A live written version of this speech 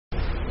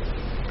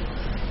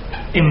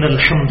إن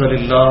الحمد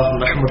لله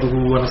نحمده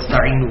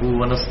ونستعينه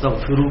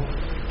ونستغفره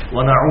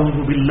ونعوذ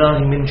بالله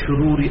من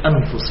شرور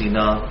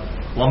أنفسنا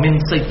ومن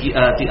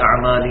سيئات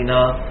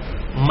أعمالنا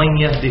من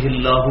يهده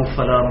الله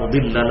فلا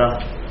مضل له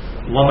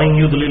ومن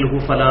يضلله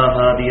فلا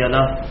هادي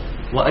له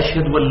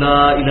وأشهد أن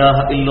لا إله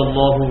إلا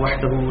الله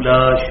وحده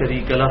لا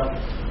شريك له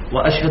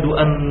وأشهد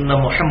أن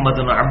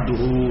محمدا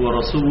عبده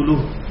ورسوله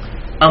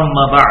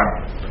أما بعد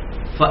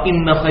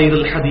فإن خير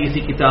الحديث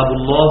كتاب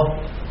الله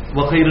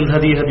وخير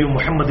الهدي هدي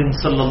محمد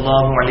صلى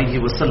الله عليه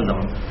وسلم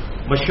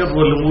وشر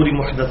الأمور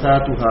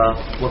محدثاتها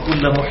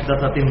وكل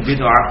محدثة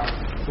بدعة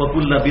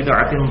وكل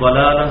بدعة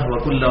ضلالة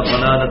وكل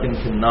ضلالة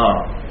في النار.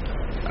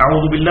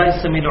 أعوذ بالله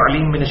السميع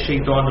العليم من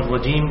الشيطان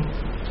الرجيم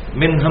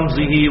من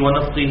همزه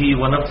ونفخه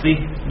ونفثه.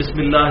 بسم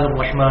الله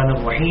الرحمن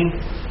الرحيم.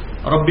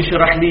 رب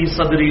اشرح لي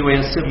صدري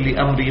ويسر لي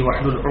أمري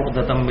واحلل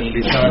عقدة من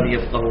لساني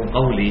يفقهوا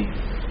قولي.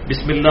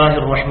 بسم الله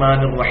الرحمن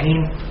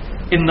الرحيم.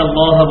 إن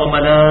الله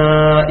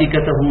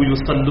وملائكته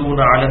يصلون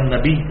على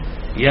النبي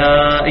يا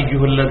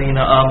أيها الذين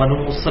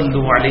آمنوا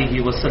صلوا عليه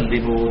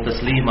وسلموا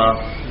تسليما.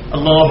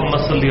 اللهم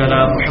صل على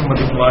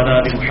محمد وعلى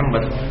آل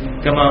محمد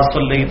كما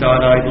صليت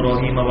على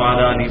إبراهيم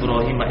وعلى آل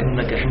إبراهيم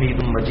إنك حميد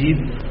مجيد.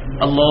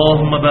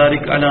 اللهم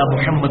بارك على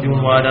محمد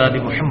وعلى آل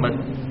محمد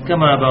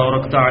كما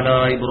باركت على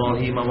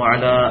إبراهيم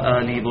وعلى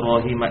آل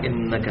إبراهيم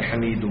إنك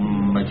حميد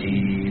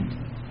مجيد.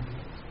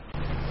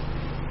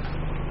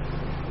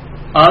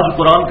 آج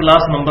قرآن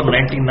کلاس نمبر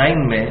 99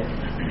 میں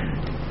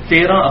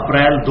 13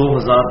 اپریل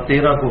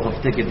 2013 کو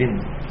ہفتے کے دن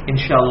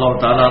انشاءاللہ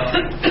تعالی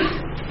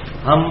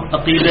ہم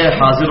عقیدہ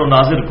حاضر و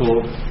ناظر کو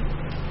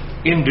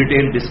ان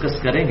ڈیٹیل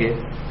ڈسکس کریں گے،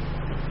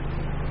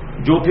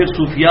 جو پھر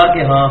صوفیاء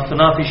کے ہاں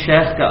فنا فی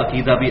شیخ کا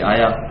عقیدہ بھی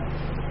آیا،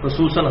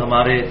 خصوصاً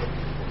ہمارے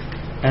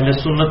اہل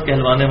سنت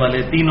کہلوانے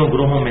والے تینوں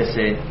گروہوں میں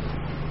سے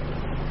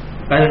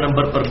پہلے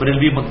نمبر پر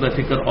بریلوی مکتبہ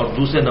فکر اور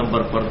دوسرے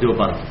نمبر پر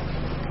دیوبند،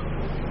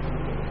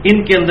 ان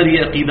کے اندر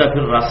یہ عقیدہ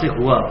پھر راسخ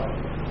ہوا،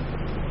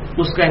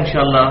 اس کا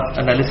انشاءاللہ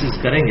انالیسس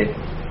کریں گے.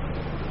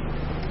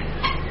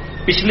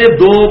 پچھلے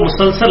دو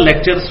مسلسل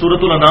لیکچر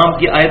سورۃ الانعام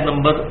کی آیت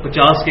نمبر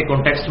 50 کے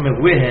کانٹیکسٹ میں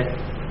ہوئے ہیں،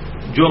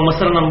 جو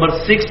مسئلہ نمبر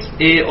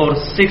 6A اور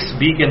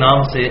 6B کے نام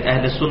سے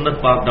اہل سنت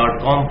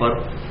پاک.com پر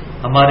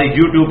ہمارے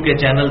یوٹیوب کے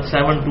چینل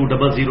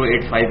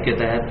 720085 کے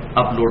تحت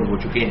اپلوڈ ہو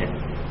چکے ہیں.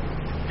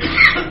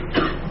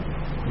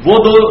 وہ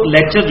دو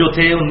لیکچر جو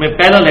تھے ان میں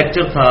پہلا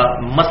لیکچر تھا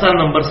مسئلہ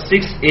نمبر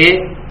 6A،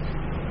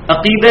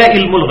 عقیدہ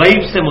علم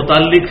الغیب سے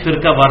متعلق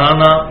فرقہ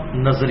وارانہ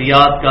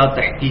نظریات کا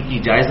تحقیقی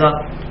جائزہ،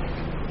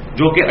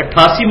 جو کہ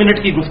 88 منٹ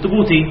کی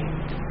گفتگو تھی،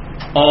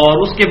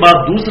 اور اس کے بعد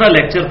دوسرا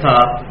لیکچر تھا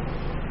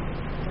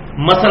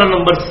مسئلہ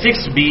نمبر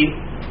 6B،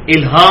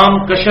 الہام،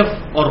 کشف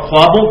اور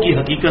خوابوں کی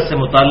حقیقت سے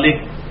متعلق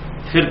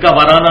فرقہ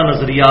وارانہ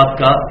نظریات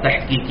کا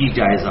تحقیقی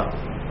جائزہ،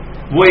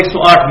 وہ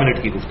 108 منٹ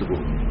کی گفتگو.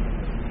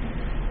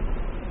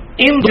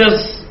 ان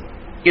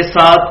کے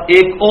ساتھ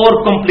ایک اور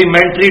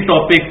کمپلیمنٹری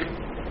ٹاپک،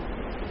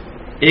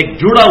 ایک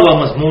جڑا ہوا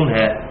مضمون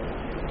ہے،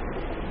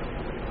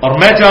 اور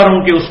میں چاہ رہا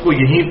ہوں کہ اس کو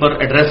یہیں پر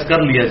ایڈریس کر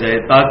لیا جائے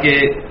تاکہ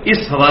اس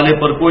حوالے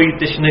پر کوئی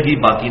تشنگی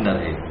باقی نہ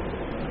رہے،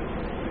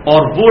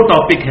 اور وہ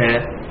ٹاپک ہے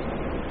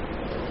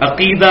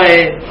عقیدہ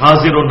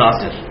حاضر و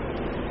ناظر،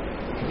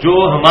 جو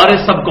ہمارے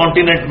سب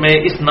کانٹیننٹ میں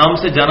اس نام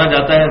سے جانا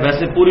جاتا ہے.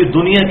 ویسے پوری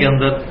دنیا کے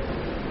اندر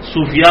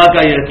صوفیاء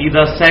کا یہ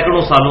عقیدہ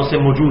سینکڑوں سالوں سے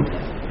موجود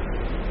ہے.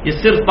 یہ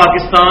صرف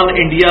پاکستان،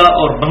 انڈیا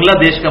اور بنگلہ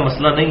دیش کا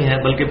مسئلہ نہیں ہے،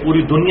 بلکہ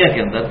پوری دنیا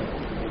کے اندر،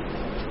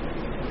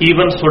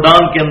 ایون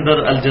سوڈان کے اندر،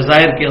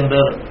 الجزائر کے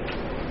اندر،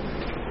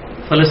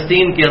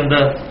 فلسطین کے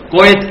اندر،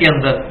 کویت کے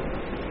اندر،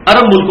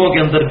 عرب ملکوں کے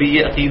اندر بھی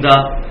یہ عقیدہ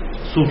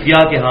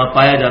صوفیاء کے ہاں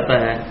پایا جاتا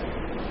ہے.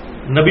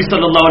 نبی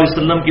صلی اللہ علیہ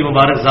وسلم کی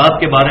مبارک ذات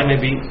کے بارے میں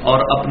بھی اور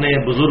اپنے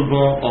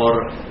بزرگوں اور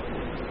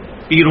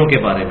پیروں کے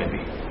بارے میں بھی.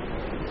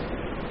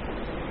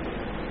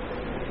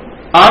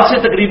 آج سے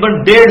تقریباً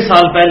 1.5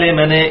 سال پہلے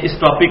میں نے اس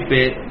ٹاپک پہ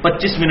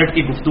 25 منٹ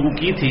کی گفتگو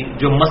کی تھی،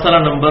 جو مسئلہ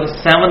نمبر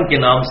 7 کے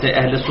نام سے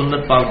اہل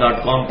سنت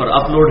پاک.com پر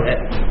اپلوڈ ہے،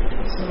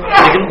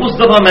 لیکن اس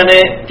دفعہ میں نے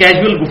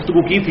کیجول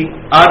گفتگو کی تھی.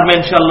 آج میں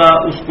انشاءاللہ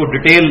اس کو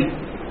ڈیٹیل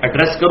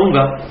ایڈریس کروں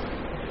گا،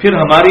 پھر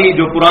ہماری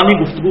جو پرانی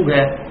گفتگو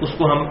ہے اس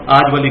کو ہم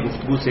آج والی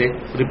گفتگو سے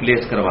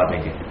ریپلیس کروا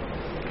دیں گے.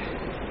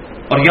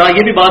 اور یہاں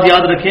یہ بھی بات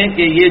یاد رکھیں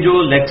کہ یہ جو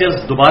لیکچرز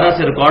دوبارہ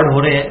سے ریکارڈ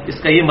ہو رہے ہیں، اس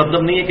کا یہ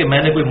مطلب نہیں ہے کہ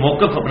میں نے کوئی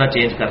موقف اپنا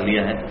چینج کر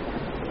لیا ہے.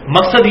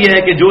 مقصد یہ ہے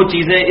کہ جو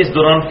چیزیں اس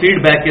دوران فیڈ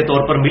بیک کے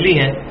طور پر ملی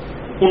ہیں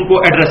ان کو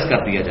ایڈریس کر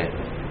دیا جائے.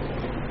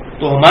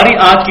 تو ہماری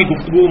آج کی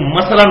گفتگو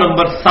مسئلہ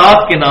نمبر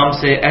 7 کے نام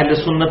سے اہل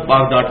سنت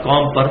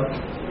پاک.com پر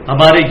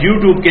ہمارے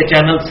یوٹیوب کے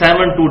چینل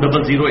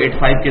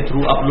 720085 کے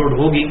تھرو اپلوڈ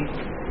ہوگی،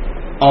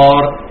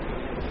 اور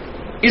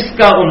اس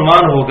کا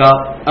عنوان ہوگا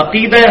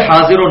عقیدہ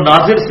حاضر و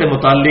ناظر سے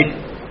متعلق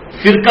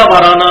فرقہ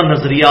وارانہ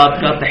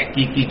نظریات کا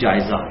تحقیقی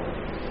جائزہ.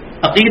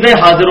 عقیدہ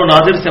حاضر و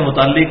ناظر سے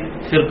متعلق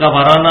فرقہ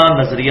وارانہ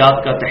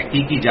نظریات کا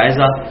تحقیقی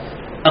جائزہ،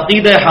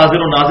 عقیدہ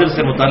حاضر و ناظر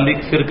سے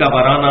متعلق فرقہ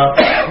وارانہ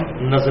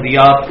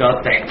نظریات کا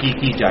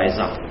تحقیقی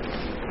جائزہ.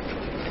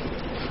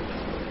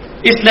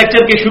 اس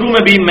لیکچر کے شروع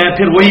میں بھی میں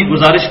پھر وہی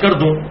گزارش کر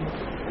دوں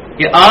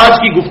کہ آج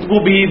کی گفتگو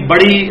بھی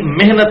بڑی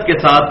محنت کے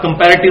ساتھ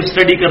کمپیریٹو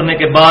اسٹڈی کرنے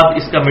کے بعد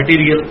اس کا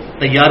مٹیریل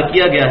تیار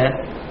کیا گیا ہے،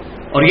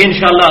 اور یہ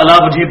انشاءاللہ علی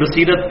وجہ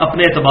بصیرت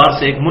اپنے اعتبار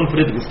سے ایک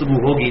منفرد گفتگو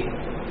ہوگی۔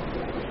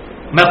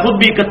 میں خود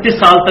بھی 31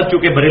 سال تک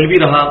چونکہ بریلوی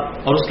رہا،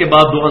 اور اس کے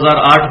بعد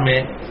 2008 میں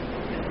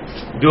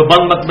جو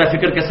بند مکتبہ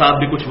فکر کے ساتھ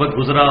بھی کچھ وقت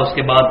گزرا، اس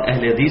کے بعد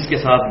اہل حدیث کے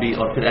ساتھ بھی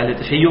اور پھر اہل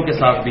تشیع کے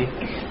ساتھ بھی،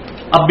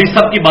 اب بھی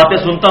سب کی باتیں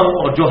سنتا ہوں،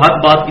 اور جو حق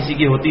بات کسی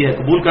کی ہوتی ہے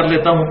قبول کر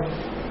لیتا ہوں،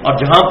 اور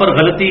جہاں پر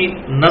غلطی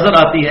نظر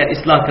آتی ہے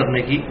اصلاح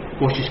کرنے کی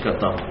کوشش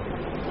کرتا ہوں۔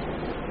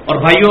 اور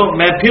بھائیوں،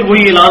 میں پھر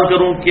وہی اعلان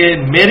کروں کہ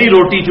میری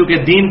روٹی چونکہ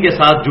دین کے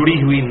ساتھ جڑی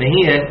ہوئی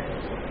نہیں ہے،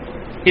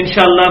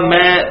 انشاءاللہ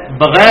میں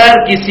بغیر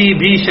کسی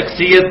بھی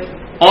شخصیت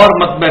اور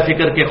مکتبہ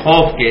فکر کے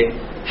خوف کے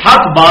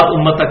حق بات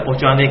امت تک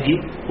پہنچانے کی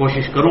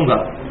کوشش کروں گا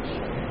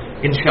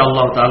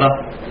انشاءاللہ تعالی۔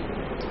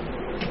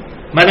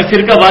 میں نے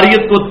فرقہ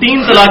واریت کو 3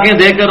 طلاقیں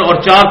دے کر اور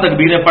 4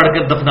 تکبیریں پڑھ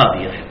کر دفنا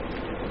دیا ہے،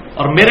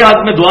 اور میرے حق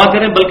میں دعا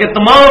کریں، بلکہ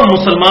تمام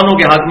مسلمانوں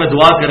کے حق میں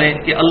دعا کریں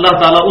کہ اللہ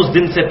تعالیٰ اس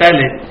دن سے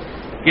پہلے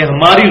کہ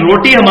ہماری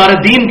روٹی ہمارے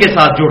دین کے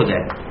ساتھ جڑ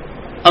جائے،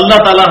 اللہ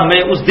تعالیٰ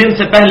ہمیں اس دن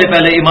سے پہلے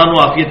ایمان و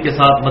عافیت کے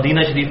ساتھ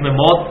مدینہ شریف میں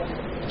موت،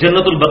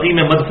 جنت البقیع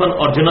میں مدفن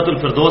اور جنت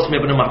الفردوس میں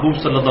اپنے محبوب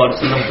صلی اللہ علیہ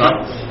وسلم کا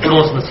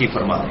پڑوس نصیب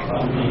فرما دیں۔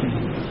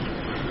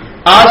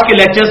 آج کے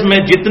لیکچرز میں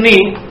جتنی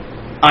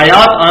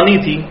آیات آنی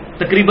تھی،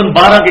 تقریباً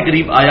 12 کے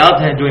قریب آیات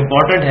ہیں جو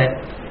امپورٹنٹ ہیں،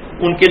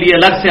 ان کے لیے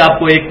الگ سے آپ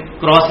کو ایک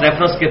کراس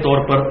ریفرنس کے طور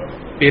پر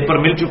پیپر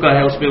مل چکا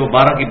ہے، اس میں وہ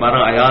 12 کی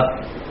 12 آیات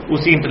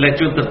اسی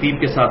انٹلیکچوئل ترتیب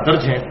کے ساتھ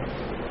درج ہیں۔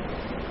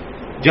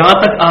 جہاں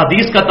تک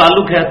احادیث کا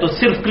تعلق ہے تو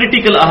صرف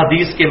کریٹیکل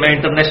احادیث کے میں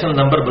انٹرنیشنل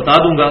نمبر بتا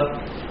دوں گا،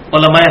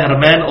 علماء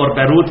حرمین اور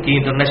بیروت کی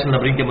انٹرنیشنل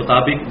نمبرنگ کے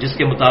مطابق، جس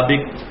کے مطابق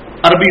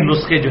عربی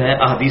نسخے جو ہیں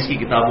احادیث کی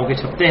کتابوں کے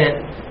چھپتے ہیں،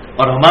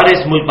 اور ہمارے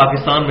اس ملک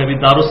پاکستان میں بھی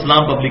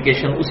دارالاسلام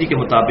پبلیکیشن اسی کے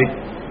مطابق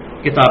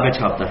کتابیں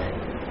چھاپتا ہے۔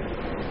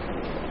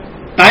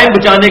 ٹائم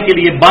بچانے کے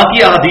لیے باقی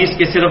احادیث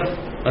کے صرف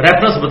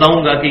ریفرنس بتاؤں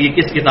گا کہ یہ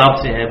کس کتاب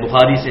سے ہے،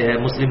 بخاری سے ہے،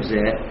 مسلم سے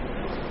ہے،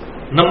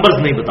 نمبرز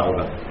نہیں بتاؤں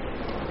گا۔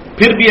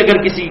 پھر بھی اگر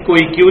کسی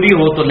کوئی کیوری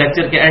ہو تو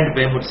لیکچر کے اینڈ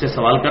پہ مجھ سے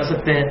سوال کر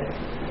سکتے ہیں،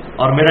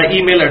 اور میرا ای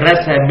میل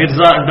ایڈریس ہے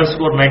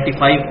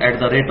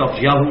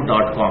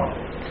mirza_95@yahoo.com۔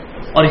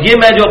 اور یہ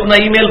میں جو اپنا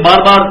ای میل بار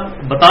بار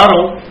بتا رہا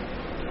ہوں،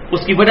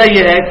 اس کی وجہ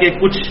یہ ہے کہ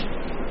کچھ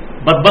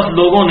بدبخت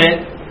لوگوں نے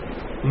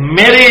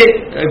میرے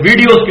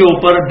ویڈیوز کے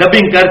اوپر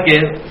ڈبنگ کر کے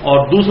اور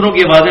دوسروں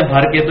کی آوازیں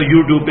بھر کے تو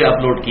یوٹیوب پہ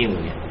اپلوڈ کی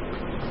ہوئی ہیں،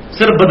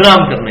 صرف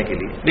بدنام کرنے کے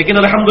لیے۔ لیکن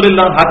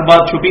الحمدللہ حق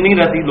بات چھپی نہیں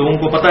رہتی، لوگوں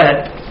کو پتہ ہے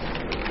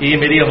کہ یہ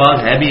میری آواز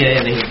ہے بھی ہے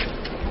یا نہیں،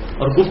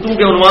 اور گفتگو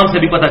کے عنوان سے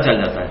بھی پتہ چل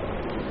جاتا ہے۔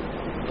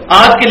 تو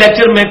آج کے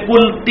لیکچر میں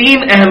کل 3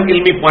 اہم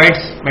علمی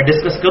پوائنٹس میں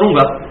ڈسکس کروں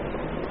گا۔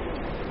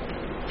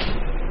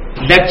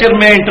 لیکچر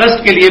میں انٹرسٹ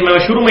کے لیے میں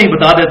شروع میں ہی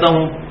بتا دیتا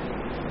ہوں،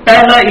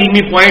 پہلا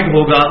علمی پوائنٹ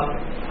ہوگا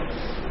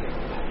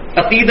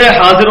عقیدہ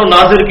حاضر و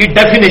ناظر کی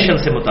ڈیفینیشن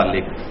سے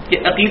متعلق، کہ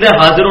عقیدہ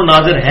حاضر و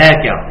ناظر ہے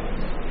کیا،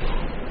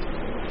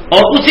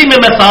 اور اسی میں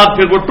ساتھ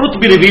پھر وہ ٹروتھ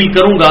بھی ریویل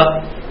کروں گا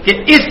کہ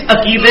اس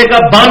عقیدے کا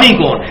بانی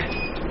کون ہے۔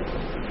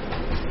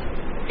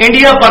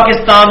 انڈیا،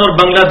 پاکستان اور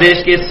بنگلہ دیش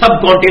کے سب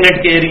کانٹیننٹ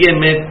کے ایریے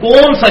میں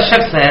کون سا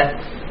شخص ہے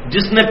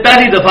جس نے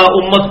پہلی دفعہ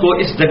امت کو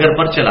اس ڈگر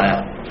پر چلایا،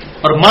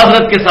 اور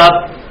معذرت کے ساتھ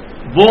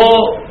وہ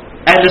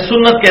اہل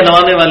سنت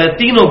کہلوانے والے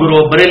تینوں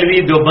گروہ بریلوی،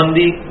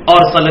 دیوبندی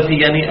اور سلفی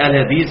یعنی اہل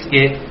حدیث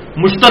کے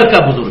مشترکہ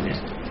بزرگ ہیں۔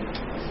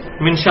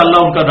 انشاءاللہ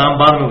ان کا نام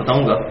بعد میں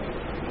بتاؤں گا۔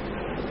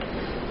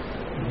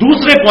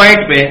 دوسرے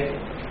پوائنٹ پہ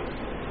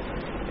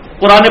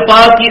قرآن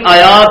پاک کی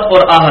آیات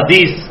اور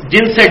احادیث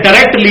جن سے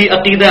ڈائریکٹلی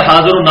عقیدہ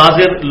حاضر و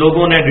ناظر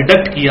لوگوں نے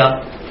ڈیڈکٹ کیا،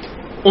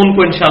 ان کو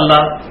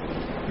انشاءاللہ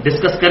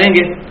ڈسکس کریں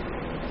گے۔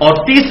 اور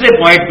تیسرے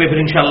پوائنٹ پہ پھر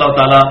انشاءاللہ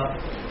تعالی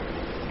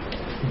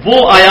وہ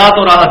آیات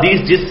اور احادیث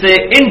جس سے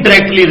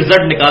انڈائریکٹلی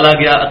رزلٹ نکالا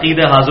گیا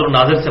عقیدہ حاضر و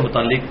ناظر سے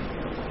متعلق،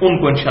 ان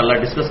کو انشاءاللہ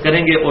ڈسکس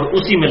کریں گے، اور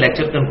اسی میں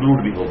لیکچر کنکلوڈ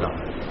بھی ہوگا۔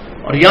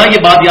 اور یہاں یہ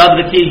بات یاد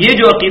رکھیے، یہ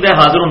جو عقیدہ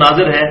حاضر و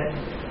ناظر ہے،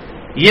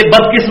 یہ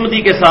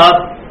بدقسمتی کے ساتھ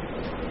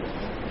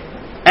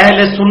اہل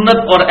سنت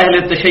اور اہل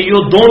تشیع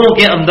دونوں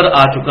کے اندر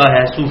آ چکا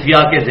ہے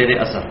صوفیاء کے زیر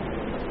اثر۔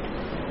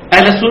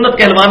 اہل سنت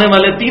کہلوانے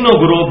والے تینوں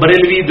گروہ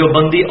بریلوی،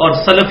 دیوبندی اور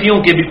سلفیوں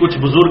کے بھی کچھ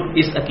بزرگ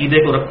اس عقیدے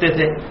کو رکھتے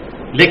تھے،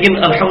 لیکن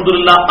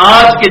الحمدللہ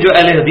آج کے جو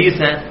اہل حدیث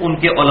ہیں ان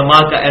کے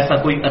علماء کا ایسا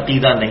کوئی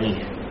عقیدہ نہیں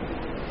ہے۔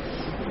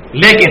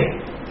 لیکن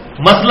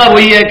مسئلہ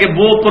وہی ہے کہ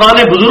وہ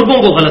پرانے بزرگوں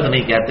کو غلط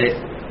نہیں کہتے،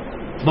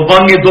 وہ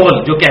بانگ دول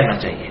جو کہنا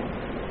چاہیے۔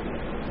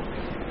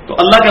 تو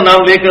اللہ کا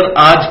نام لے کر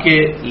آج کے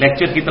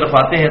لیکچر کی طرف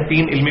آتے ہیں،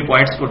 3 علمی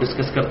پوائنٹس کو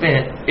ڈسکس کرتے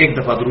ہیں۔ ایک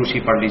دفعہ درود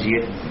شریف پڑھ لیجئے۔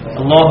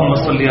 اللہم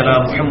صلی علی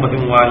محمد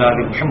وعلی آل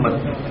محمد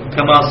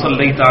کما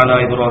صلیت علی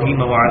ابراہیم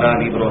وعلی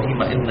آل ابراہیم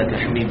انک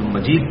حمید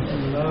مجید۔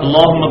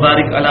 اللہم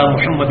بارک علی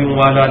محمد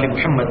وعلی آل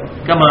محمد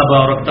کما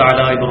بارکت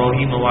علی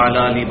ابراہیم وعلی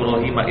آل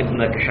ابراہیم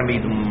انک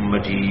حمید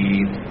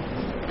مجید۔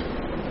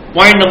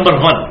 پوائنٹ نمبر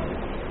 1،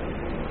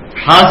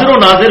 حاضر و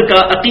ناظر کا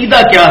عقیدہ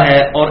کیا ہے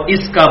اور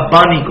اس کا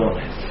بانی کون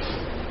ہے؟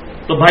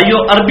 تو بھائیو،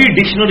 عربی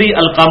ڈکشنری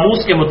القاموس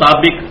کے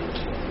مطابق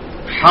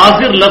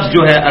حاضر لفظ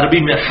جو ہے عربی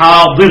میں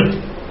حاضر،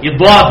 یہ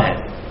ضاد ہے،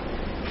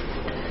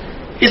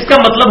 اس کا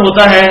مطلب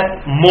ہوتا ہے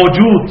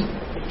موجود،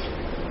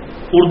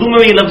 اردو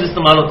میں یہ لفظ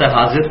استعمال ہوتا ہے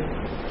حاضر،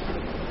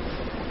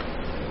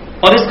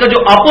 اور اس کا جو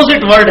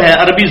اپوزٹ ورڈ ہے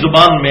عربی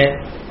زبان میں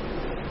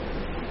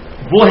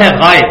وہ ہے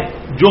غائب،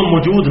 جو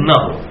موجود نہ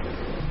ہو۔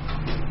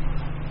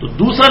 تو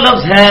دوسرا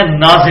لفظ ہے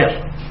ناظر۔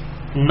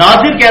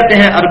 ناظر کہتے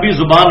ہیں عربی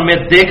زبان میں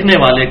دیکھنے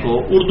والے کو،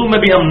 اردو میں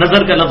بھی ہم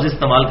نظر کا لفظ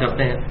استعمال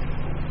کرتے ہیں،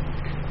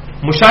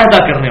 مشاہدہ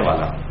کرنے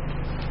والا۔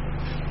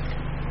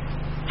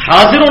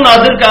 حاضر و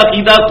ناظر کا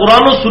عقیدہ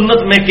قرآن و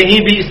سنت میں کہیں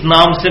بھی اس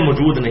نام سے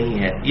موجود نہیں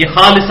ہے، یہ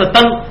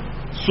خالصتاً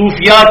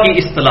صوفیاء کی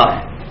اصطلاح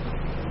ہے،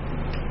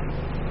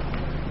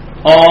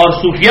 اور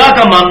صوفیاء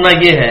کا ماننا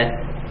یہ ہے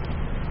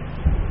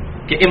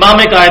کہ امام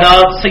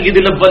کائنات سید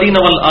الاولین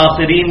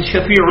والآخرین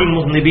شفیع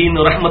المذنبین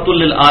رحمت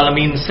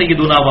للعالمین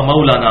سیدنا و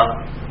مولانا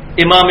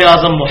امام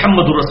اعظم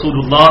محمد رسول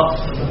اللہ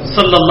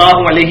صلی اللہ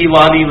علیہ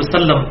وآلہ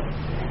وسلم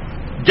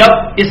جب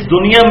اس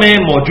دنیا میں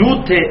موجود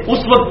تھے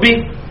اس وقت بھی،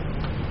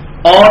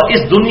 اور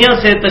اس دنیا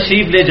سے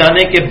تشریف لے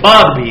جانے کے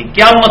بعد بھی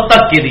قیامت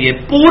تک کے لیے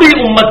پوری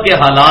امت کے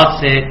حالات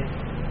سے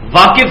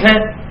واقف ہیں،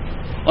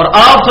 اور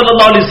آپ صلی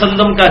اللہ علیہ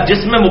وسلم کا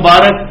جسم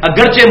مبارک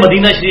اگرچہ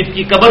مدینہ شریف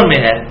کی قبر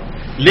میں ہے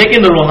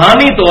لیکن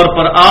روحانی طور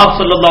پر آپ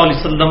صلی اللہ علیہ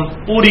وسلم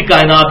پوری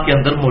کائنات کے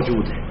اندر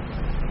موجود ہے۔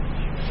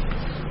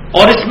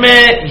 اور اس میں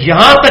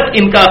یہاں تک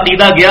ان کا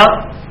عقیدہ گیا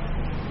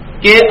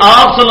کہ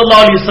آپ صلی اللہ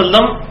علیہ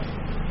وسلم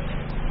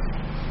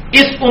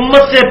اس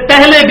امت سے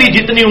پہلے بھی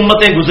جتنی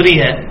امتیں گزری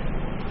ہیں،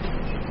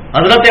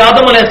 حضرت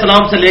آدم علیہ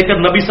السلام سے لے کر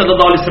نبی صلی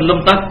اللہ علیہ وسلم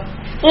تک،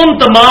 ان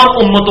تمام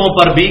امتوں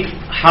پر بھی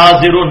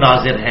حاضر و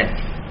ناظر ہیں،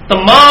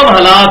 تمام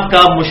حالات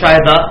کا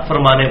مشاہدہ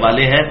فرمانے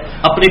والے ہیں،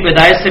 اپنی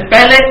پیدائش سے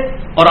پہلے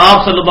اور آپ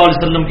صلی اللہ علیہ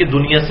وسلم کی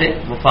دنیا سے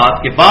وفات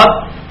کے بعد۔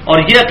 اور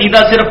یہ عقیدہ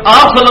صرف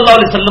آپ صلی اللہ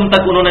علیہ وسلم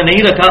تک انہوں نے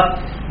نہیں رکھا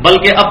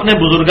بلکہ اپنے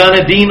بزرگان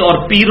دین اور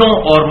پیروں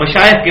اور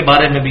مشائخ کے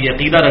بارے میں بھی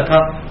عقیدہ رکھا،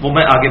 وہ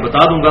میں آگے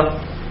بتا دوں گا۔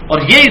 اور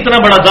یہ اتنا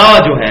بڑا دعویٰ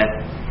جو ہے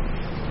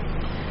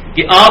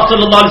کہ آپ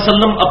صلی اللہ علیہ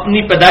وسلم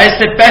اپنی پیدائش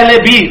سے پہلے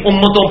بھی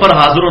امتوں پر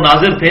حاضر و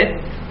ناظر تھے،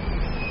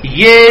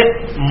 یہ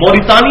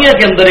موریتانیہ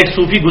کے اندر ایک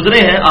صوفی گزرے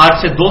ہیں آج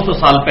سے 200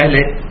 سال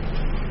پہلے،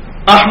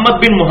 احمد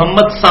بن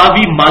محمد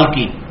ساوی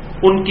مالکی،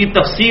 ان کی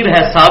تفسیر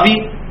ہے ساوی،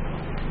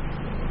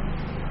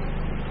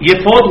 یہ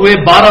فوت ہوئے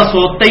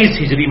 1223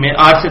 ہجری میں،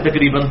 آج سے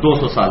تقریباً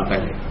 200 سال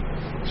پہلے۔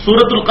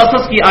 سورۃ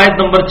القصص کی آیت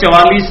نمبر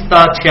 44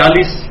 تا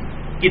 46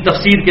 کی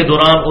تفسیر کے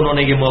دوران انہوں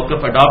نے یہ موقف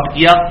اڈاپٹ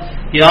کیا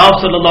کہ آپ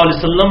صلی اللہ علیہ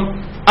وسلم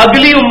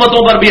اگلی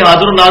امتوں پر بھی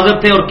حاضر و ناظر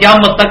تھے اور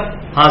قیامت تک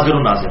حاضر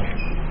و ناظر ہیں۔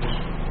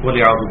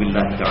 وَلِعَوْذُ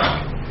بِاللَّهِ تَعَالَى۔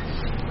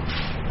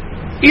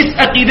 اس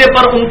عقیدے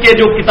پر ان کے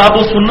جو کتاب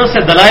و سنت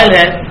سے دلائل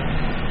ہیں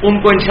ان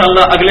کو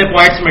انشاءاللہ اگلے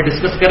پوائنٹس میں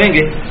ڈسکس کریں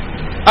گے۔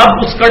 اب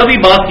اس کڑوی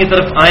بات کی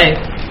طرف آئیں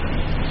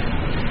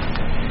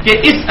کہ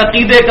اس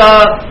عقیدے کا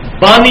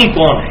بانی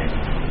کون ہے۔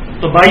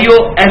 تو بھائیو،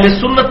 اہل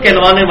سنت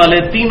کہلوانے والے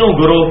تینوں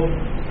گروہ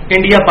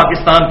انڈیا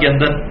پاکستان کے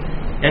اندر،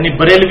 یعنی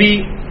بریلوی،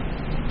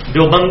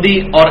 دیوبندی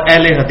اور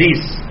اہل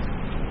حدیث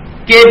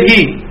کے بھی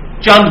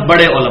چند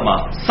بڑے علماء،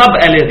 سب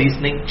اہل حدیث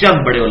نہیں، چند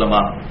بڑے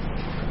علماء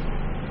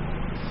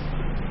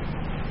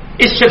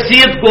اس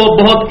شخصیت کو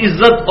بہت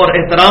عزت اور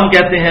احترام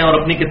کہتے ہیں، اور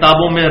اپنی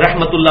کتابوں میں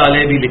رحمت اللہ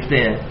علیہ بھی لکھتے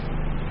ہیں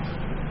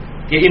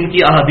کہ ان کی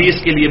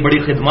احادیث کے لیے بڑی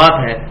خدمات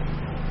ہیں،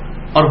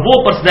 اور وہ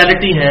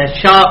پرسنالٹی ہیں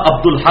شاہ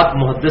عبد الحق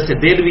محدث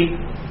دہلوی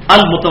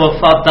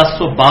المتوفا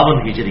 1052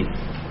 ہجری،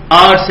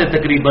 آج سے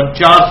تقریباً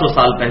 400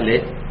 سال پہلے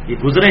یہ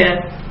گزرے ہیں،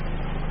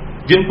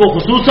 جن کو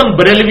خصوصاً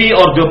بریلوی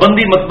اور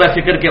دیوبندی مکتبہ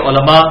فکر کے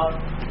علماء،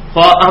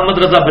 خواہ احمد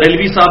رضا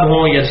بریلوی صاحب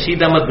ہوں یا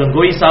رشید احمد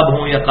گنگوئی صاحب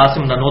ہوں یا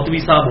قاسم نانوتوی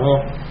صاحب ہوں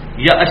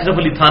یا اشرف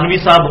علی تھانوی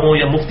صاحب ہوں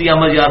یا مفتی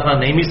احمد یار خان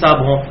نعیمی صاحب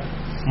ہوں،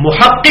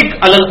 محقق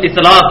علی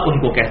الاطلاق ان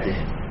کو کہتے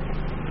ہیں۔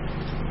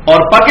 اور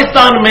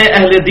پاکستان میں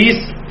اہل حدیث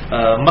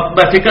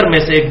مکتبہ فکر میں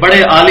سے ایک بڑے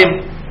عالم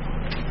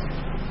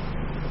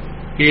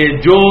کہ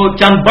جو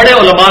چند بڑے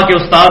علماء کے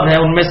استاد ہیں،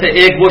 ان میں سے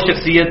ایک وہ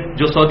شخصیت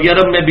جو سعودی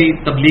عرب میں بھی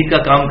تبلیغ کا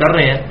کام کر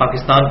رہے ہیں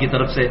پاکستان کی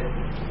طرف سے،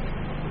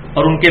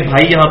 اور ان کے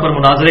بھائی یہاں پر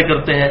مناظرے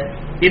کرتے ہیں،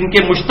 ان کے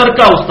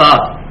مشترکہ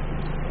استاد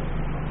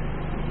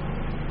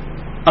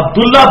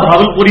عبداللہ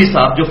بھاولپوری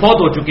صاحب جو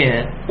فوت ہو چکے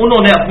ہیں،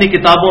 انہوں نے اپنی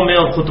کتابوں میں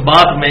اور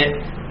خطبات میں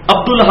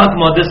عبد الحق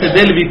محدث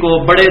دہلوی کو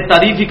بڑے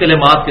تعریفی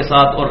کلمات کے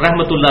ساتھ اور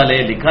رحمت اللہ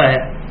علیہ لکھا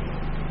ہے۔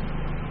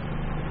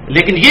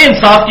 لیکن یہ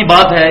انصاف کی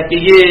بات ہے کہ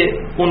یہ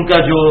ان کا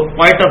جو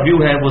پوائنٹ آف ویو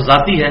ہے وہ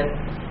ذاتی ہے،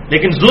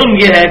 لیکن ظلم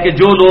یہ ہے کہ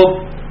جو لوگ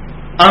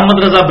احمد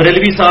رضا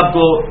بریلوی صاحب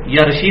کو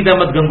یا رشید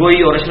احمد گنگوئی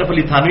اور اشرف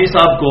علی تھانوی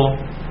صاحب کو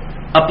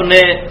اپنے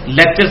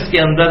لیکچرز کے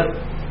اندر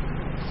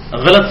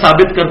غلط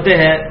ثابت کرتے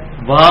ہیں،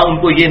 وہاں ان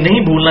کو یہ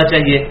نہیں بھولنا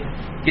چاہیے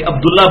کہ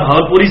عبداللہ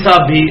بھاولپوری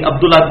صاحب بھی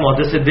عبداللہ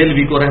محدث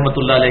دہلوی کو رحمت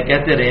اللہ علیہ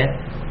کہتے رہے ہیں،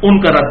 ان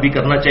کا رد بھی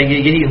کرنا چاہیے،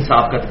 یہی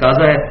انصاف کا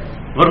تقاضا ہے،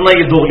 ورنہ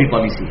یہ دوغلی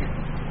پالیسی ہے۔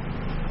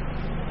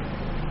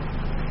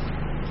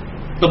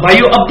 تو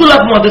بھائیو، عبداللہ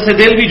محدث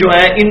دہلوی جو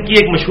ہے، ان کی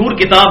ایک مشہور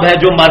کتاب ہے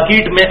جو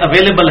مارکیٹ میں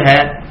اویلیبل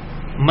ہے،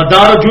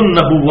 مدارج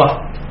النبوہ،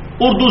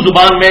 اردو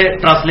زبان میں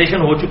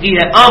ٹرانسلیشن ہو چکی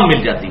ہے، عام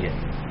مل جاتی ہے۔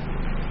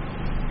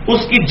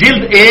 اس کی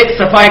جلد 1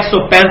 صفحہ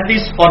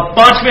 135 اور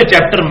 5ویں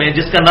چیپٹر میں،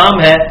 جس کا نام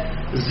ہے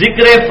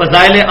ذکر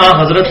فضائل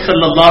حضرت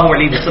صلی اللہ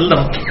علیہ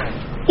وسلم،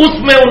 اس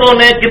میں انہوں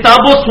نے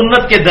کتاب و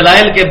سنت کے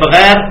دلائل کے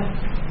بغیر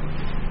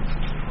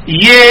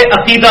یہ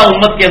عقیدہ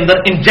امت کے اندر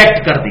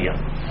انجیکٹ کر دیا.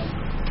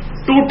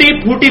 ٹوٹی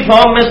پھوٹی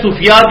فارم میں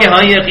صوفیاء کے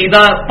ہاں یہ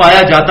عقیدہ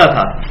پایا جاتا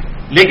تھا،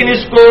 لیکن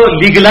اس کو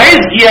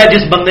لیگلائز کیا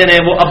جس بندے نے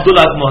وہ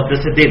عبدالحق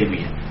محدث دہلوی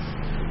ہے.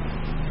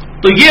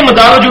 تو یہ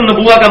مدارج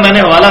النبوہ کا میں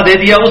نے حوالہ دے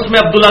دیا، اس میں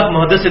عبدالحق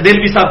محدث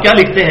دہلوی صاحب کیا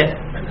لکھتے ہیں،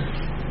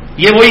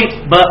 یہ وہی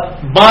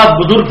بعض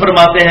بزرگ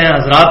فرماتے ہیں،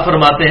 حضرات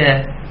فرماتے ہیں،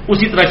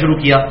 اسی طرح شروع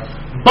کیا.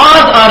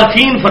 بعض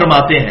عارفین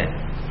فرماتے ہیں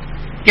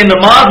کہ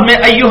نماز میں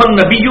ایھا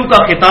النبی کا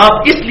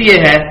خطاب اس لیے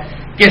ہے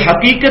کہ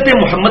حقیقت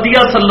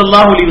محمدیہ صلی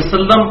اللہ علیہ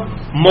وسلم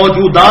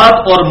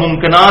موجودات اور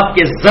ممکنات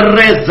کے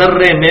ذرے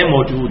ذرے میں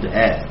موجود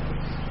ہے.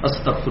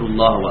 استغفر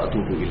اللہ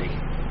واتوب الیہ.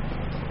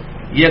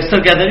 یہ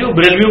اکثر کہتے ہیں جو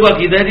بریلویوں کا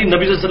عقیدہ ہے جی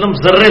نبی صلی اللہ علیہ وسلم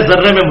ذرے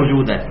ذرے میں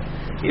موجود ہے.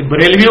 یہ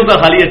بریلویوں کا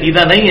خالی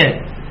عقیدہ نہیں ہے.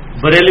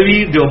 بریلوی،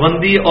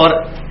 دیوبندی اور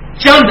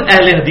چند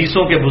اہل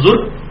حدیثوں کے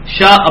بزرگ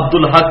شاہ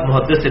عبدالحق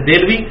محدث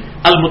دہلوی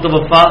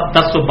المتوفا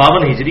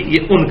 1052 ہجری،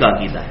 یہ ان کا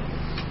عقیدہ ہے.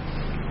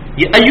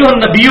 یہ ایھا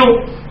النبیوں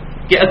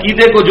کے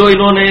عقیدے کو جو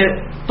انہوں نے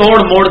توڑ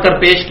موڑ کر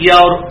پیش کیا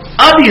اور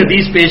آدھی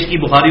حدیث پیش کی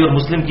بخاری اور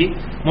مسلم کی،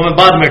 وہ میں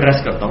بعد میں ایڈریس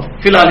کرتا ہوں،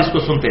 فی الحال اس کو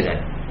سنتے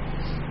جائیں.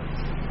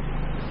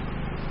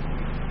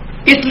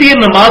 اس لیے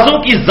نمازوں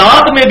کی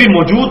ذات میں بھی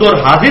موجود اور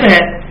حاضر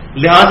ہے،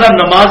 لہذا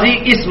نمازی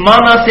اس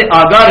معنی سے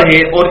آگاہ رہے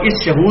اور اس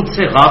شہود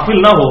سے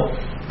غافل نہ ہو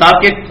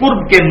تاکہ قرب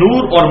کے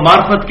نور اور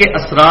معرفت کے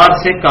اسرار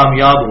سے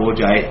کامیاب ہو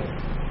جائے.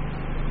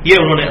 یہ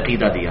انہوں نے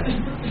عقیدہ دیا.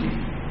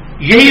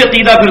 یہی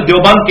عقیدہ پھر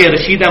دیوبند کے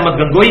رشید احمد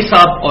گنگوئی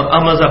صاحب اور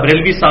احمد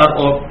بریلوی صاحب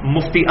اور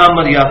مفتی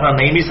احمد یافع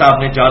نعیمی صاحب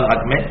نے جال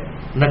حق میں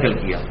نقل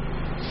کیا.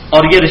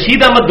 اور یہ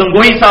رشید احمد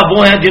گنگوئی صاحب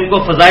وہ ہیں جن کو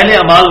فضائل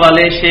اعمال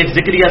والے شیخ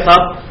ذکریہ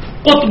صاحب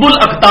قطب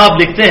الاقطاب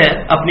لکھتے ہیں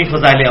اپنی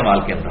فضائل اعمال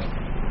کے اندر،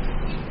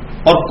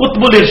 اور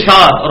قطب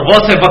الارشاد اور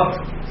غوث وقت.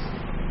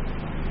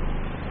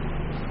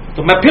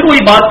 تو میں پھر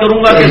وہی بات کروں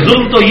گا کہ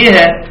ظلم تو یہ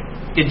ہے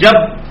کہ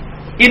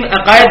جب ان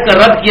عقائد کا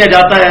رد کیا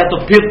جاتا ہے تو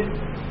پھر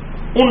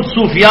ان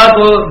صوفیاء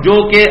کو جو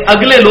کہ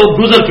اگلے لوگ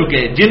گزر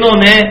چکے جنہوں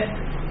نے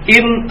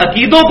ان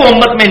عقیدوں کو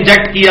امت میں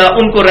انجیکٹ کیا،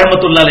 ان کو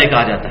رحمت اللہ علیہ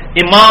کہا جاتا ہے.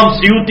 امام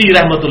سیوطی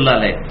رحمت اللہ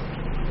علیہ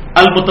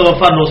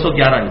المتوفا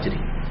 911 ہجری،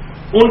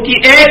 ان کی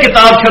ایک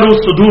کتاب شرح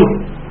الصدور،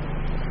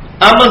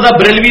 احمد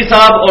بریلوی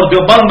صاحب اور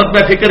دیوبند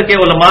مطبع فکر کے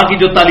علماء کی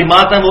جو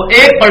تعلیمات ہیں وہ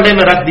ایک پردے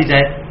میں رکھ دی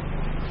جائیں،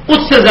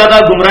 اس سے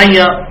زیادہ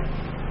گمراہیاں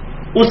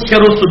اس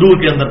شرح الصدور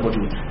کے اندر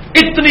موجود ہیں.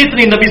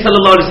 اتنی نبی صلی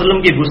اللہ علیہ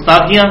وسلم کی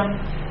گستاخیاں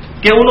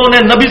کہ انہوں نے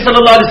نبی صلی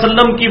اللہ علیہ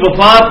وسلم کی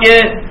وفات کے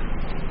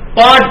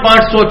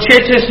 500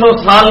 600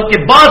 سال کے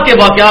بعد کے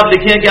واقعات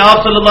لکھے ہیں کہ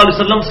آپ صلی اللہ علیہ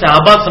وسلم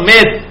صحابہ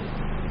سمیت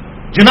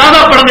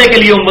جنازہ پڑھنے کے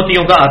لیے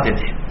امتیوں کا آتے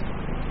تھے،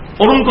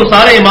 اور ان کو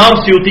سارے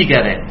امام سیوطی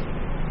کہہ رہے ہیں.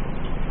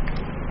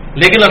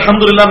 لیکن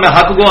الحمدللہ میں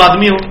حق گو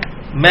آدمی ہوں،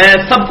 میں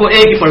سب کو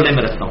ایک ہی پلڑے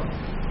میں رکھتا ہوں.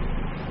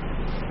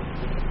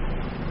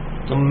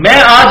 تو میں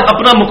آج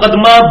اپنا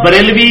مقدمہ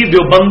بریلوی،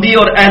 دیوبندی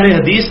اور اہل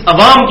حدیث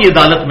عوام کی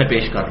عدالت میں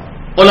پیش کر رہا ہوں.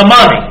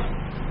 علماء نہیں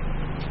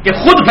کہ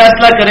خود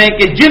فیصلہ کریں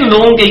کہ جن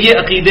لوگوں کے یہ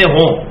عقیدے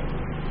ہوں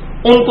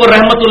ان کو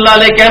رحمت اللہ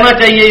علیہ کہنا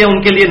چاہیے یا ان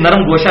کے لیے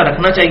نرم گوشہ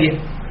رکھنا چاہیے.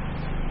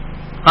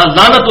 ہاں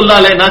لعنت اللہ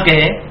علیہ نہ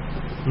کہیں،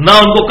 نہ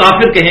ان کو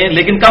کافر کہیں،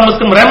 لیکن کم از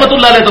کم رحمت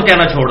اللہ علیہ تو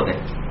کہنا چھوڑ دیں.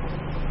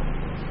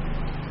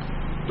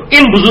 تو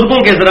ان بزرگوں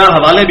کے ذرا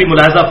حوالے بھی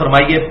ملاحظہ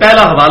فرمائیے.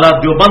 پہلا حوالہ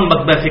دیوبند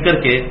مطبع فکر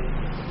کے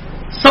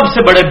سب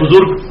سے بڑے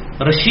بزرگ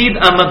رشید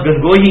احمد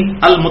گنگوئی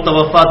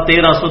المتوفا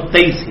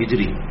 1323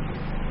 ہجری،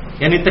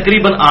 یعنی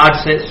تقریباً 8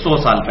 سے 100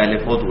 سال پہلے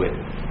فوت ہوئے.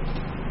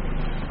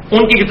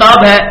 ان کی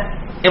کتاب ہے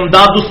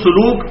امداد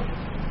السلوک،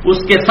 اس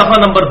کے صفحہ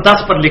نمبر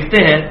 10 پر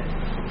لکھتے ہیں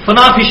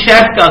فنا فی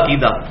الشیخ کا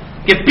عقیدہ،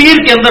 کہ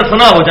پیر کے اندر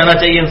فنا ہو جانا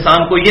چاہیے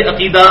انسان کو. یہ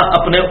عقیدہ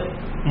اپنے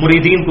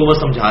مریدین کو وہ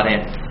سمجھا رہے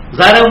ہیں.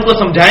 ظاہر ہے ان کو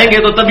سمجھائیں گے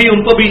تو تبھی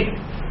ان کو بھی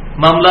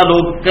معاملہ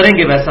لوگ کریں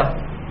گے ویسا.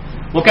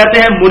 وہ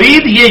کہتے ہیں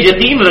مرید یہ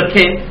یقین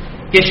رکھے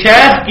کہ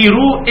شیخ کی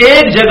روح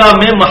ایک جگہ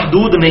میں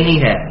محدود نہیں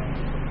ہے.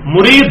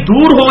 مرید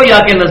دور ہو یا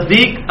کہ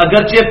نزدیک،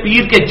 اگرچہ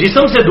پیر کے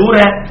جسم سے دور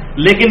ہے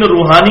لیکن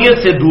روحانیت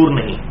سے دور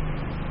نہیں.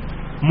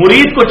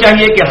 مرید کو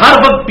چاہیے کہ ہر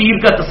وقت پیر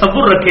کا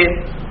تصور رکھے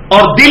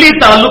اور دلی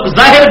تعلق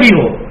ظاہر بھی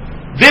ہو.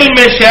 دل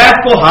میں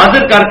شیخ کو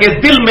حاضر کر کے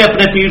دل میں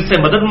اپنے پیر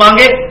سے مدد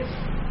مانگے.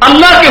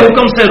 اللہ کے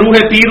حکم سے روح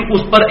پیر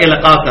اس پر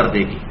القاء کر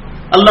دے گی.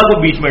 اللہ کو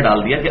بیچ میں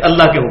ڈال دیا کہ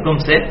اللہ کے حکم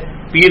سے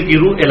پیر کی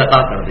روح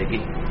القاء کر دے گی.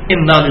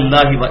 انا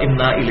للہ و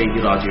انا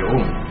الیہ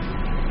راجعون.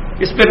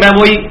 اس پہ میں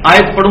وہی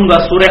آیت پڑھوں گا،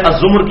 سورہ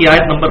الزمر کی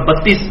آیت نمبر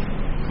 32.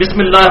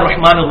 بسم اللہ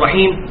الرحمن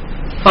الرحیم.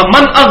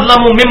 فمن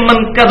اظلم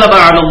ممن کذب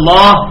علی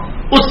اللہ،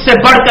 اس سے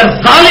بڑھ کر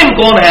ظالم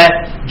کون ہے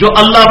جو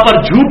اللہ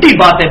پر جھوٹی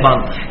باتیں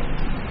باندھتا ہے.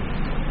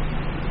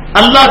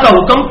 اللہ کا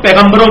حکم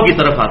پیغمبروں کی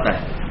طرف آتا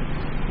ہے.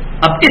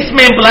 اب اس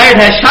میں امپلائڈ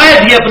ہے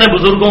شاید یہ اپنے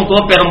بزرگوں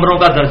کو پیغمبروں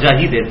کا درجہ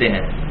ہی دیتے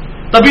ہیں.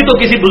 تبھی تو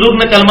کسی بزرگ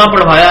نے کلمہ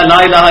پڑھوایا لا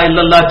الہ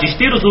الا اللہ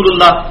چشتی رسول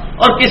اللہ،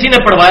 اور کسی نے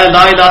پڑھوایا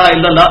لا الہ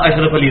الا اللہ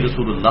اشرف علی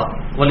رسول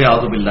اللہ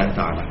والعیاذ باللہ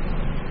تعالی.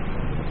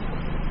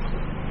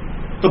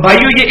 تو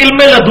بھائیو یہ علم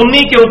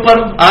لدنی کے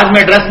اوپر آج میں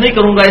ایڈریس نہیں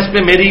کروں گا. اس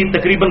پہ میری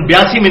تقریباً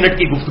 82 منٹ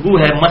کی گفتگو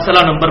ہے.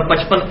 مسئلہ نمبر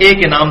 55A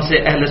کے نام سے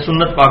اہل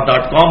سنت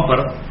پاک.com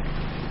پر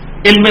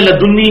علم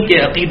لدنی کے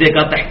عقیدے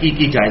کا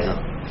تحقیقی جائزہ.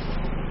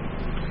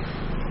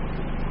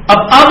 اب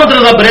احمد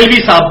رضا بریلوی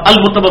صاحب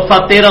المتوفا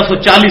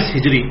 1340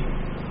 ہجری،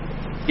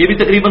 یہ بھی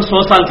تقریباً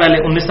 100 سال پہلے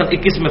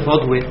 1921 میں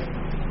فوت ہوئے.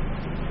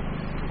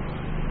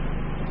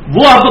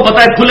 وہ آپ کو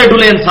پتا ہے کھلے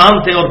ڈلے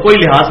انسان تھے اور کوئی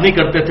لحاظ نہیں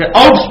کرتے تھے،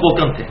 آؤٹ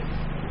اسپوکن تھے،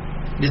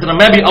 جس طرح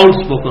میں بھی آؤٹ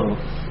اسپوکن ہوں.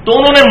 تو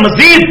انہوں نے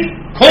مزید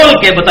کھول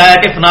کے بتایا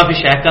کہ فنافی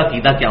شیخ کا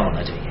عقیدہ کیا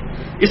ہونا چاہیے،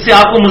 اس سے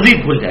آپ کو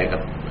مزید کھل جائے گا.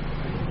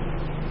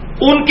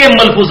 ان کے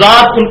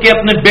ملفوظات ان کے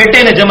اپنے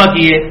بیٹے نے جمع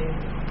کیے.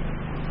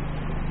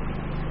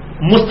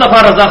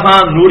 مصطفیٰ رضا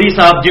خان نوری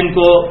صاحب، جن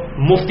کو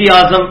مفتی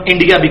اعظم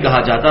انڈیا بھی کہا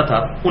جاتا تھا،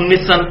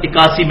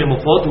 1981 میں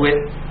مفوت ہوئے،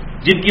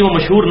 جن کی وہ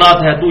مشہور نعت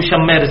ہے تو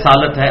شمع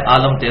رسالت ہے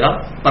عالم تیرا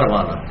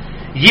پروانہ.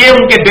 یہ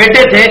ان کے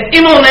بیٹے تھے،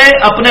 انہوں نے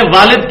اپنے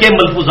والد کے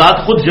ملفوظات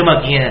خود جمع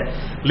کیے ہیں.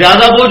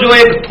 لہذا وہ جو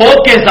ایک تھوک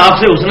کے حساب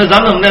سے حسن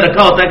ظن ہم نے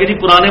رکھا ہوتا ہے کہ جی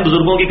پرانے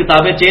بزرگوں کی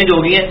کتابیں چینج ہو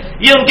گئی ہیں،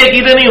 یہ ان کے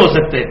عقیدے نہیں ہو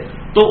سکتے.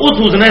 تو اس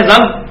حسن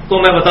ظن کو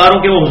میں بتا رہا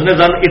ہوں کہ وہ حسن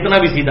ظن اتنا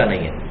بھی سیدھا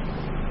نہیں ہے.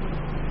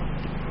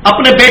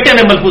 اپنے بیٹے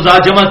نے ملفوظات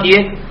جمع کیے.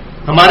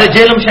 ہمارے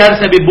جیلم شہر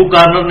سے بھی بک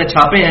کارنر نے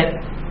چھاپے ہیں،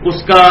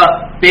 اس کا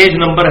پیج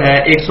نمبر ہے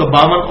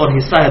 152 اور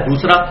حصہ ہے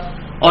دوسرا.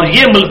 اور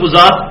یہ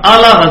ملفوظات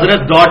اعلی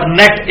حضرت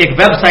 .net ایک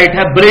ویب سائٹ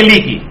ہے بریلی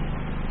کی،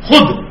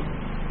 خود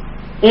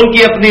ان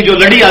کی اپنی جو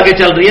لڑی آگے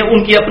چل رہی ہے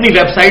ان کی اپنی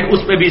ویب سائٹ،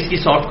 اس پہ بھی اس کی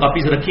سافٹ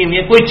کاپیز رکھی ہوئی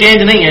ہیں، کوئی چینج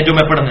نہیں ہے جو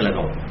میں پڑھنے لگا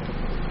ہوں.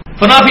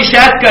 فنافی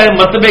شیخ کے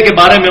مرتبے کے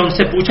بارے میں ان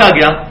سے پوچھا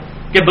گیا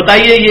کہ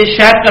بتائیے یہ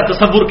شیخ کا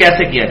تصور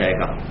کیسے کیا جائے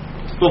گا.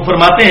 تو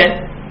فرماتے ہیں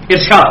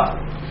ارشاد،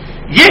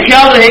 یہ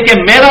خیال رہے کہ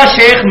میرا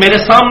شیخ میرے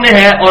سامنے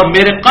ہے اور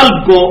میرے قلب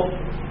کو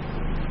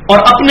اور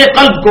اپنے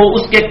قلب کو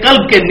اس کے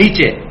قلب کے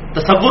نیچے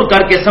تصور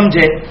کر کے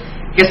سمجھے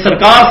کہ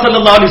سرکار صلی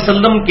اللہ علیہ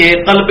وسلم کے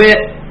قلب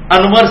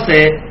انور سے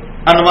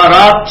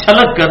انوارات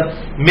چھلک کر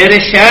میرے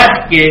شیخ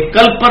کے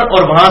قلب پر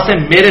اور وہاں سے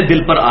میرے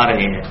دل پر آ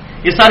رہے ہیں.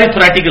 یہ ساری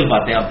تھیوریٹیکل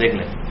باتیں آپ دیکھ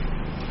لیں.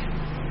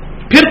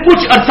 پھر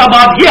کچھ عرصہ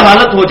بعد یہ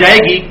حالت ہو جائے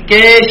گی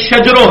کہ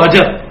شجر و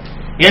حجر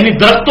یعنی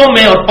درختوں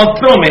میں اور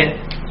پتھروں میں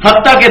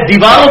حتیٰ کہ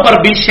دیواروں پر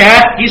بھی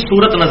شیخ کی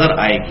صورت نظر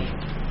آئے گی.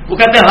 وہ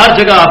کہتے ہیں ہر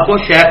جگہ آپ کو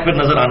شیخ پھر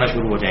نظر آنا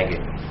شروع ہو جائیں گے،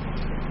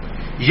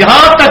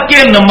 یہاں تک کہ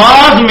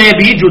نماز میں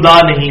بھی جدا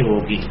نہیں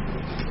ہوگی.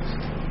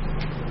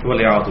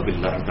 وَلِعَاذُ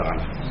بِاللَّهِ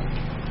تَعَالَى.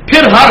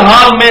 پھر ہر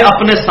حال میں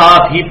اپنے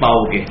ساتھ ہی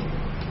پاؤ گے.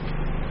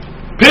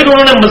 پھر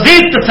انہوں نے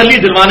مزید تسلی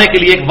دلوانے کے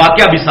لیے ایک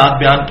واقعہ بھی ساتھ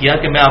بیان کیا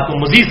کہ میں آپ کو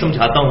مزید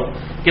سمجھاتا ہوں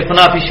کہ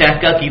فنافی شیخ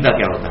کا عقیدہ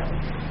کیا ہوتا ہے.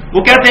 وہ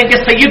کہتے ہیں کہ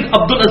سید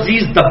عبد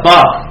العزیز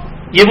دباغ،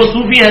 یہ وہ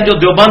صوفی ہیں جو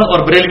دیوبند اور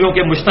بریلویوں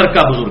کے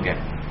مشترکہ بزرگ ہیں.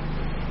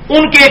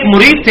 ان کے ایک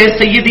مرید تھے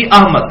سیدی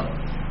احمد،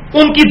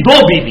 ان کی 2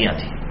 بیویاں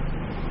تھیں.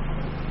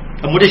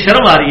 اب مجھے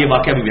شرم آ رہی ہے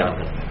واقعہ بھی بیان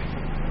کرتے ہیں.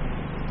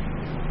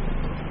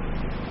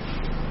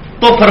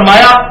 تو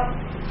فرمایا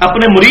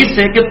اپنے مرید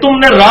سے کہ تم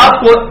نے رات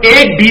کو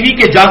ایک بیوی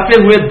کے جاگتے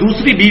ہوئے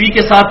دوسری بیوی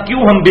کے ساتھ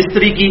کیوں ہم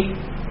بستری کی؟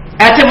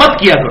 ایسے مت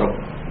کیا کرو.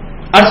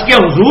 عرض کیا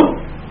حضور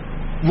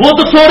وہ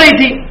تو سو رہی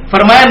تھی.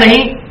 فرمایا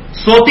نہیں،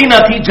 سوتی نہ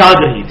تھی، جاگ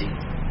رہی تھی.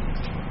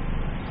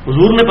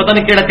 حضور نے پتہ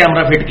نہیں کیڑا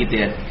کیمرہ فٹ کیتے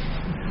ہیں.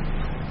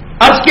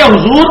 عرض کیا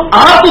حضور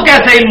آپ کو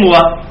کیسے علم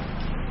ہوا؟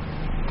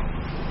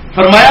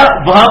 فرمایا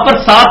وہاں پر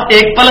ساتھ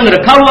ایک پلنگ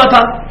رکھا ہوا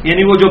تھا،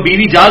 یعنی وہ جو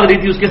بیوی جاگ رہی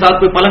تھی اس کے ساتھ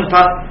کوئی پلنگ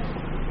تھا.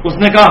 اس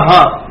نے کہا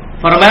ہاں.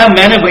 فرمایا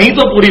میں نے وہیں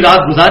تو پوری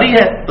رات گزاری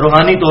ہے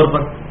روحانی طور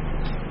پر.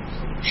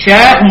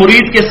 شیخ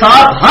مرید کے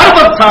ساتھ ہر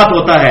وقت ساتھ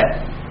ہوتا ہے،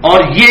 اور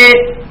یہ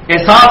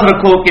احساس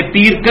رکھو کہ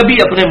پیر کبھی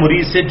اپنے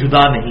مرید سے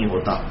جدا نہیں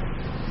ہوتا.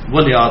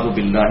 وَلِعَاذُ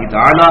بِاللَّهِ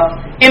تَعَالَى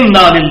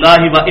اِنَّا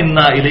لِلَّهِ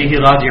وَإِنَّا إِلَيْهِ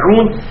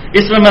رَاجِعُونَ.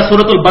 اس میں میں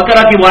سورۃ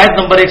البقرہ کی آیت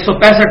نمبر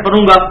 165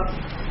 پڑھوں گا.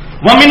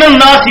 وَمِنَ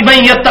النَّاسِ مَن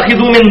يَتَّخِذُ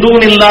مِن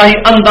دُونِ اللَّهِ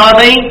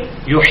أَندَادًا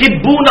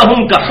يُحِبُّونَهُمْ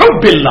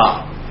كَحُبِّ اللَّهِ.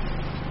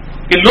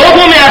 کہ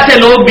لوگوں میں ایسے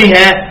لوگ بھی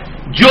ہیں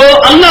جو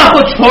اللہ کو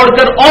چھوڑ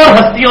کر اور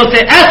ہستیوں سے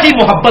ایسی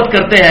محبت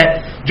کرتے ہیں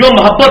جو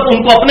محبت ان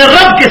کو اپنے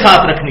رب کے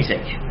ساتھ رکھنی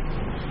چاہیے.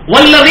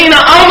 وَالَّذِينَ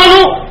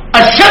آمَنُوا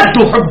أَشَدُّ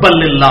حُبًّا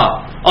لِلَّهِ.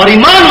 اور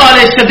ایمان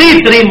والے شدید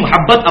ترین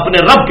محبت اپنے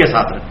رب کے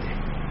ساتھ رکھتے ہیں.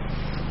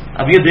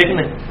 اب یہ دیکھ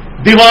لیں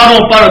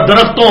دیواروں پر،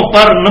 درختوں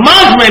پر،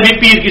 نماز میں بھی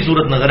پیر کی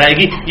صورت نظر آئے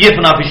گی. یہ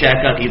فنافی شیخ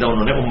کا عقیدہ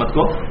انہوں نے امت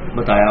کو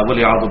بتایا.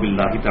 وَلِعَاذُ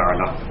بِاللَّهِ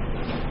تَعَالَى.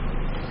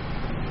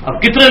 اب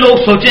کتنے لوگ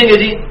سوچیں گے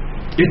جی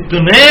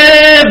اتنے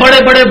بڑے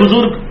بڑے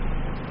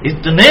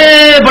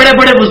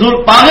بزرگ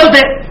پاگل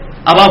تھے.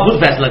 اب آپ خود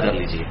فیصلہ کر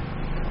لیجئے.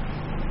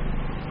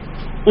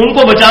 ان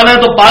کو بچانا ہے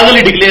تو پاگل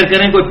ہی ڈکلیئر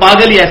کریں. کوئی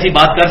پاگل ہی ایسی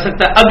بات کر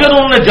سکتا ہے. اگر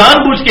انہوں نے جان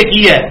بوجھ کے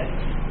کی ہے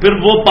پھر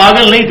وہ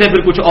پاگل نہیں تھے،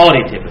 پھر کچھ اور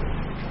ہی تھے. پھر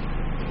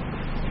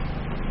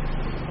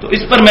تو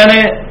اس پر میں نے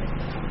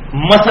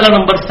مسئلہ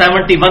نمبر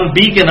 71B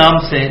کے نام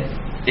سے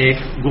ایک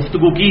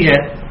گفتگو کی ہے،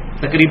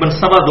 تقریباً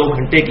 2.25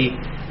 گھنٹے کی.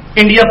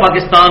 انڈیا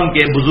پاکستان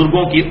کے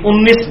بزرگوں کی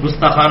 19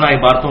 گستاخانہ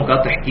عبارتوں کا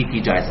تحقیقی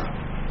جائزہ.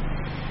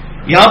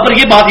 یہاں پر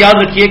یہ بات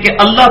یاد رکھیے کہ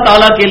اللہ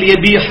تعالیٰ کے لیے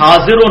بھی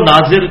حاضر و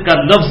ناظر کا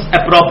لفظ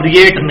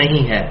اپروپریٹ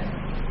نہیں ہے.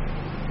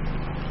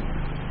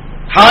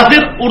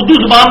 حاضر اردو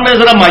زبان میں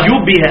ذرا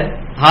معیوب بھی ہے.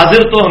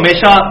 حاضر تو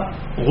ہمیشہ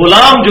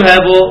غلام جو ہے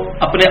وہ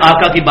اپنے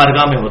آقا کی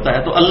بارگاہ میں ہوتا ہے.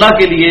 تو اللہ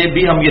کے لیے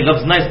بھی ہم یہ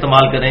لفظ نہ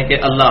استعمال کریں کہ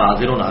اللہ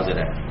حاضر و ناظر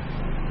ہے.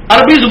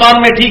 عربی زبان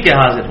میں ٹھیک ہے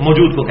حاضر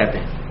موجود کو کہتے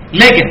ہیں،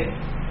 لیکن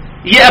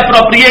یہ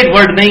اپروپریٹ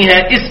ورڈ نہیں ہے،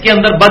 اس کے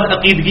اندر بد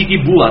عقیدگی کی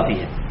بو آتی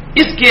ہے.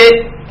 اس کے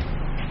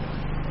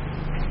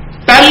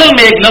پیرلل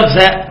میں ایک لفظ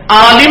ہے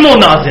عالم و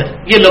ناظر،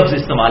 یہ لفظ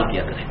استعمال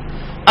کیا کریں.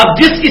 اب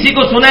جس کسی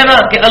کو سنے نا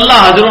کہ اللہ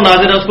حاضر و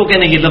ناظر ہے، اس کو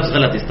کہنے یہ لفظ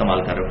غلط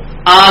استعمال کر رہے ہو.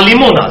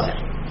 عالم و ناظر،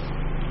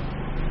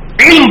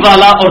 علم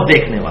والا اور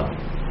دیکھنے والا.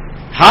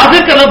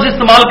 حاضر کا لفظ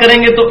استعمال کریں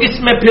گے تو اس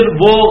میں پھر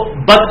وہ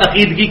بد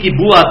عقیدگی کی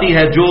بو آتی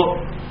ہے جو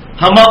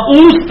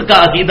ہماؤست کا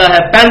عقیدہ ہے،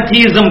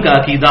 پینتھیزم کا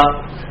عقیدہ.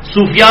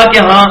 صوفیاء کے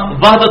ہاں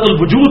وحدت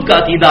الوجود کا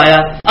عقیدہ آیا.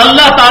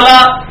 اللہ تعالی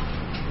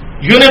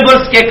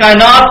یونیورس کے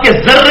کائنات کے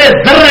ذرے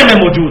ذرے میں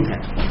موجود ہے،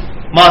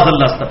 معاذ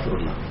اللہ استغفر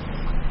اللہ.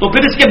 تو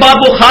پھر اس کے بعد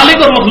وہ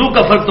خالق اور مخلوق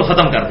کا فرق تو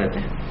ختم کر دیتے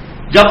ہیں.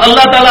 جب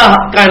اللہ تعالیٰ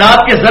کائنات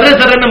کے ذرے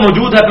ذرے میں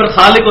موجود ہے، پھر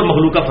خالق اور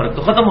مخلوق کا فرق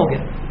تو ختم ہو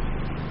گیا.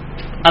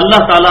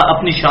 اللہ تعالیٰ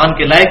اپنی شان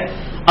کے لائق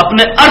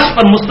اپنے عرش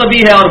پر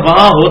مستوی ہے اور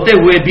وہاں ہوتے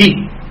ہوئے بھی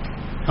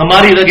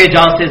ہماری رگے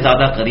جان سے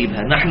زیادہ قریب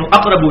ہے. نحن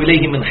اقرب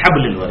الیہ من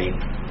حبل الورید.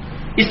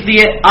 اس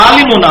لیے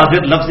عالم و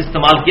ناظر لفظ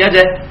استعمال کیا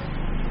جائے.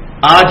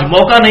 آج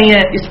موقع نہیں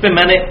ہے، اس پہ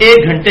میں نے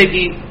 1 گھنٹے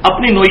کی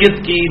اپنی نوعیت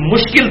کی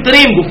مشکل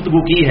ترین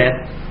گفتگو کی ہے.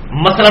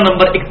 مسئلہ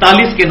نمبر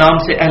 41 کے نام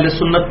سے اہل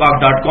سنت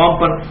پاک.com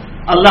پر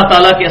اللہ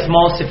تعالیٰ کے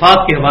اسماء و صفات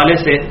کے حوالے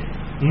سے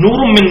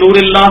نور من نور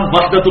اللہ،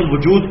 وحدت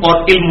الوجود اور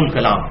علم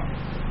الکلام.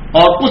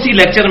 اور اسی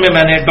لیکچر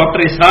میں نے ڈاکٹر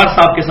اسرار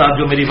صاحب کے ساتھ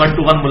جو میری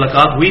 1-to-1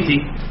 ملاقات ہوئی تھی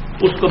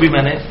اس کو بھی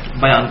میں نے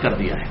بیان کر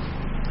دیا ہے.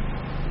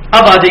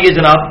 اب آ جائیے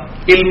جناب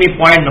علمی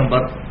پوائنٹ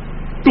نمبر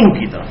 2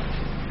 کی طرف.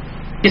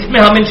 اس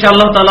میں ہم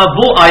انشاءاللہ تعالی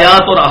وہ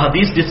آیات اور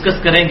احادیث ڈسکس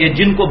کریں گے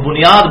جن کو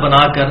بنیاد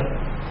بنا کر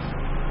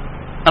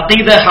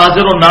عقیدہ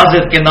حاضر و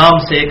ناظر کے نام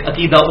سے ایک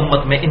عقیدہ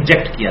امت میں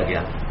انجیکٹ کیا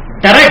گیا،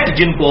 ڈائریکٹ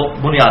جن کو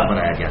بنیاد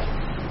بنایا گیا.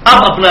 اب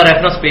اپنا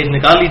ریفرنس پیج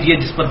نکال لیجئے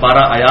جس پر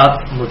 12 آیات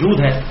موجود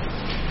ہیں.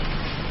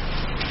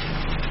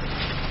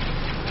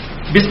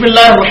 بسم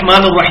اللہ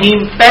الرحمن الرحیم.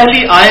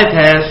 پہلی آیت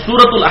ہے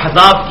سورۃ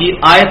الاحزاب کی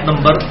آیت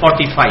نمبر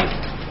 45.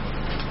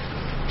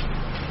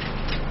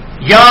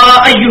 یا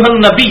ایھا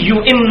النبی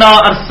انا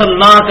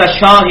ارسلناک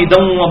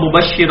شاہدا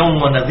ومبشرا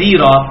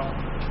ونذیرا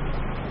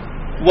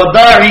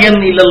وداعیا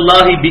الی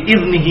اللہ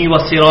باذنہ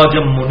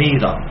وسراجا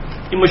منیرا.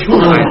 یہ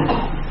مشہور ہے.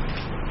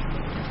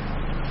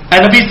 اے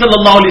نبی صلی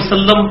اللہ علیہ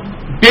وسلم،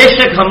 بے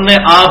شک ہم نے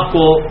آپ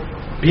کو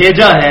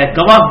بھیجا ہے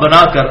گواہ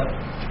بنا کر،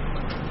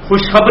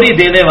 خوشخبری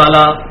دینے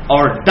والا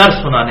اور ڈر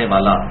سنانے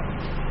والا،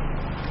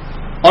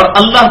 اور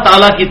اللہ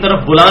تعالی کی طرف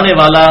بلانے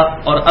والا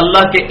اور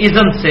اللہ کے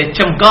اذن سے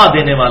چمکا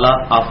دینے والا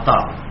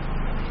آفتاب.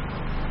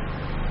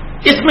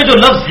 اس میں جو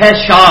لفظ ہے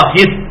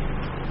شاہد،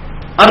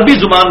 عربی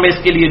زبان میں اس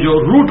کے لیے جو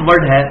روٹ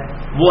ورڈ ہے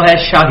وہ ہے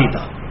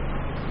شاہدہ.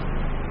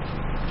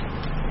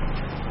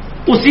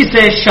 اسی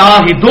سے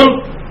شاہدن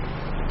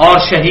اور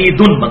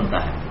شہیدن بنتا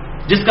ہے،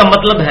 جس کا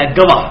مطلب ہے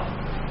گواہ،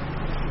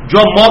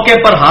 جو موقع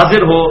پر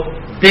حاضر ہو،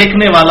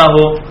 دیکھنے والا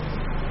ہو.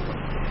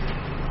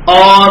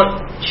 اور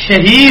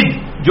شہید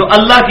جو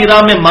اللہ کی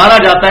راہ میں مارا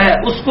جاتا ہے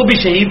اس کو بھی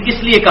شہید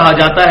اس لیے کہا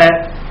جاتا ہے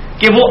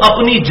کہ وہ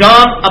اپنی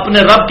جان اپنے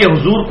رب کے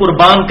حضور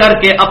قربان کر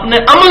کے اپنے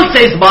عمل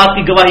سے اس بات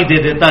کی گواہی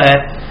دے دیتا ہے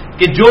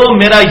کہ جو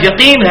میرا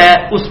یقین ہے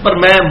اس پر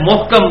میں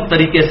محکم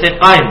طریقے سے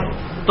قائم ہوں.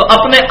 تو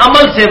اپنے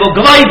عمل سے وہ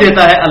گواہی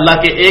دیتا ہے اللہ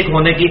کے ایک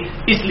ہونے کی،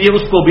 اس لیے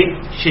اس کو بھی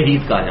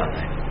شہید کہا جاتا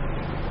ہے.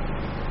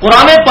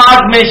 قرآن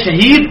پاک میں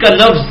شہید کا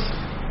لفظ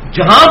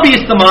جہاں بھی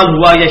استعمال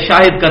ہوا یا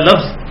شاہد کا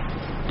لفظ،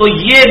 تو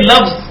یہ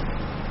لفظ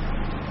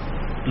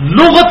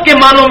لغت کے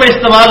معنوں میں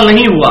استعمال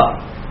نہیں ہوا،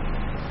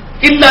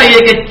 الا یہ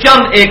کہ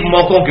چند ایک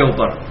موقعوں کے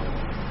اوپر.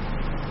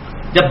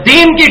 جب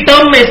دین کی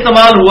ٹرم میں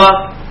استعمال ہوا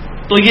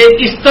تو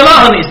یہ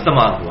اصطلاحاً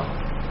استعمال ہوا.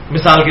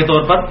 مثال کے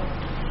طور پر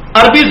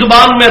عربی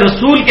زبان میں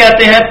رسول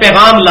کہتے ہیں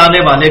پیغام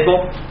لانے والے کو.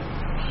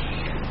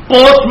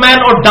 پوسٹ مین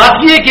اور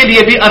ڈاکیے کے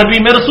لیے بھی عربی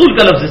میں رسول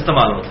کا لفظ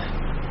استعمال ہوتا ہے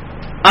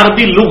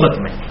عربی لغت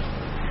میں.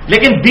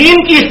 لیکن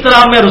دین کی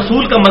اصطلاح میں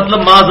رسول کا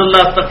مطلب معاذ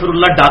اللہ استغفر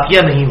اللہ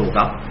ڈاکیہ نہیں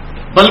ہوگا،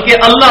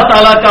 بلکہ اللہ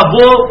تعالیٰ کا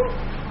وہ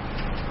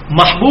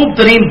محبوب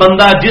ترین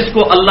بندہ جس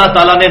کو اللہ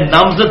تعالیٰ نے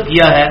نامزد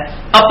کیا ہے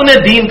اپنے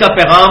دین کا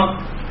پیغام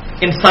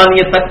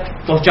انسانیت تک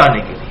پہنچانے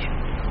کے لیے.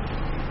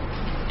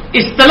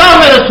 اصطلاح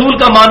میں رسول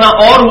کا معنی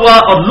اور ہوا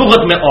اور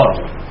لغت میں اور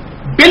ہوا.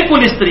 بالکل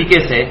اس طریقے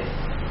سے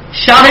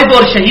شاہد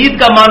اور شہید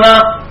کا معنی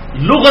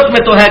لغت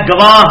میں تو ہے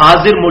گواہ،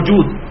 حاضر،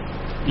 موجود،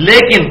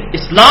 لیکن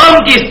اسلام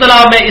کی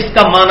اصطلاح میں اس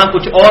کا معنی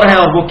کچھ اور ہے.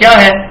 اور وہ کیا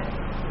ہے؟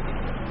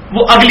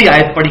 وہ اگلی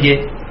آیت پڑھیے،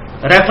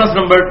 ریفرنس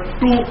نمبر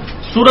 2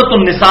 سورۃ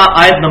النساء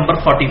آیت نمبر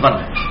 41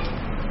 ہے.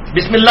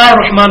 بسم اللہ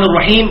الرحمن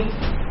الرحیم.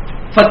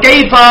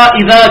 فَكَيْفَ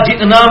إِذَا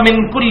جِئْنَا مِنْ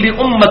كُلِّ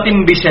أُمَّةٍ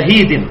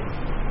بِشَهِيدٍ.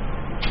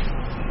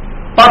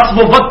 پس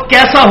وہ وقت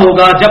کیسا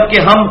ہوگا جبکہ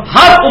ہم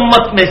ہر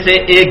امت میں سے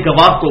ایک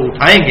گواہ کو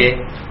اٹھائیں گے.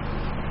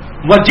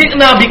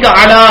 وَجِئْنَا بِكَ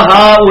عَلَى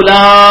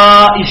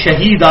هَؤُلَاءِ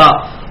شَهِيدًا.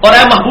 اور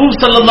اے محبوب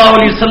صلی اللہ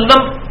علیہ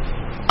وسلم،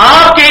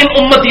 آپ کے ان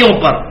امتیوں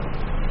پر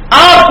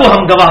آپ کو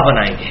ہم گواہ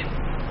بنائیں گے.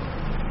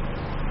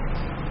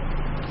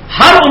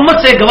 ہر امت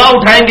سے گواہ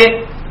اٹھائیں گے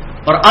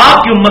اور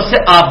آپ کی امت سے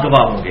آپ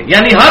گواہ ہوں گے.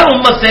 یعنی ہر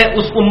امت سے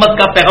اس امت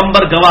کا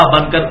پیغمبر گواہ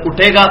بن کر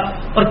اٹھے گا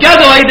اور کیا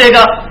گواہی دے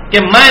گا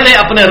کہ میں نے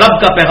اپنے رب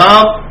کا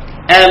پیغام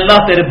اے اللہ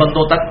تیرے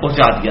بندوں تک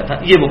پہنچا دیا تھا.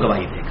 یہ وہ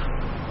گواہی دے گا.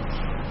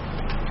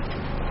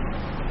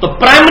 تو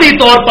پرائمری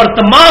طور پر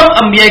تمام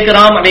انبیاء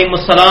کرام علیہم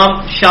السلام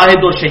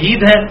شاہد اور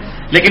شہید ہیں،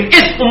 لیکن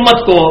اس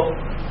امت کو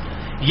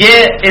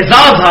یہ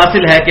اعزاز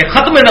حاصل ہے کہ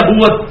ختم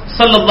نبوت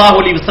صلی اللہ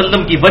علیہ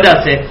وسلم کی وجہ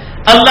سے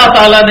اللہ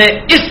تعالیٰ نے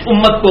اس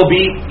امت کو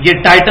بھی یہ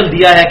ٹائٹل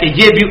دیا ہے کہ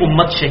یہ بھی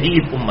امت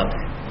شہید امت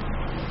ہے،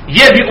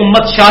 یہ بھی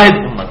امت شاہد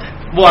امت ہے۔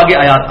 وہ آگے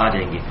آیات آ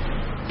جائیں گی۔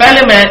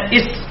 پہلے میں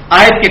اس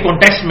آیت کے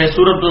کانٹیکسٹ میں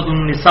سورۃ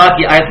النساء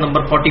کی آیت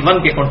نمبر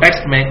 41 کے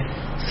کانٹیکسٹ میں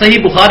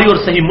صحیح بخاری اور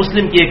صحیح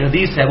مسلم کی ایک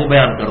حدیث ہے وہ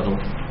بیان کر دوں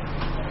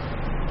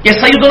کہ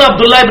سیدنا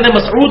عبداللہ ابن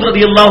مسعود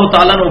رضی اللہ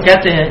تعالیٰ عنہ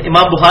کہتے ہیں،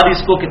 امام بخاری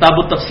اس کو کتاب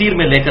التفسیر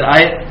میں لے کر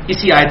آئے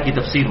اسی آیت کی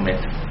تفسیر میں،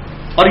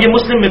 اور یہ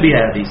مسلم میں بھی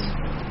ہے حدیث،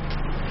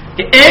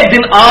 کہ ایک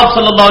دن آپ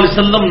صلی اللہ علیہ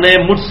وسلم نے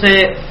مجھ سے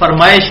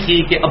فرمائش کی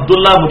کہ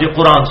عبداللہ مجھے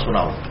قرآن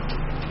سناؤ۔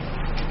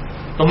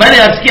 تو میں نے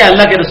عرض کیا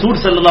اللہ کے رسول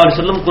صلی اللہ علیہ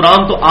وسلم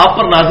قرآن تو آپ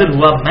پر نازل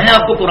ہوا، میں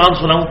آپ کو قرآن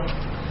سناؤں؟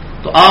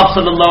 تو آپ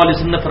صلی اللہ علیہ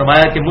وسلم نے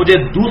فرمایا کہ مجھے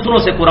دوسروں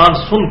سے قرآن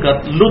سن کر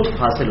لطف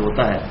حاصل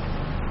ہوتا ہے۔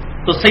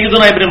 تو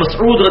سیدنا ابن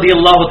مسعود رضی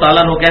اللہ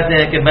تعالیٰ عنہ کہتے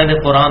ہیں کہ میں نے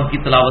قرآن کی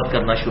تلاوت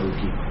کرنا شروع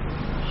کی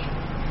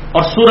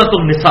اور سورۃ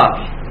النساء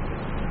کی۔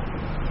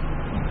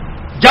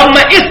 جب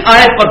میں اس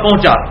آیت پر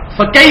پہنچا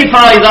فَكَيْفَ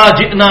إِذَا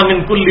جِئْنَا مِنْ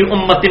كُلِّ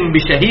أُمَّةٍ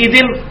بِشَهِيدٍ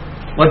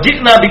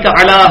وَجِئْنَا بِكَ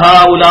عَلَى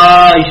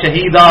هَؤُلَاءِ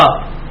شَهِيدًا،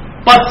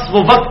 پس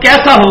وہ وقت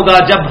کیسا ہوگا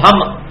جب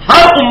ہم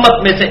ہر امت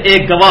میں سے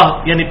ایک گواہ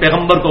یعنی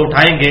پیغمبر کو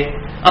اٹھائیں گے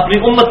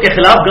اپنی امت کے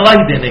خلاف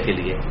گواہی دینے کے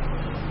لیے،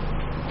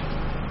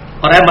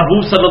 اور اے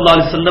محبوب صلی اللہ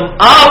علیہ وسلم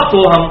آپ کو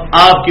ہم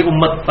آپ کی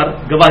امت پر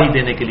گواہی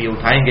دینے کے لیے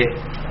اٹھائیں گے۔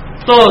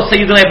 تو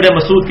سیدنا ابن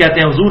مسعود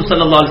کہتے ہیں حضور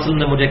صلی اللہ علیہ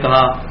وسلم نے مجھے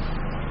کہا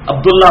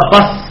عبداللہ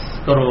بس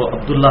کرو،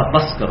 عبداللہ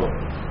بس کرو،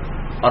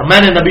 اور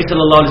میں نے نبی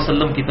صلی اللہ علیہ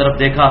وسلم کی طرف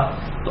دیکھا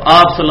تو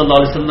آپ صلی اللہ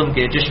علیہ وسلم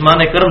کے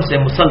چشمان کرم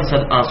سے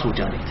مسلسل آنسو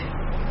جاری تھے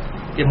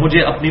کہ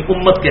مجھے اپنی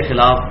امت کے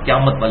خلاف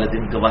قیامت والے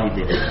دن گواہی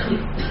دینے کی۔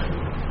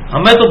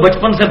 ہمیں تو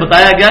بچپن سے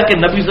بتایا گیا کہ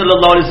نبی صلی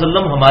اللہ علیہ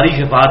وسلم ہماری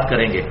شفاعت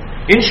کریں گے،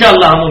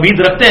 انشاءاللہ ہم امید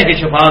رکھتے ہیں کہ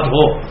شفاعت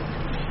ہو،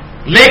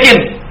 لیکن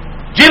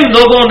جن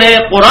لوگوں نے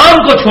قرآن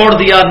کو چھوڑ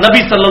دیا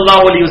نبی صلی اللہ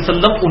علیہ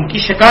وسلم ان کی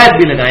شکایت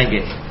بھی لگائیں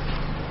گے۔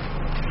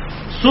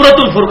 سورۃ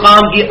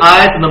الفرقان کی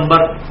آیت نمبر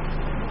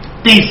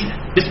 30 ہے،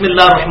 بسم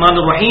اللہ الرحمن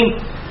الرحیم،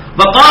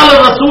 وقال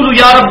الرسول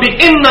یا رب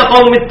ان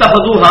قوم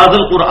اتخذوا هذا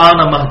القرآن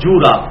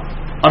مہجورا،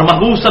 اور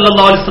محبوب صلی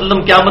اللہ علیہ وسلم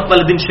قیامت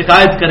والے دن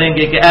شکایت کریں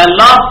گے کہ اے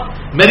اللہ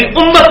میری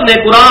امت نے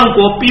قرآن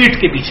کو پیٹھ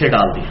کے پیچھے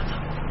ڈال دیا تھا۔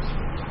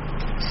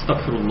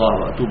 استغفر اللہ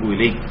واتوب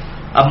الیہ۔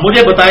 اب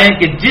مجھے بتائیں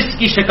کہ جس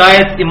کی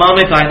شکایت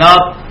امام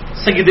کائنات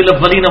سید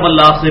الاولین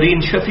والآخرین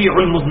شفیع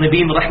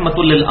المذنبین رحمت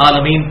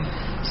للعالمین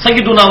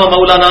سیدنا و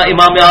مولانا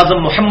امام اعظم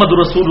محمد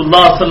رسول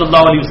اللہ صلی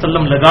اللہ علیہ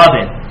وسلم لگا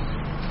دیں،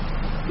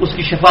 اس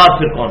کی شفاعت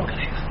پھر کون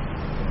کرے گا؟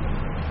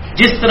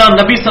 جس طرح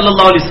نبی صلی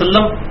اللہ علیہ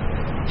وسلم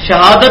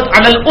شہادت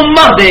علی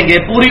الامہ دیں گے،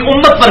 پوری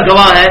امت پر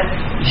گواہ ہے،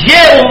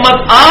 یہ امت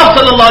آپ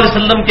صلی اللہ علیہ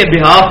وسلم کے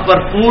بہاف پر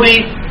پوری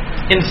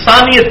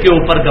انسانیت کے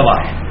اوپر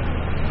گواہ ہے،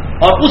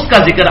 اور اس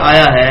کا ذکر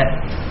آیا ہے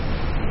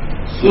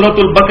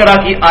سورۃ البقرہ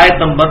کی آیت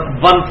نمبر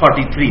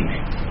 143 میں،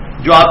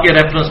 جو آپ کے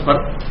ریفرنس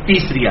پر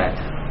تیسری آیت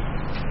ہے۔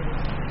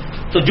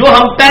 تو جو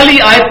ہم پہلی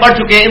آیت پڑھ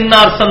چکے انا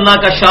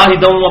ارسلناک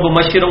شاہدا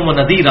ومبشرا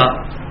ونذیرا،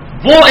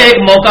 وہ ایک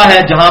موقع ہے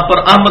جہاں پر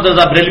احمد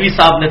رضا بریلوی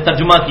صاحب نے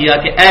ترجمہ کیا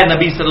کہ اے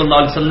نبی صلی اللہ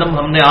علیہ وسلم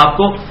ہم نے آپ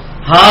کو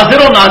حاضر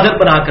و ناظر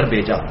بنا کر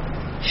بھیجا۔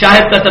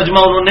 شاہد کا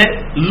ترجمہ انہوں نے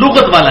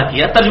لغت والا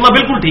کیا، ترجمہ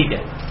بالکل ٹھیک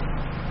ہے،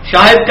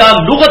 شاہد کا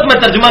لغت میں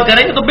ترجمہ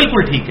کریں گے تو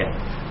بالکل ٹھیک ہے۔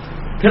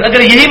 پھر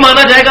اگر یہی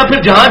مانا جائے گا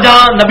پھر جہاں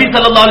جہاں نبی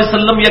صلی اللہ علیہ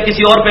وسلم یا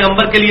کسی اور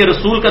پیغمبر کے لیے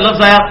رسول کا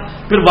لفظ آیا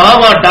پھر وہاں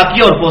وہاں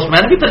ڈاکیہ اور پوسٹ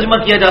مین بھی ترجمہ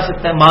کیا جا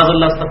سکتا ہے، معاذ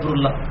اللہ استغفر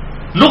اللہ،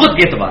 لغت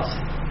کے اعتبار سے۔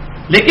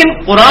 لیکن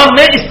قرآن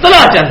میں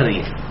اصطلاح چل رہی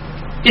ہے،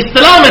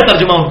 اصطلاح میں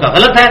ترجمہ ان کا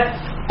غلط ہے،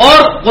 اور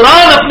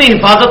قرآن اپنی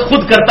حفاظت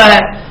خود کرتا ہے۔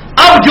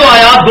 اب جو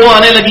آیات دو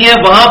آنے لگی ہیں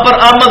وہاں پر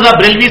احمد رضا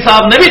بریلوی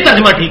صاحب نے بھی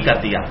ترجمہ ٹھیک کر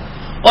دیا،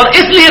 اور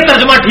اس لیے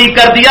ترجمہ ٹھیک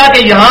کر دیا کہ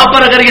یہاں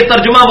پر اگر یہ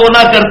ترجمہ وہ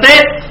نہ کرتے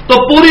تو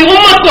پوری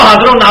امت کو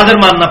حاضر و ناظر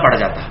ماننا پڑ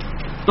جاتا ہے۔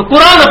 تو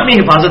قرآن اپنی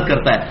حفاظت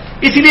کرتا ہے،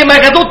 اسی لیے میں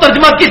کہتا ہوں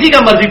ترجمہ کسی کا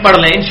مرضی پڑھ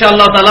لیں،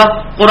 انشاءاللہ تعالی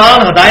قرآن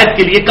ہدایت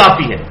کے لیے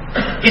کافی ہے۔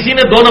 کسی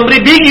نے 2 نمبری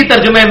دی کی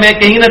ترجمے میں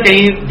کہیں نہ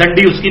کہیں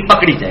ڈنڈی اس کی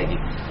پکڑی جائے گی۔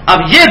 اب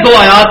یہ 2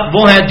 آیات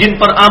وہ ہیں جن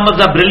پر احمد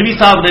رضا بریلوی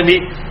صاحب نے بھی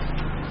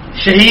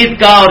شہید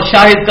کا اور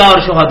شاہد کا اور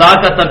شہداء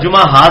کا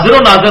ترجمہ حاضر و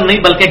ناظر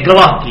نہیں بلکہ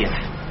گواہ کیا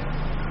ہے،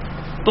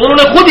 تو انہوں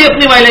نے خود ہی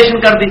اپنی وائلیشن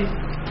کر دی۔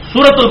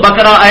 سورۃ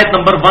البقرہ آیت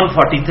نمبر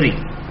 143،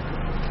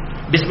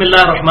 بسم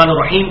اللہ الرحمن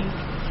الرحیم،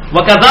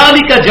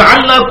 وَكَذَلِكَ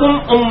جَعَلْنَاكُمْ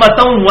أُمَّةً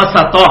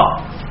وَسَطًا،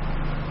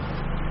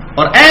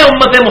 اور اے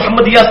امت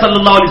محمدیہ صلی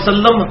اللہ علیہ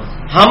وسلم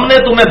ہم نے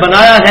تمہیں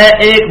بنایا ہے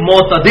ایک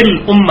معتدل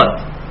امت،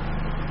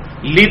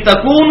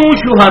 لِتَكُونُوا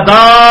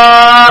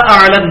شُهَدَاءَ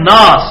عَلَى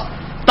النَّاسِ،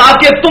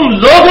 تاکہ تم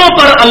لوگوں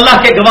پر اللہ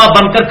کے گواہ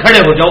بن کر کھڑے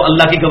ہو جاؤ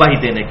اللہ کی گواہی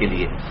دینے کے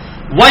لیے،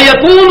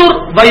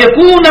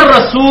 وَيَكُونَ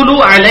الرَّسُولُ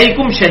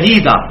عَلَيْكُمْ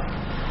شَهِيدًا،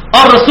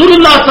 اور رسول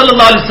اللہ صلی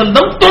اللہ علیہ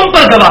وسلم تم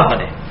پر گواہ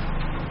بنے،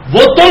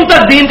 وہ تم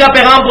تک دین کا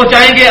پیغام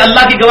پہنچائیں گے،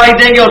 اللہ کی گواہی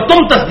دیں گے، اور تم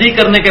تصدیق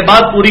کرنے کے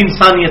بعد پوری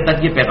انسانیت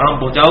تک یہ پیغام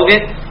پہنچاؤ گے۔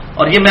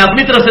 اور یہ میں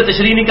اپنی طرف سے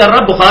تشریح نہیں کر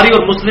رہا، بخاری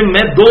اور مسلم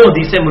میں 2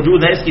 حدیثیں موجود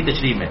ہیں اس کی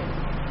تشریح میں۔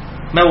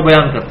 میں وہ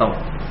بیان کرتا ہوں.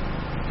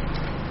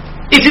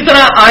 اسی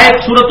طرح آیت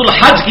سورۃ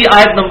الحج کی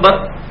آیت نمبر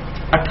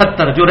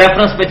 78 جو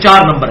ریفرنس پہ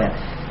 4 نمبر ہے،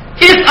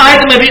 اس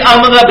آیت میں بھی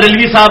احمد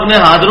بریلوی صاحب نے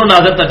حاضر و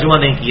ناظر ترجمہ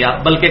نہیں کیا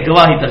بلکہ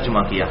گواہی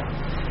ترجمہ کیا.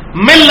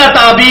 ملت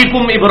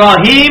ابیکم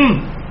ابراہیم،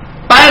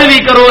 پیروی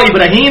کرو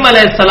ابراہیم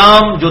علیہ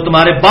السلام جو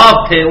تمہارے باپ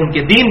تھے ان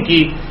کے دین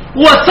کی.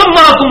 وہ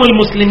سماکم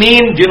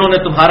المسلمین، جنہوں نے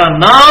تمہارا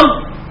نام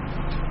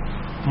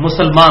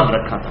مسلمان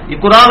رکھا تھا. یہ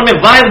قرآن میں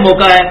واحد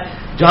موقع ہے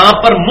جہاں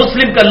پر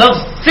مسلم کا لفظ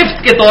صفت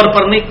کے طور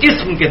پر نہیں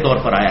اسم کے طور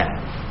پر آیا ہے،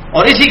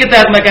 اور اسی کے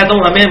تحت میں کہتا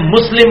ہوں ہمیں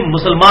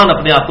مسلمان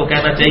اپنے آپ کو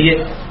کہنا چاہیے،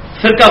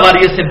 فرقہ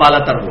واریت سے بالا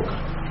تر ہوگا.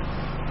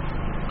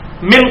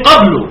 من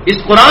قبل، اس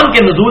قرآن کے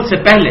نزول سے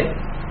پہلے،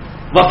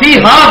 وفی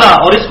ھذا،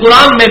 اور اس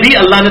قرآن میں بھی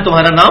اللہ نے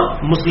تمہارا نام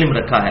مسلم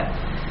رکھا ہے.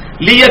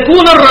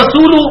 لیکون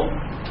الرسول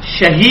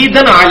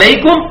شہیدا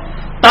علیکم،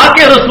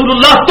 تاکہ رسول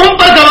اللہ تم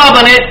پر گواہ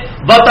بنے،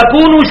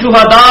 وتکونوا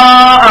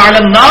شہداء علی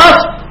الناس،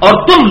 اور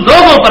تم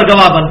لوگوں پر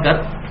گواہ بن کر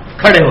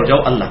کھڑے ہو جاؤ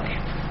اللہ کے.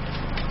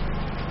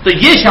 تو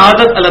یہ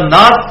شہادت علی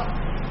الناس،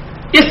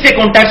 اس کے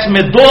کانٹیکسٹ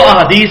میں 2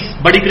 احادیث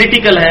بڑی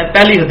کریٹیکل ہیں.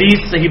 پہلی حدیث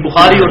صحیح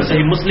بخاری اور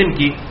صحیح مسلم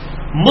کی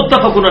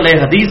متفقن علیہ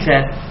حدیث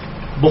ہے.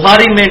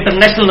 بخاری میں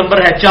انٹرنیشنل نمبر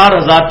ہے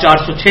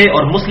 4406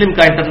 اور مسلم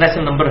کا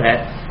انٹرنیشنل نمبر ہے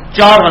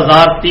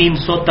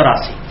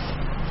 4383.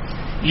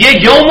 یہ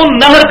یوم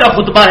النہر کا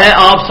خطبہ ہے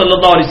آپ صلی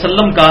اللہ علیہ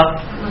وسلم کا،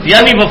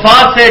 یعنی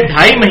وفات سے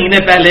 2.5 مہینے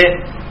پہلے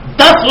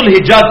 10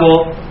 ذوالحجہ کو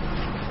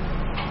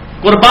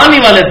قربانی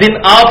والے دن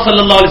آپ صلی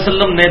اللہ علیہ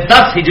وسلم نے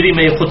 10 ہجری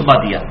میں یہ خطبہ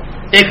دیا.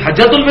 ایک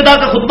حجۃ الوداع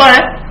کا خطبہ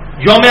ہے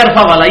یوم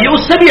عرفہ والا، یہ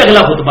اس سے بھی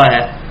اگلا خطبہ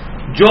ہے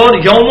جو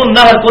یوم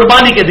النہر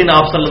قربانی کے دن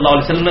آپ صلی اللہ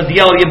علیہ وسلم نے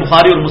دیا، اور یہ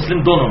بخاری اور مسلم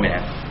دونوں میں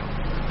ہے.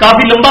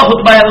 کافی لمبا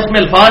خطبہ ہے. اس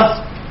میں الفاظ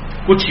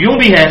کچھ یوں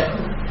بھی ہیں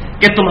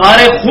کہ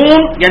تمہارے خون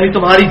یعنی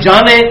تمہاری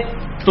جانیں،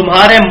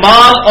 تمہارے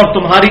مال اور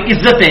تمہاری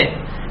عزتیں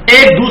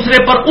ایک دوسرے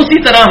پر اسی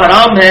طرح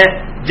حرام ہے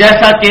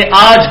جیسا کہ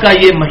آج کا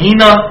یہ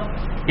مہینہ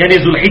یعنی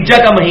ذوالحجہ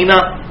کا مہینہ،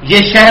 یہ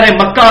شہر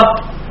مکہ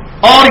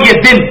اور یہ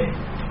دن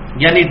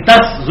یعنی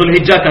 10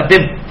 ذوالحجہ کا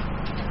دن.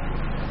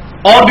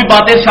 اور بھی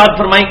باتیں ارشاد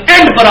فرمائیں.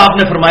 اینڈ پر آپ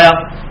نے فرمایا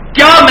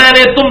کیا میں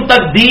نے تم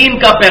تک دین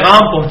کا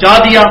پیغام پہنچا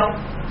دیا؟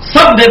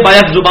 سب نے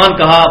بیک زبان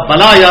کہا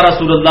بلا یا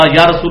رسول اللہ،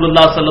 یا رسول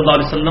اللہ صلی اللہ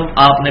علیہ وسلم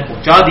آپ نے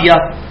پہنچا دیا.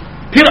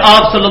 پھر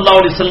آپ صلی اللہ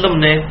علیہ وسلم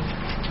نے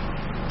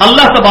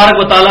اللہ تبارک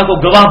و تعالیٰ کو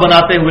گواہ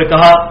بناتے ہوئے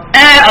کہا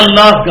اے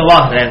اللہ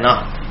گواہ رہنا.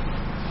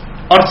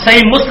 اور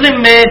صحیح مسلم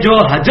میں جو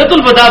حجۃ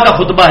الوداع کا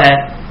خطبہ ہے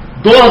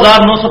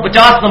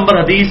 2950 نمبر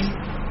حدیث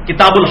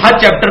کتاب الحج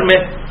چیپٹر میں،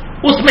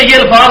 اس میں یہ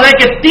الفاظ ہے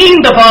کہ 3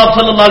 دفعہ آپ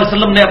صلی اللہ علیہ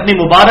وسلم نے اپنی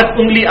مبارک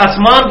انگلی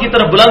آسمان کی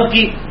طرف بلند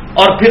کی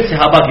اور پھر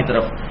صحابہ کی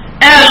طرف،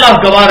 اے اللہ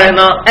گواہ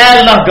رہنا، اے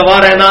اللہ گواہ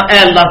رہنا، اے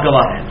اللہ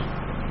گواہ رہنا.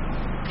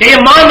 کہ یہ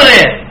مان رہے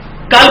ہیں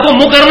کل کو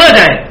مکر نہ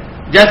جائیں،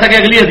 جیسا کہ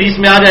اگلی حدیث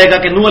میں آ جائے گا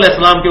کہ نوح علیہ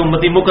السلام کے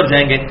امتی مکر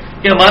جائیں گے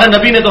کہ ہمارے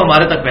نبی نے تو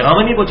ہمارے تک پیغام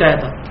ہی نہیں پہنچایا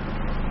تھا.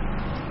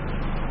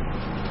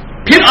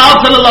 پھر آپ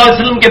صلی اللہ علیہ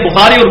وسلم کے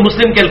بخاری اور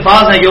مسلم کے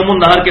الفاظ ہیں یوم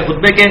النہر کے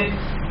خطبے کے،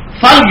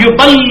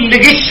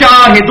 فَلْيُبَلِّغِ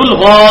الشَّاهِدُ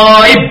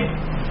الْغَائِبُ،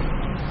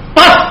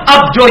 پس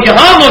اب جو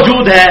یہاں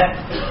موجود ہے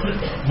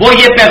وہ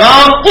یہ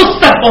پیغام اس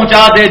تک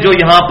پہنچا دے جو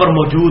یہاں پر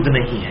موجود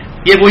نہیں ہے.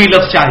 یہ وہی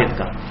لفظ شاہد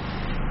کا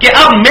کہ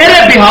اب میرے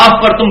بہاف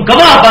پر تم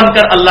گواہ بن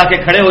کر اللہ کے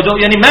کھڑے ہو جاؤ،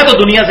 یعنی میں تو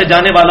دنیا سے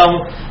جانے والا ہوں،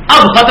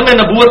 اب ختم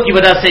نبوت کی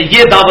وجہ سے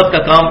یہ دعوت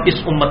کا کام اس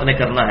امت نے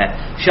کرنا ہے،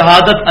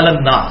 شہادت علی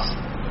الناس.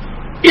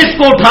 اس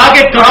کو اٹھا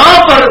کے کہاں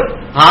پر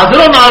حاضر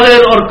و ناظر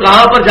اور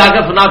کہاں پر جا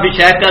کر فنا فی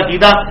شیخ کا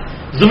عقیدہ،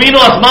 زمین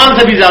و آسمان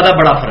سے بھی زیادہ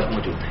بڑا فرق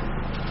موجود ہے.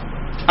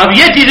 اب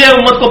یہ چیزیں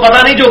امت کو پتہ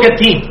نہیں جو کہ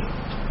تھیں.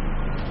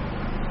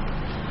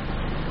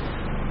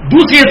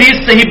 دوسری حدیث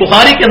صحیح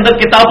بخاری کے اندر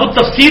کتاب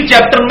التفسیر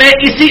چیپٹر میں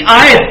اسی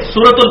آیت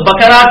سورۃ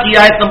البقرہ کی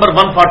آیت نمبر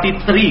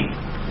 143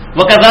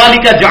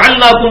 وَكَذَلِكَ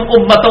جَعَلْنَاكُمْ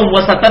أُمَّةً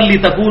وَسَطًا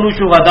لِتَكُونُوا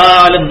شُهَدَاءَ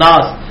عَلَى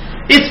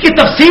النَّاسِ، اس کی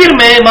تفسیر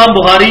میں امام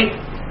بخاری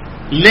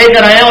لے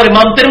کر آئے ہیں اور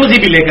امام ترمذی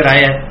بھی لے کر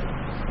آئے ہیں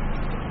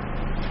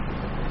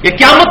کہ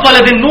قیامت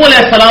والے دن نوح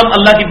علیہ السلام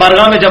اللہ کی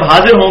بارگاہ میں جب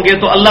حاضر ہوں گے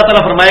تو اللہ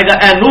تعالیٰ فرمائے گا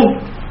اے نوح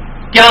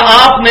کیا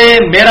آپ نے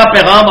میرا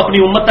پیغام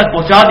اپنی امت تک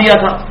پہنچا دیا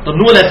تھا؟ تو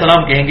نوح علیہ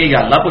السلام کہیں گے یا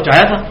اللہ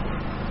پہنچایا تھا.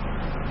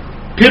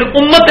 پھر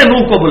امت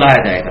نوح کو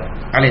بلایا جائے گا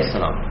علیہ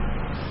السلام،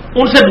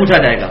 ان سے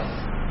پوچھا جائے گا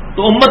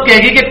تو امت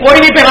کہے گی کہ کوئی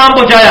نہیں پیغام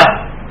پہنچایا.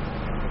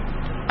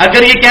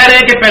 اگر یہ کہہ رہے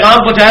ہیں کہ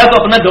پیغام پہنچایا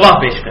تو اپنا گواہ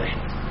پیش کریں.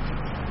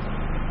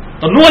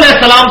 تو نوح علیہ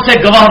السلام سے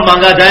گواہ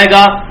مانگا جائے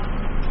گا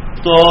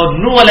تو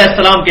نوح علیہ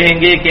السلام کہیں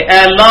گے کہ اے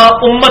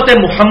اللہ امت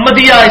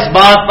محمدیہ اس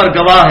بات پر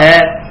گواہ ہے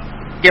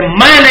کہ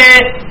میں نے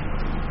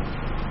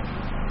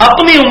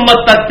اپنی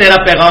امت تک تیرا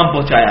پیغام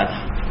پہنچایا تھا.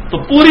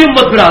 تو پوری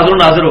امت پھر حاضر و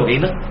ناظر ہو گئی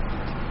نا،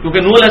 کیونکہ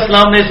نوح علیہ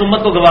السلام نے اس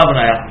امت کو گواہ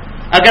بنایا.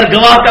 اگر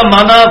گواہ کا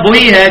معنی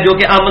وہی ہے جو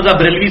کہ احمد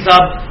بریلوی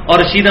صاحب اور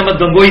رشید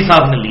احمد گنگوئی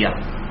صاحب نے لیا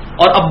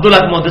اور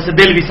عبدالحق محدث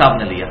دہلوی صاحب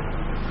نے لیا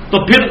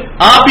تو پھر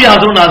آپ بھی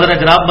حاضر و ناظر ہیں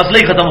جناب، مسئلہ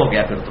ہی ختم ہو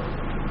گیا. پھر تو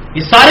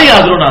یہ سارے ہی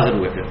حاضر و ناظر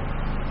ہوئے. پھر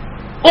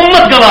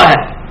امت گواہ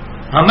ہے،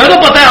 ہمیں تو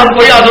پتا ہے ہم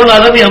کوئی حاضر و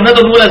ناظر نہیں، ہم نے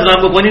تو نوح علیہ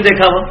السلام کو کوئی نہیں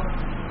دیکھا ہوا.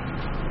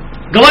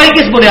 گواہی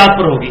کس بنیاد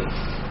پر ہوگی؟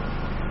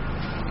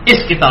 اس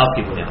کتاب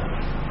کی بنیاد پر.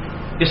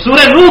 یہ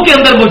سورہ نوح کے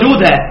اندر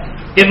موجود ہے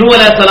کہ نوح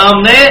علیہ السلام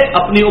نے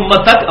اپنی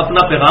امت تک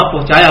اپنا پیغام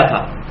پہنچایا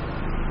تھا،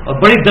 اور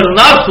بڑی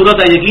دردناک صورت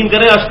ہے، یقین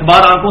کریں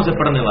اشکبار آنکھوں سے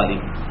پڑنے والی۔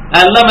 اے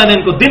اللہ میں نے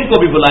ان کو دن کو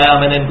بھی بلایا،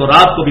 میں نے ان کو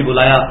رات کو بھی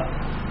بلایا،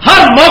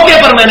 ہر موقع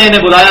پر میں نے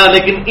انہیں بلایا،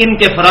 لیکن ان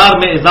کے فرار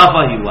میں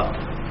اضافہ ہی ہوا،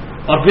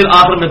 اور پھر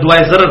آخر میں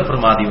دعائے ضرر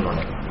فرما دی انہوں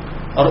نے،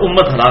 اور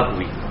امت ہلاک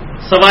ہوئی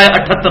سوائے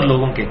 78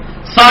 لوگوں کے۔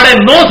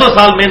 950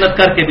 سال محنت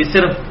کر کے بھی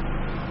صرف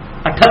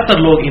 78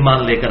 لوگ ایمان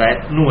لے کر آئے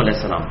نوح علیہ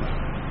السلام پر۔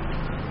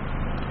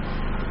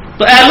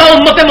 تو اے اللہ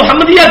امت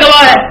محمدیہ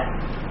گواہ ہے۔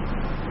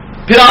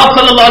 پھر آپ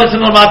صلی اللہ علیہ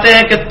وسلم فرماتے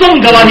ہیں کہ تم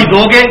گواہی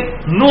دو گے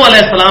نوح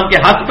علیہ السلام کے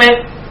حق میں،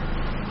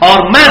 اور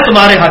میں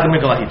تمہارے حق میں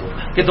گواہی دوں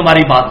گا کہ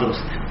تمہاری بات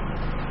درست ہے۔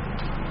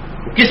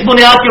 کس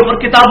بنیاد کے اوپر؟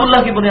 کتاب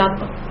اللہ کی بنیاد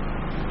پر۔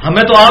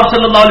 ہمیں تو آپ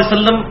صلی اللہ علیہ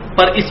وسلم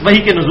پر اس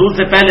وحی کے نزول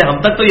سے پہلے ہم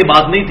تک تو یہ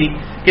بات نہیں تھی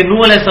کہ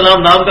نوح علیہ السلام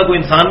نام کا کوئی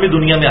انسان بھی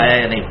دنیا میں آیا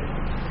یا نہیں،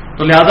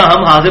 تو لہذا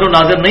ہم حاضر و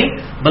ناظر نہیں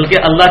بلکہ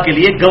اللہ کے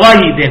لیے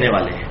گواہی دینے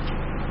والے ہیں۔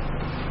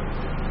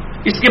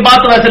 اس کے بعد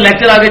تو ایسے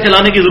لیکچر آگے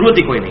چلانے کی ضرورت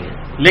ہی کوئی نہیں ہے،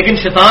 لیکن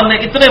شیطان نے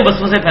اتنے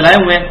وسوسے پھیلائے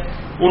ہوئے ہیں،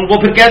 ان کو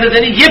پھر کہہ دیتے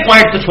ہیں یہ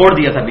پوائنٹ تو چھوڑ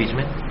دیا تھا بیچ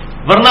میں،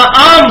 ورنہ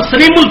عام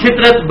سلیم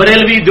الفطرت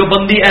بریلوی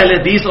دیوبندی اہل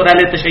حدیث اور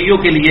اہل تشیع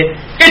کے لیے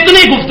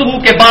اتنی گفتگو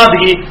کے بعد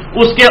ہی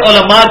اس کے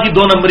علماء کی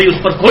 2 نمبری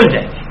اس پر کھل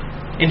جائے گی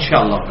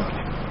انشاءاللہ۔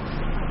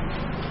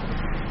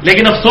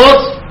 لیکن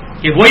افسوس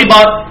کہ وہی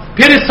بات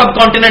پھر اس سب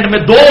کانٹیننٹ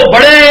میں 2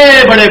 بڑے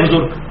بڑے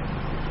بزرگ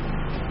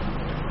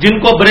جن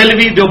کو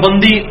بریلوی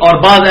دیوبندی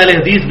اور بعض اہل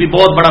حدیث بھی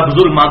بہت بڑا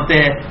بزرگ مانتے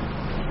ہیں،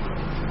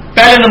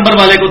 پہلے نمبر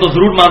والے کو تو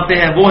ضرور مانتے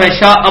ہیں، وہ ہے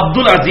شاہ عبد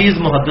العزیز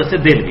محدث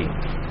دہلوی،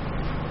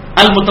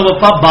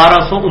 المتوفا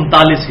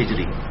 1239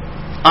 ہجری،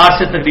 آج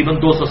سے تقریباً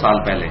 200 سال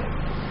پہلے۔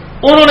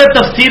 انہوں نے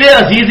تفسیر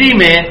عزیزی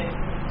میں،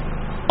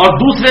 اور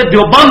دوسرے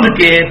دیوبند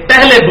کے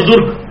پہلے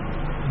بزرگ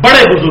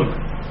بڑے بزرگ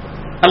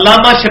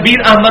علامہ شبیر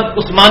احمد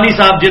عثمانی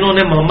صاحب، جنہوں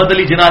نے محمد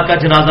علی جناح کا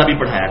جنازہ بھی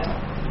پڑھایا تھا،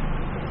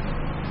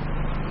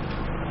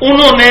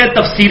 انہوں نے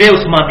تفسیر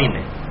عثمانی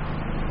میں،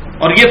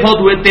 اور یہ فوت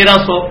ہوئے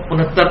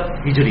 1369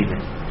 ہجری میں،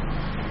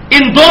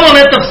 ان دونوں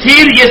نے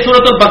تفسیر یہ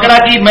سورۃ البقرہ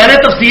کی، میں نے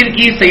تفسیر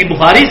کی صحیح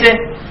بخاری سے،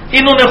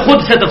 انہوں نے خود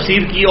سے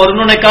تفسیر کی، اور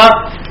انہوں نے کہا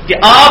کہ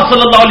آپ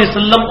صلی اللہ علیہ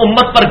وسلم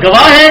امت پر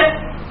گواہ ہیں،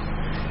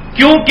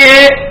 کیونکہ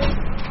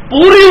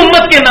پوری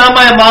امت کے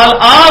نامہ اعمال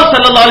آپ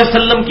صلی اللہ علیہ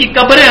وسلم کی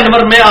قبر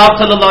انور میں آپ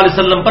صلی اللہ علیہ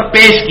وسلم پر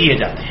پیش کیے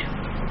جاتے ہیں،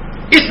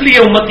 اس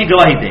لیے امت کی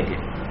گواہی دیں گے۔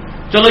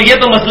 چلو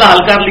یہ تو مسئلہ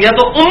حل کر لیا،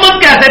 تو امت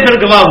کیسے پھر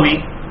گواہ ہوئی؟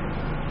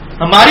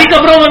 ہماری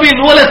قبروں میں بھی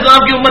نوح علیہ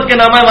السلام کی امت کے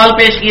نامہ اعمال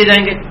پیش کیے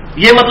جائیں گے،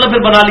 یہ مطلب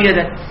پھر بنا لیا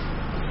جائے۔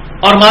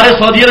 اور ہمارے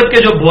سعودی عرب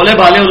کے جو بھولے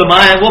بھالے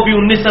علماء ہیں وہ بھی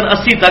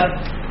 1980 تک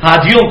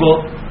حاجیوں کو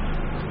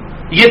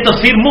یہ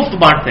تفسیر مفت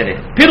بانٹتے رہے،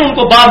 پھر ان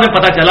کو بعد میں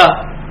پتا چلا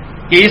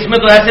کہ اس میں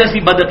تو ایسی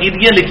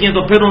بدعقیدگیاں لکھی ہیں،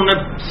 تو پھر انہوں نے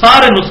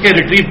سارے نسخے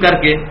ریٹریو کر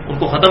کے ان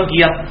کو ختم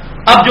کیا۔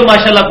 اب جو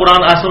ماشاءاللہ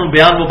قرآن احسن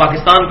البیان، وہ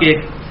پاکستان کے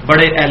ایک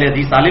بڑے اہل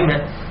حدیث عالم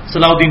ہیں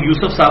صلاح الدین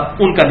یوسف صاحب،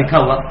 ان کا لکھا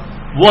ہوا،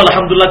 وہ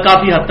الحمدللہ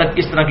کافی حد تک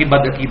اس طرح کی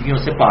بدعقیدگیوں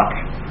سے پاک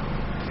ہے۔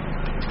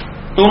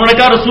 تو انہوں نے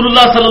کہا رسول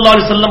اللہ صلی اللہ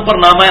علیہ وسلم پر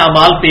نامہ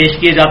اعمال پیش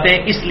کیے جاتے ہیں،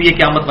 اس لیے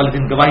قیامت والے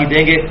دن گواہی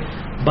دیں گے۔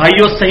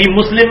 بھائیو، صحیح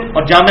مسلم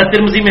اور جامعہ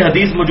ترمذی میں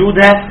حدیث موجود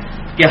ہے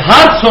کہ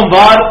ہر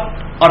سوموار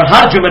اور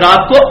ہر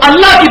جمعرات کو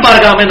اللہ کی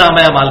بارگاہ میں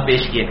نامہ اعمال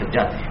پیش کیے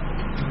جاتے ہیں،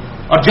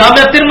 اور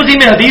جامعہ ترمذی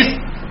میں حدیث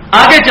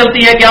آگے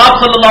چلتی ہے کہ آپ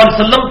صلی اللہ علیہ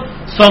وسلم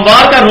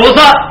سوموار کا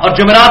روزہ اور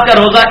جمعرات کا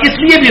روزہ اس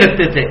لیے بھی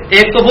رکھتے تھے،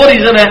 ایک تو وہ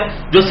ریزن ہے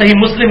جو صحیح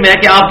مسلم میں ہے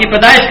کہ آپ کی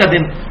پیدائش کا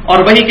دن اور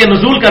وحی کے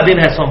نزول کا دن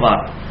ہے سوموار،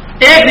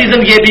 ایک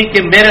ریزن یہ بھی کہ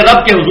میرے رب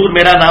کے حضور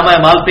میرا نامہ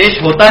اعمال پیش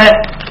ہوتا ہے،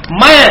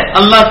 میں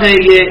اللہ سے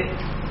یہ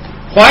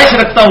خواہش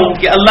رکھتا ہوں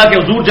کہ اللہ کے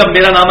حضور جب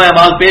میرا نامہ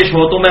اعمال پیش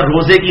ہو تو میں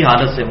روزے کی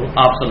حالت سے ہوں،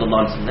 آپ صلی اللہ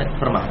علیہ وسلم نے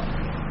فرمایا۔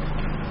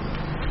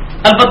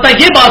 البتہ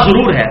یہ بات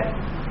ضرور ہے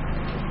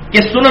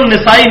کہ سنن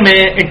نسائی میں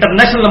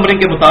انٹرنیشنل نمبرنگ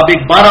کے مطابق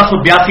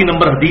 1282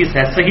 نمبر حدیث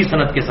ہے صحیح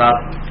سند کے ساتھ،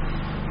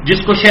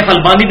 جس کو شیخ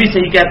البانی بھی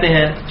صحیح کہتے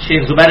ہیں،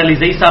 شیخ زبیر علی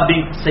زئی صاحب بھی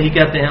صحیح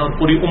کہتے ہیں، اور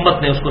پوری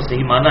امت نے اس کو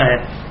صحیح مانا ہے،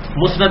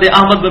 مسند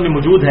احمد میں بھی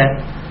موجود ہے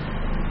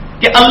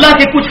کہ اللہ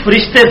کے کچھ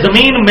فرشتے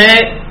زمین میں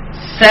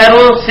سیر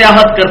و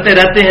سیاحت کرتے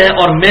رہتے ہیں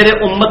اور میرے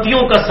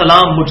امتیوں کا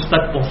سلام مجھ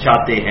تک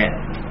پہنچاتے ہیں۔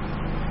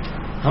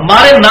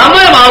 ہمارے نامہ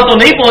اعمال تو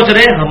نہیں پہنچ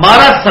رہے،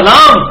 ہمارا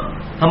سلام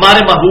ہمارے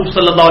محبوب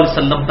صلی اللہ علیہ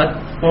وسلم تک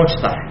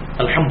پہنچتا ہے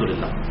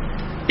الحمدللہ۔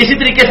 اسی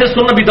طریقے سے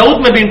سنن ابی داؤد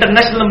میں بھی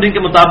انٹرنیشنل نمبرنگ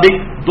کے مطابق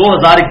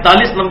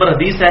 2041 نمبر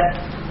حدیث ہے،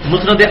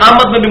 مسند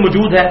احمد میں بھی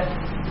موجود ہے،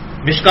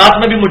 مشکات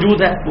میں بھی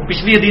موجود ہے، وہ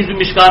پچھلی حدیث بھی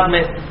مشکات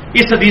میں،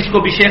 اس حدیث کو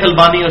بھی شیخ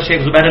البانی اور شیخ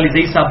زبیر علی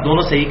زئی صاحب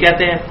دونوں صحیح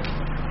کہتے ہیں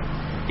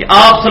کہ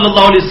آپ صلی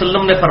اللہ علیہ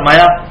وسلم نے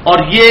فرمایا، اور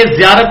یہ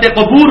زیارت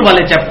قبور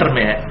والے چیپٹر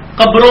میں ہے،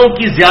 قبروں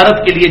کی زیارت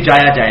کے لیے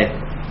جایا جائے،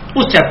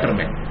 اس چیپٹر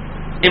میں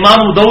امام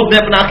ابو داؤد نے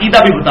اپنا عقیدہ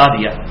بھی بتا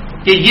دیا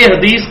کہ یہ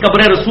حدیث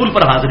قبر رسول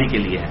پر حاضری کے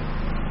لیے ہے،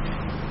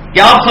 کہ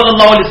آپ صلی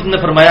اللہ علیہ وسلم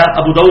نے فرمایا،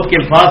 ابو داؤد کے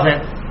الفاظ ہیں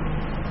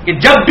کہ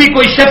جب بھی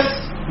کوئی شخص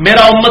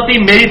میرا امتی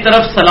میری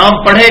طرف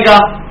سلام پڑھے گا،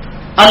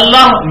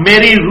 اللہ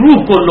میری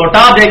روح کو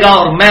لوٹا دے گا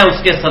اور میں اس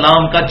کے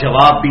سلام کا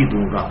جواب بھی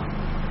دوں گا۔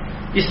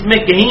 اس میں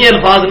کہیں یہ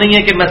الفاظ نہیں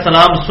ہے کہ میں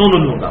سلام سن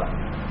لوں گا،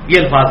 یہ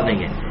الفاظ نہیں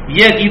ہے،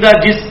 یہ عقیدہ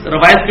جس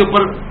روایت کے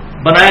اوپر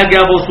بنایا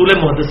گیا وہ اصول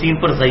محدثین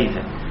پر ضعیف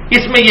ہے،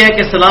 اس میں یہ ہے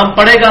کہ سلام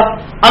پڑھے گا،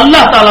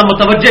 اللہ تعالیٰ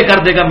متوجہ کر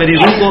دے گا میری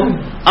روح کو۔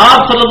 آپ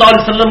صلی اللہ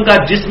علیہ وسلم کا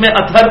جسم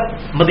اطہر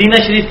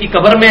مدینہ شریف کی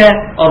قبر میں ہے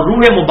اور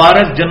روح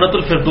مبارک جنت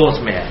الفردوس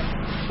میں ہے۔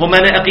 وہ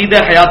میں نے عقیدہ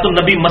حیات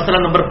النبی مسئلہ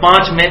نمبر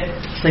 5 میں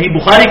صحیح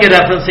بخاری کے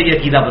ریفرنس سے یہ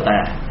عقیدہ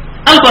بتایا ہے۔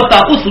 البتہ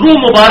اس روح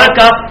مبارک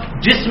کا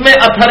جسم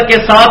اطہر کے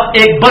ساتھ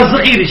ایک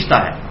برزخی رشتہ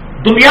ہے،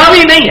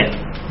 دنیاوی نہیں ہے،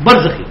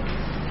 برزخی۔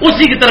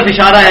 اسی کی طرف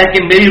اشارہ ہے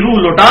کہ میری روح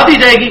لوٹا دی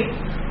جائے گی،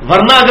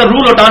 ورنہ اگر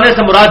روح لوٹانے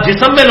سے مراد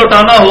جسم میں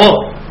لوٹانا ہو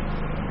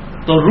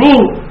تو روح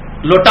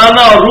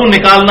لوٹانا اور روح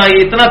نکالنا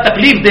یہ اتنا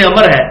تکلیف دہ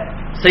امر ہے۔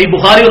 صحیح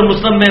بخاری اور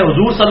مسلم میں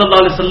حضور صلی اللہ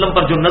علیہ وسلم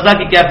پر جو نزع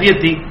کی کیفیت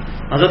تھی،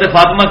 حضرت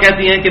فاطمہ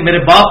کہتی ہیں کہ میرے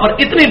باپ پر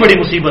اتنی بڑی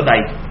مصیبت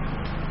آئی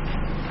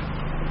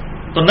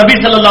تو نبی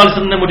صلی اللہ علیہ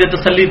وسلم نے مجھے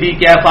تسلی دی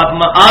کہ اے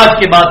فاطمہ آج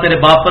کے بعد تیرے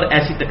باپ پر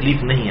ایسی تکلیف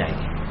نہیں آئے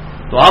گی۔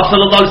 تو آپ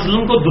صلی اللہ علیہ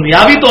وسلم کو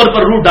دنیاوی طور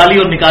پر روح ڈالی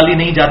اور نکالی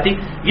نہیں جاتی،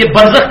 یہ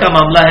برزخ کا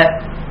معاملہ ہے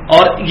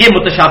اور یہ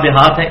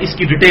متشابہات ہیں، اس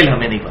کی ڈیٹیل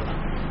ہمیں نہیں پتا،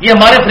 یہ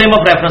ہمارے فریم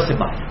آف ریفرنس سے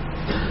باہر ہے۔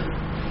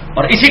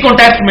 اور اسی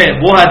کانٹیکسٹ میں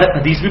وہ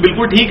حدیث بھی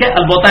بالکل ٹھیک ہے،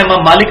 الموطا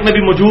امام مالک میں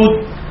بھی موجود،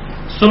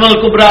 سنن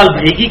الکبریٰ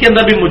البھیقی کے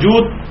اندر بھی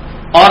موجود،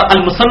 اور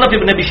المصنف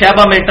ابن ابی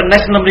شیبہ میں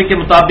انٹرنیشنل نمبر کے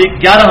مطابق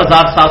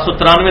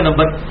 11793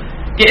 نمبر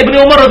کہ ابن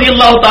عمر رضی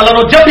اللہ تعالیٰ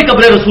عنہ جب بھی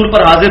قبر رسول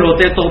پر حاضر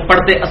ہوتے تو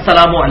پڑھتے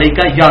السلام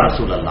علیکہ یا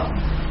رسول اللہ،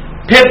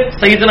 پھر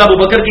سیدنا ابو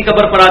بکر کی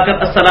قبر پر آ کر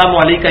السلام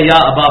علیکہ یا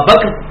ابا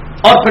بکر،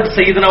 اور پھر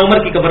سیدنا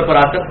عمر کی قبر پر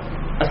آ کر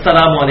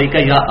السلام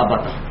علیکہ یا ابا،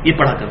 یہ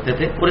پڑھا کرتے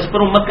تھے، اور اس پر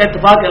امت کا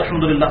اتفاق ہے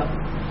الحمدللہ۔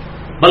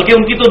 بلکہ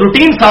ان کی تو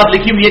روٹین ساتھ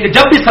لکھی ہوئی ہے کہ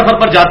جب بھی سفر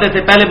پر جاتے تھے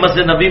پہلے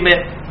مسجد نبی میں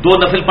 2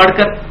 نفل پڑھ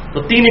کر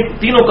تو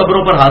تینوں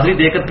قبروں پر حاضری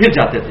دے کر پھر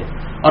جاتے تھے،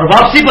 اور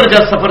واپسی پر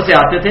جب سفر سے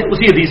آتے تھے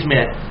اسی حدیث میں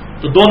ہے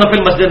تو 2 نفل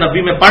مسجد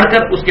نبی میں پڑھ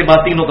کر اس کے بعد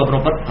 3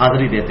 قبروں پر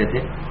حاضری دیتے تھے۔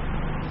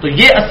 تو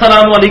یہ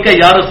السلام علیکہ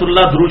یا رسول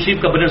اللہ درود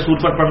شریف قبر رسول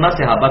پر پڑھنا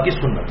صحابہ کی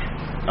سنت ہے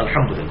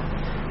الحمدللہ،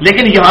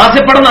 لیکن یہاں سے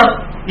پڑھنا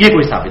یہ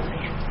کوئی ثابت نہیں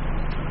ہے۔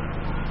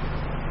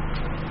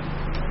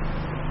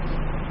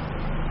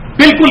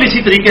 بالکل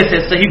اسی طریقے سے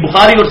صحیح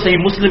بخاری اور صحیح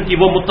مسلم کی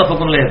وہ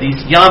متفق علیہ حدیث،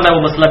 یہاں میں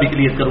وہ مسئلہ بھی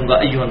کلیئر کروں گا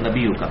ایھا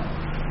النبی کا،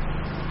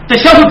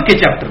 تشہد کے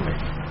چیپٹر میں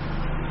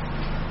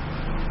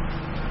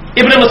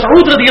ابن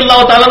مسعود رضی اللہ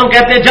تعالیٰ عنہ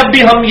کہتے ہیں جب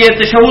بھی ہم یہ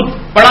تشہد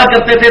پڑھا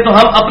کرتے تھے تو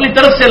ہم اپنی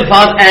طرف سے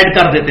الفاظ ایڈ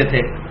کر دیتے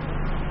تھے،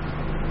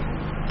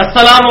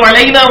 السلام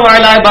علینا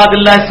وعلی عباد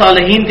اللہ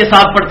الصالحین کے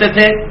ساتھ پڑھتے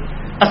تھے،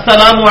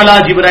 السلام علی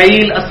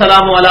جبرائیل،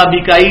 السلام علی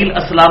میکائیل،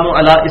 السلام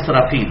علی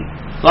اسرافیل۔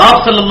 تو آپ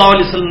صلی اللہ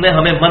علیہ وسلم نے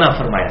ہمیں منع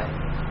فرمایا،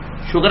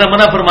 شکر ہے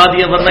منع فرما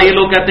دیا، ورنہ یہ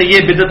لوگ کہتے ہیں یہ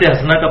بدعت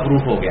حسنہ کا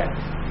پروف ہو گیا۔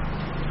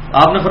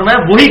 آپ نے فرمایا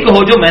وہی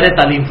کہو جو میں نے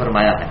تعلیم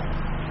فرمایا ہے،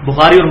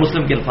 بخاری اور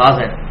مسلم کے الفاظ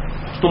ہیں،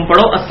 تم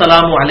پڑھو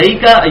السلام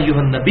علیکہ ایھا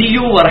النبی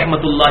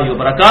ورحمۃ اللہ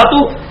وبرکاتہ،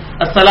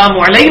 السلام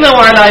علینا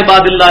وعلی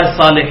عباد اللہ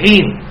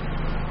الصالحین۔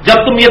 جب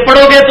تم یہ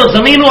پڑھو گے تو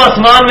زمین و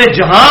آسمان میں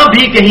جہاں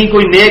بھی کہیں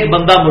کوئی نیک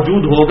بندہ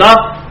موجود ہوگا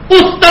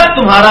اس تک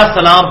تمہارا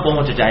سلام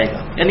پہنچ جائے گا،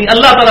 یعنی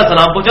اللہ تعالیٰ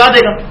سلام پہنچا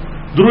دے گا۔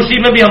 دروشی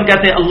میں بھی ہم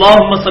کہتے ہیں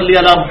اللہم صلی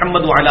علی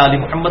محمد وعلی آل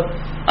محمد،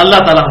 اللہ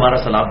تعالیٰ ہمارا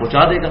سلام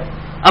پہنچا دے گا۔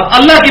 اب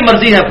اللہ کی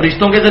مرضی ہے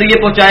فرشتوں کے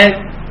ذریعے پہنچائے،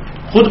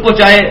 خود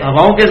پہنچائے،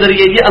 ہواؤں کے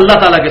ذریعے، یہ اللہ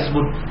تعالیٰ کے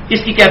ثبوت،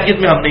 اس کی کیفیت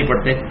میں ہم نہیں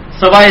پڑھتے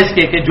سوائے اس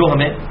کے کہ جو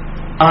ہمیں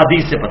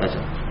احادیث سے پتہ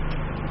چلتا۔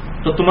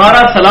 تو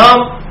تمہارا سلام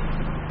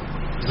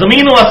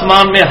زمین و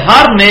آسمان میں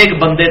ہر نیک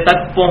بندے تک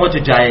پہنچ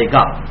جائے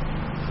گا،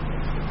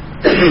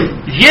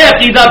 یہ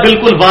عقیدہ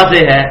بالکل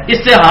واضح ہے، اس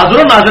سے حاضر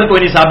و ناظر کوئی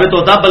نہیں ثابت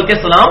ہوتا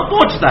بلکہ سلام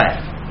پہنچتا ہے۔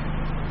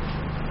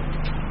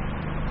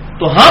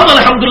 تو ہم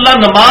الحمدللہ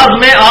نماز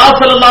میں آپ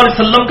صلی اللہ علیہ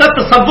وسلم کا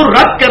تصور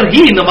رکھ کر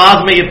ہی نماز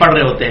میں یہ پڑھ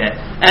رہے ہوتے ہیں،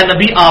 اے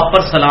نبی آپ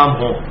پر سلام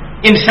ہو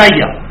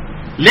انشاءاللہ۔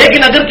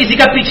 لیکن اگر کسی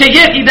کا پیچھے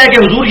یہ عقیدہ ہے کہ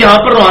حضور یہاں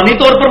پر روحانی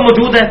طور پر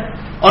موجود ہے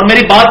اور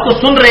میری بات کو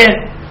سن رہے ہیں،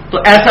 تو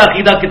ایسا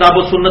عقیدہ کتاب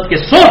و سنت کے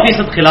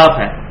 100% خلاف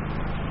ہے،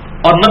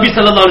 اور نبی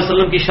صلی اللہ علیہ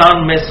وسلم کی شان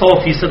میں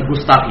 100%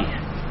 گستاخی ہے۔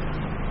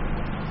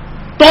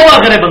 توبہ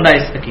کرے بندہ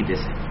اس عقیدے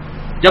سے۔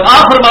 جب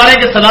آپ فرما رہے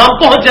ہیں کہ سلام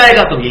پہنچ جائے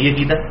گا تو یہی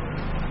عقیدہ۔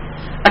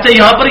 اچھا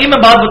یہاں پر یہ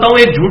میں بات بتاؤں،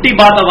 ایک جھوٹی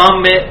بات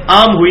عوام میں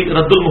عام ہوئی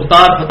رد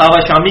المختار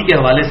فتاوی شامی کے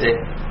حوالے سے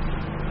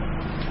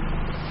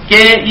کہ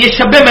یہ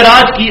شب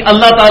معراج کی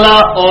اللہ تعالیٰ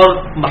اور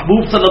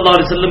محبوب صلی اللہ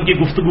علیہ وسلم کی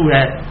گفتگو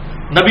ہے۔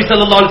 نبی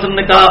صلی اللہ علیہ وسلم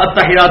نے کہا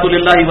التحیات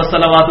للہ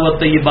والصلوات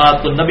والطیبات،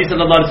 تو نبی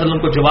صلی اللہ علیہ وسلم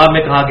کو جواب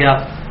میں کہا گیا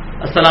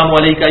السلام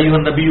علیکہ ایھا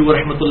النبی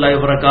ورحمۃ اللہ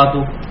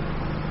وبرکاتہ۔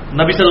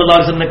 نبی صلی اللہ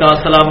علیہ وسلم نے کہا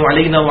السلام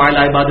علینا وعلی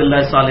عباد اللہ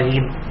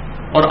الصالحین،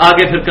 اور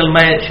آگے پھر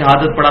کلمہ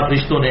شہادت پڑھا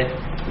فرشتوں نے۔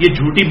 یہ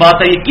جھوٹی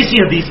بات ہے، یہ کسی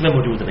حدیث میں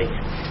موجود نہیں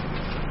ہے۔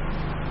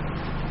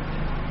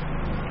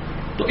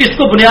 تو اس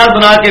کو بنیاد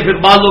بنا کے پھر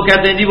بعض لوگ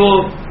کہتے ہیں جی وہ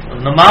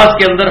نماز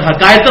کے اندر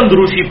حقائقاً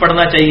دروشی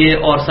پڑھنا چاہیے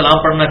اور سلام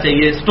پڑھنا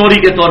چاہیے اسٹوری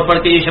کے طور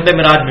پر کہ یہ شب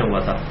معراج میں ہوا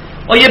تھا،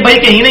 اور یہ بھائی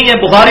کہیں نہیں ہے۔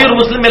 بخاری اور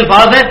مسلم میں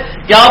الفاظ ہے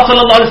کہ آپ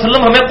صلی اللہ علیہ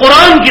وسلم ہمیں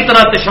قرآن کی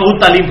طرح تشہد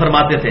تعلیم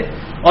فرماتے تھے،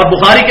 اور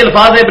بخاری کے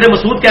الفاظ ہے ابن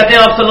مسعود کہتے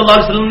ہیں آپ صلی اللہ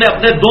علیہ وسلم نے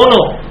اپنے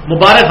دونوں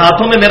مبارک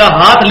ہاتھوں میں میرا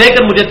ہاتھ لے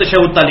کر مجھے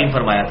تشہد تعلیم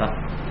فرمایا تھا۔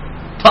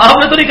 تو آپ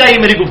نے تو نہیں کہا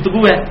یہ میری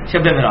گفتگو ہے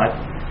شب معراج،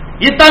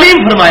 یہ تعلیم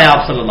فرمایا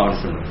آپ صلی اللہ علیہ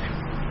وسلم نے۔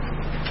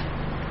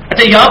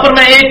 اچھا، یہاں پر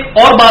میں ایک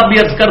اور بات بھی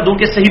عرض کر دوں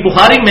کہ صحیح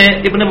بخاری میں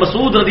ابن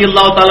مسعود رضی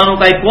اللہ تعالیٰ عنہ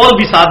کا ایک قول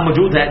بھی ساتھ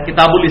موجود ہے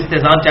کتاب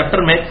الاستئذان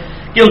چیپٹر میں،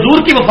 کہ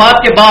حضور کی وفات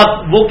کے بعد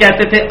وہ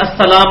کہتے تھے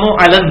السلام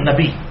علی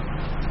النبی،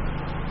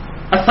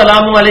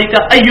 السلام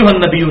علیکہ ایھا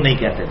النبی نہیں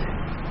کہتے تھے.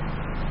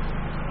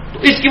 تو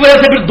اس کی وجہ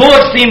سے پھر دو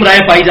ایکسٹریم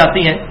رائے پائی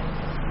جاتی ہیں.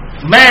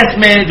 میں اس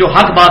میں جو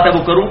حق بات ہے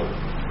وہ کروں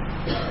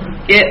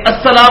کہ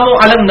السلام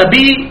علی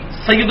النبی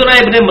سیدنا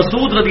ابن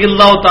مسعود رضی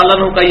اللہ تعالیٰ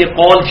عنہ کا یہ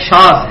قول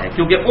شاذ ہے،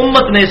 کیونکہ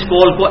امت نے اس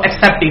قول کو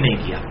ایکسیپٹ ہی نہیں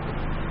کیا.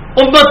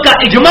 امت کا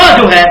اجماع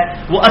جو ہے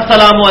وہ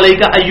السلام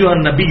علیکہ ایھا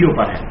النبی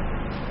پر ہے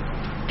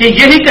کہ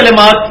یہی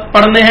کلمات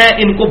پڑھنے ہیں،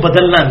 ان کو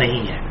بدلنا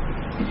نہیں ہے.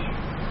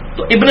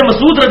 تو ابن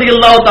مسعود رضی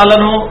اللہ تعالیٰ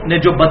عنہ نے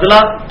جو بدلا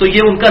تو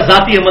یہ ان کا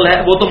ذاتی عمل ہے،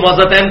 وہ تو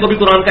معوذتین کو بھی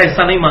قرآن کا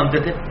حصہ نہیں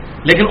مانتے تھے،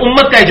 لیکن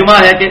امت کا اجماع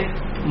ہے کہ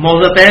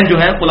معوذتین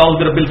جو ہیں قل اعوذ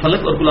برب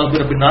الفلق اور قل اعوذ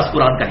برب الناس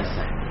قرآن کا حصہ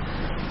ہے.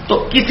 تو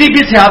کسی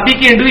بھی صحابی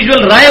کی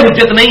انڈیویجول رائے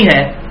حجت نہیں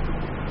ہے،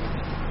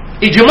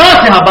 اجماع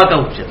صحابہ کا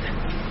حجت ہے.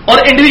 اور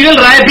انڈیویجول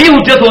رائے بھی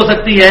حجت ہو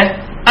سکتی ہے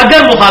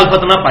اگر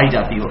مخالفت نہ پائی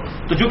جاتی ہو.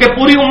 تو چونکہ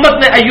پوری امت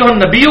نے ایھا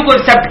النبی کو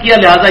ایکسیپٹ کیا،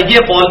 لہذا یہ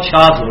قول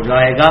شاذ ہو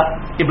جائے گا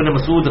ابن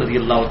مسعود رضی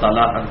اللہ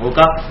تعالی عنہ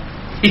کا.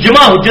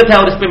 اجماع حجت ہے،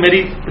 اور اس پہ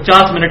میری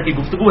 50 منٹ کی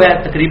گفتگو ہے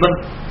تقریباً.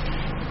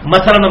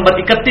 مسئلہ نمبر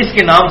 31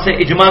 کے نام سے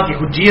اجماع کی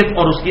حجیت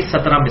اور اس کی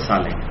 17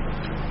 مثالیں.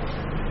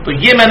 تو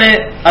یہ میں نے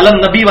علم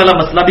نبی والا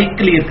مسئلہ بھی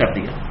کلیئر کر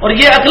دیا، اور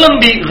یہ عقلاً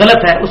بھی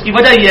غلط ہے. اس کی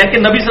وجہ یہ ہے کہ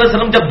نبی صلی اللہ علیہ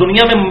وسلم جب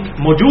دنیا میں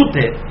موجود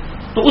تھے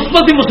تو اس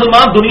وقت بھی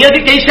مسلمان دنیا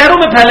کے کئی شہروں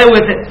میں پھیلے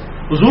ہوئے تھے.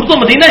 حضور تو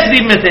مدینہ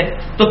شریف میں تھے،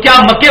 تو کیا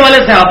مکے والے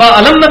صحابہ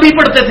علم نبی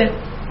پڑھتے تھے؟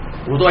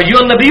 وہ تو ایھا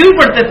النبی ہی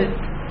پڑھتے تھے.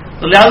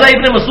 تو لہٰذا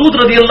ابن مسعود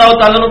رضی اللہ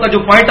تعالیٰ عنہ کا جو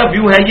پوائنٹ آف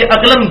ویو ہے یہ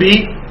عقلاً بھی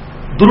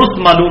درست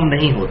معلوم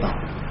نہیں ہوتا،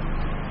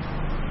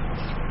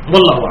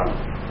 واللہ اعلم.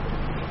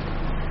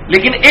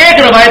 لیکن ایک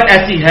روایت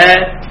ایسی ہے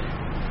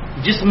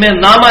جس میں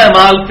نامہ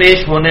اعمال پیش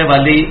ہونے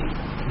والی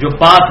جو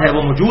بات ہے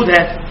وہ موجود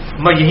ہے،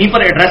 میں یہیں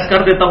پر ایڈریس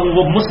کر دیتا ہوں.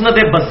 وہ مسند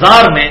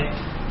بزار میں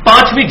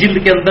 5ویں جلد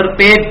کے اندر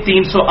پیج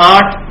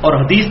 308 اور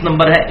حدیث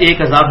نمبر ہے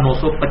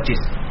 1925.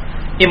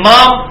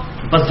 امام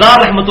بزار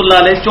رحمۃ اللہ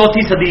علیہ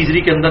 4 صدی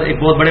ہجری کے اندر ایک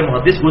بہت بڑے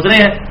محدث گزرے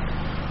ہیں.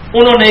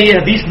 انہوں نے یہ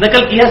حدیث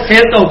نقل کی ہے،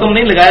 صحت کا حکم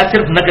نہیں لگایا،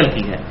 صرف نقل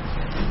کی ہے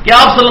کہ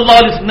آپ صلی اللہ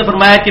علیہ وسلم نے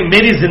فرمایا کہ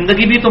میری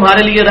زندگی بھی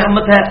تمہارے لیے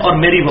رحمت ہے اور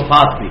میری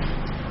وفات بھی.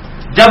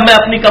 جب میں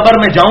اپنی قبر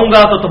میں جاؤں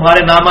گا تو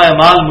تمہارے نامہ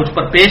اعمال مجھ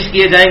پر پیش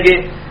کیے جائیں گے.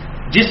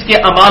 جس کے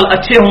اعمال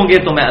اچھے ہوں گے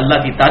تو میں اللہ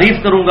کی تعریف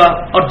کروں گا،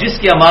 اور جس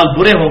کے اعمال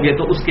برے ہوں گے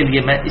تو اس کے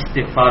لیے میں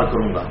استغفار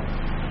کروں گا.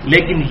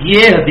 لیکن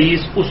یہ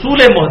حدیث اصول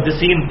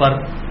محدثین پر،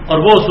 اور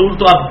وہ اصول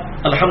تو اب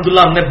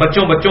الحمدللہ ہم نے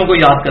بچوں کو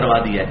یاد کروا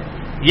دیا ہے،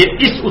 یہ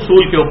اس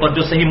اصول کے اوپر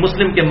جو صحیح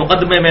مسلم کے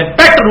مقدمے میں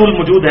پیٹ رول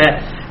موجود ہے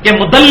کہ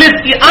مدلس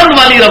کی ان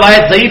والی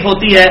روایت ضعیف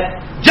ہوتی ہے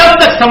جب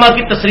تک سما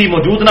کی تصریح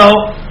موجود نہ ہو.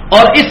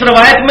 اور اس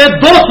روایت میں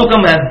 2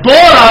 حکم ہیں، 2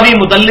 راوی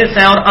مدلس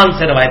ہیں اور ان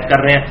سے روایت کر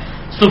رہے ہیں.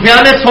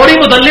 سفیان ثوری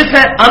مدلس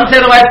ہیں، ان سے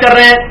روایت کر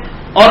رہے ہیں،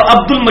 اور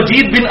عبد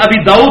المجید بن ابی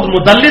داؤد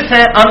مدلس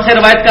ہیں، ان سے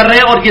روایت کر رہے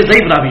ہیں، اور یہ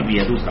ضعیف راوی بھی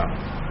ہے. دوسرا،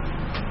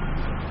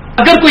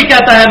 اگر کوئی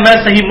کہتا ہے میں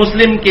صحیح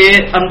مسلم کے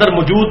اندر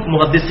موجود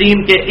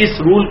محدثین کے اس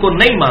رول کو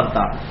نہیں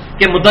مانتا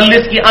کہ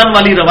مدلس کی ان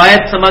والی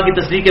روایت سما کی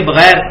تصریح کے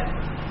بغیر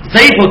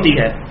ضعیف ہوتی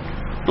ہے،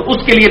 تو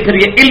اس کے لیے پھر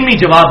یہ علمی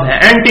جواب ہے،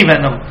 اینٹی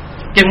وینم،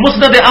 کہ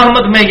مسند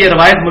احمد میں یہ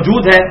روایت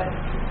موجود ہے،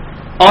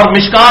 اور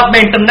مشکات میں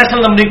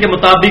انٹرنیشنل نمبرنگ کے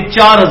مطابق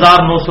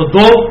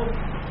 4902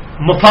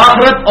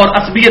 مفاخرت اور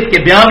عصبیت کے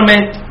بیان میں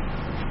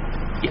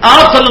کہ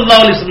آپ صلی اللہ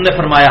علیہ وسلم نے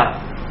فرمایا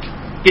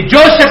کہ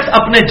جو شخص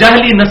اپنے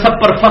جاہلی نسب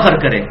پر فخر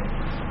کرے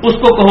اس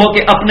کو کہو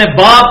کہ اپنے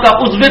باپ کا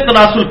عضو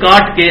تناسل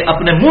کاٹ کے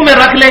اپنے منہ میں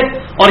رکھ لے،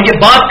 اور یہ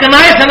بات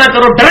کنائے سے نہ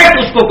کرو، ڈائریکٹ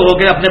اس کو کہو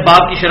کہ اپنے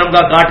باپ کی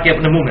شرمگاہ کاٹ کے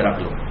اپنے منہ میں رکھ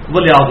لو.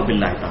 وَلِيَعُوذُ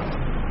بِاللَّهِ تعالیٰ.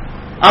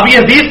 اب یہ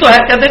حدیث تو ہے،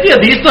 کہتے ہیں کہ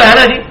حدیث تو ہے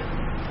نا جی،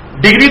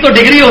 ڈگری تو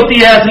ڈگری ہوتی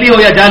ہے، اصلی ہو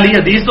یا جعلی،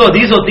 حدیث تو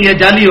حدیث ہوتی ہے،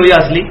 جعلی ہو یا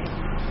اصلی.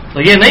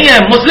 تو یہ نہیں ہے.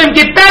 مسلم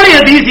کی پہلی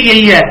حدیث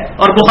یہی ہے،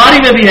 اور بخاری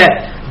میں بھی ہے،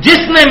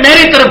 جس نے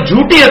میری طرف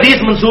جھوٹی حدیث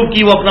منسوب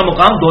کی وہ اپنا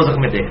مقام دوزخ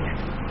میں دیکھ لے.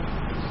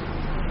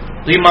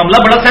 تو یہ معاملہ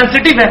بڑا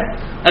سینسٹیو ہے.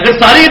 اگر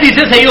ساری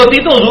حدیثیں صحیح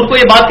ہوتی تو حضور کو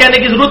یہ بات کہنے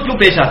کی ضرورت کیوں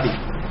پیش آتی؟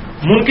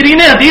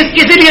 منکرین حدیث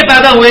کسی لیے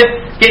پیدا ہوئے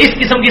کہ اس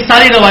قسم کی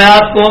ساری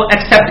روایات کو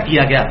ایکسیپٹ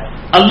کیا گیا.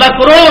 اللہ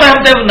کروڑوں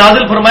رحمت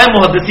نازل فرمائے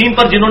محدثین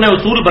پر جنہوں نے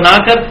اصول بنا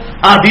کر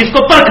حدیث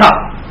کو پرکھا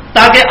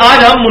تاکہ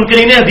آج ہم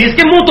منکرین حدیث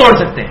کے منہ توڑ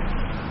سکتے ہیں.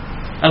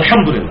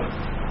 الحمدللہ.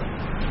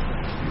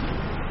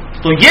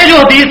 تو یہ جو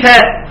حدیث ہے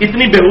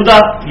اتنی بےہودہ،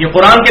 یہ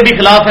قرآن کے بھی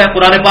خلاف ہے.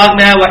 قرآن پاک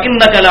میں ہے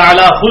وَإِنَّكَ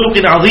لَعَلَىٰ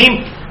خُلُقٍ عَظِيمٍ،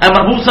 اے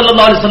محبوب صلی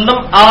اللہ علیہ وسلم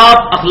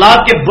آپ اخلاق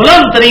کے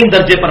بلند ترین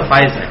درجے پر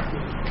فائز ہیں.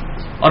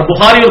 اور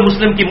بخاری اور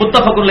مسلم کی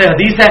متفق علیہ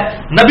حدیث ہے،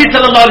 نبی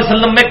صلی اللہ علیہ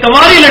وسلم میں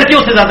کنواری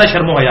لڑکیوں سے زیادہ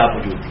شرم و حیا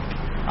موجود تھی.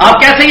 آپ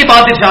کیسے یہ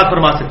بات ارشاد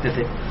فرما سکتے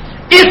تھے؟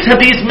 اس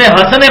حدیث میں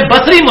حسن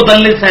بصری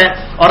مدلس ہیں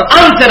اور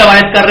ان سے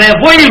روایت کر رہے ہیں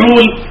وہی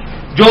رول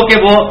جو کہ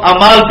وہ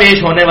اعمال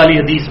پیش ہونے والی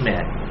حدیث میں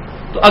ہے.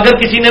 تو اگر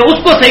کسی نے اس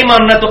کو صحیح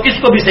ماننا ہے تو اس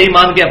کو بھی صحیح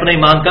مان کے اپنے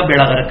ایمان کا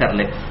بیڑا غرق کر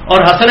لے. اور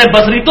حسن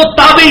بصری تو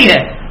تابعی ہے،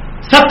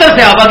 70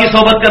 صحابہ کی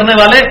صحبت کرنے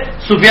والے،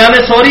 سفیان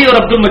ثوری اور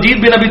عبد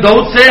المجید بن ابی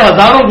داؤد سے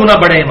ہزاروں گنا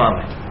بڑے امام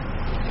ہیں،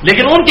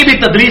 لیکن ان کی بھی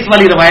تدریس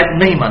والی روایت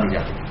نہیں مانی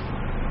جاتی.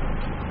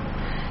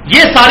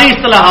 یہ ساری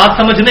اصطلاحات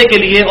سمجھنے کے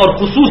لیے اور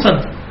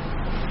خصوصاً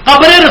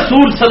قبر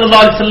رسول صلی اللہ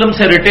علیہ وسلم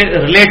سے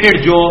ریلیٹڈ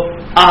جو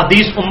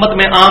احادیث امت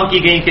میں عام کی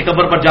گئی کہ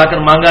قبر پر جا کر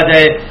مانگا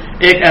جائے.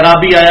 ایک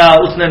اعرابی آیا,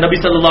 اس نے نبی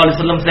صلی اللہ علیہ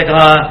وسلم سے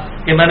کہا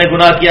کہ میں نے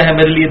گناہ کیا ہے,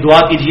 میرے لیے دعا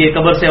کیجیے.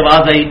 قبر سے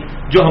آواز آئی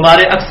جو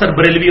ہمارے اکثر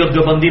بریلوی اور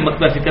دیوبندی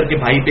مکتبہ فکر کے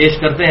بھائی پیش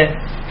کرتے ہیں.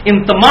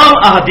 ان تمام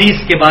احادیث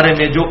کے بارے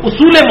میں جو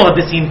اصول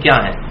محدثین کیا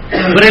ہیں,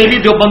 بریلوی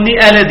دیوبندی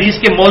اہل حدیث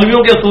کے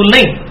مولویوں کے اصول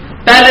نہیں,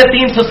 پہلے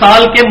 300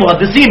 سال کے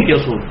محدثین کے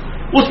اصول,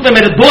 اس میں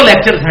میرے 2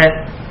 لیکچرز ہیں.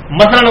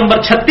 مسئلہ نمبر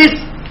 36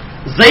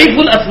 ضعیف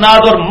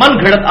الاسناد اور من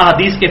گھڑت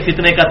احادیث کے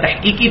فتنے کا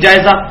تحقیقی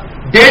جائزہ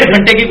 1.5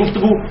 گھنٹے کی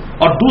گفتگو,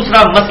 اور دوسرا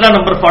مسئلہ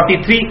نمبر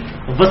 43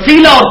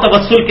 وسیلہ اور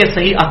توسل کے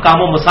صحیح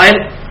احکام و مسائل,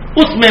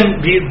 اس میں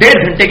بھی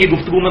 1.5 گھنٹے کی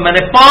گفتگو میں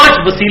نے 5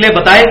 وسیلے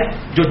بتائے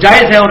جو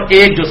جائز ہیں اور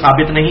 1 جو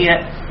ثابت نہیں ہے.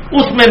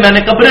 اس میں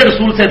نے قبر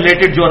رسول سے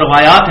ریلیٹڈ جو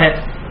روایات ہیں,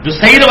 جو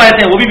صحیح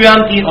روایتیں وہ بھی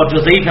بیان کی اور جو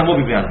ضعیف ہیں وہ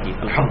بھی بیان کی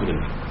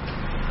الحمدللہ.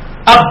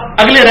 اب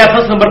اگلے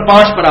ریفرنس نمبر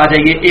 5 پر آ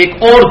جائیے. ایک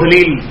اور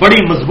دلیل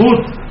بڑی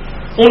مضبوط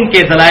ان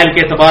کے دلائل کے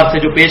اعتبار سے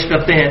جو پیش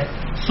کرتے ہیں,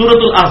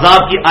 سورۃ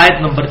الاحزاب کی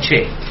آیت نمبر 6.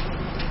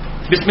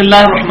 بسم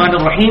اللہ الرحمن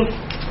الرحیم.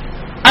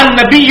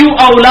 النبی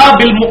اولا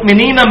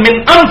بالمؤمنین من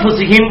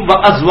انفسہم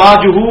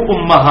وازواجہ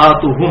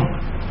امہاتہم.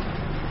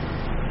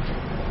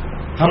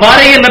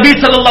 ہمارے یہ نبی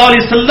صلی اللہ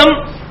علیہ وسلم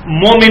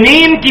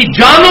مومنین کی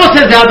جانوں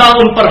سے زیادہ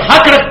ان پر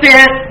حق رکھتے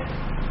ہیں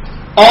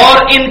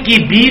اور ان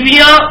کی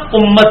بیویاں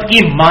امت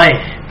کی مائیں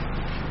ہیں.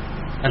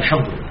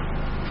 الحمدللہ.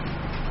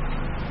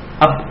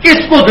 اب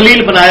اس کو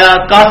دلیل بنایا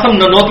قاسم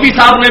ننوتوی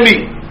صاحب نے بھی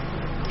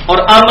اور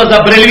احمد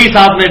بریلوی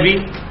صاحب نے بھی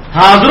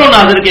حاضر و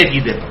ناظر کے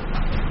عقیدے پر.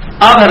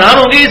 آپ حیران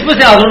ہوں گے اس میں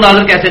سے حاضر و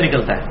ناظر کیسے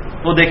نکلتا ہے,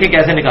 وہ دیکھیں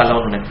کیسے نکالا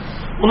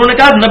انہوں نے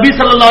کہا نبی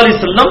صلی اللہ علیہ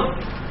وسلم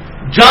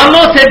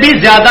جانوں سے بھی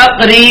زیادہ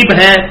قریب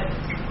ہیں.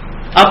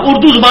 اب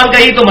اردو زبان کا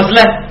یہی تو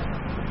مسئلہ ہے,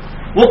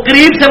 وہ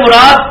قریب سے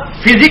مراد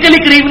فزیکلی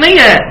قریب نہیں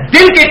ہے,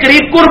 دل کے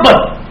قریب قربت.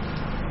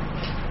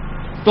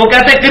 تو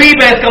کہتے ہیں قریب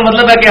ہے, اس کا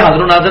مطلب ہے کہ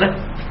حاضر و ناظر ہے.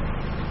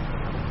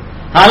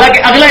 حالانکہ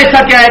اگلا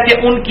حصہ کیا ہے کہ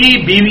ان کی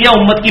بیویاں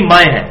امت کی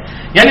مائیں ہیں,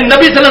 یعنی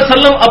نبی صلی اللہ علیہ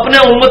وسلم اپنے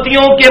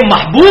امتیوں کے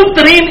محبوب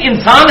ترین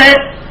انسان ہیں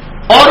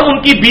اور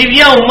ان کی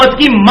بیویاں امت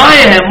کی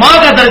مائیں ہیں. ماں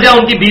کا درجہ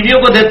ان کی بیویوں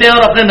کو دیتے ہیں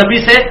اور اپنے نبی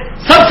سے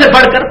سب سے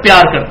بڑھ کر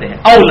پیار کرتے ہیں.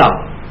 اولا,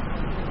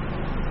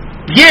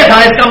 یہ تھا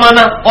اس کا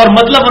معنی اور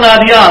مطلب بنا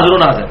دیا حاضر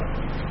و ناظر.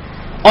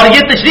 اور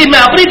یہ تشریح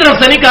میں اپنی طرف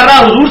سے نہیں کر رہا,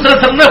 حضور صلی اللہ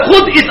علیہ وسلم نے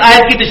خود اس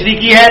آیت کی تشریح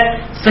کی ہے.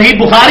 صحیح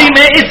بخاری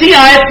میں اسی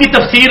آیت کی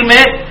تفسیر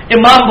میں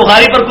امام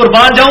بخاری پر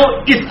قربان جاؤں,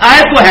 اس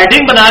آیت کو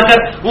ہیڈنگ بنا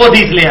کر وہ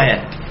حدیث لے آئے ہیں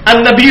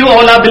النبی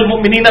اولا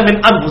بالمؤمنین من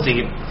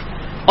انفسہم.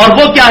 اور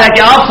وہ کیا ہے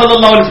کہ آپ صلی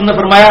اللہ علیہ وسلم نے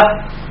فرمایا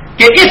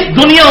کہ اس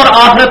دنیا اور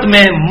آخرت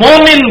میں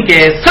مومن کے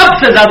سب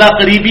سے زیادہ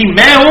قریبی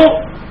میں ہوں.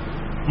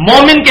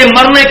 مومن کے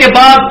مرنے کے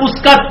بعد اس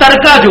کا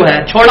ترکہ جو ہے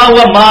چھوڑا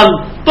ہوا مال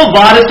تو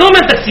وارثوں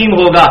میں تقسیم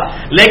ہوگا,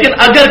 لیکن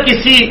اگر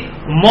کسی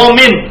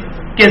مومن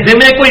کے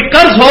ذمہ کوئی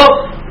قرض ہو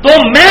تو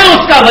میں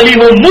اس کا ولی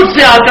ہوں, مجھ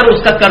سے آ کر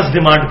اس کا قرض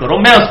ڈیمانڈ کرو,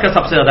 میں اس کا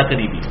سب سے زیادہ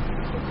قریبی ہوں.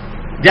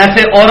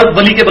 جیسے عورت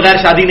ولی کے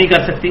بغیر شادی نہیں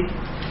کر سکتی,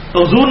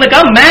 تو حضور نے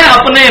کہا میں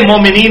اپنے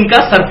مومنین کا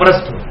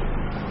سرپرست ہوں.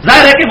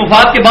 ظاہر ہے کہ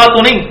وفات کے بعد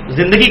تو نہیں,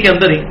 زندگی کے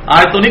اندر ہی.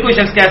 آج تو نہیں کوئی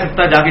شخص کہہ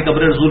سکتا جا کے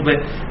قبر رسول پہ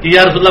کہ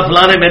یا رسول اللہ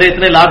فلاں نے میرے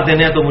اتنے لاکھ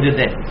دینے ہیں تو مجھے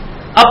دیں.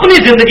 اپنی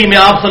زندگی میں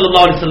آپ صلی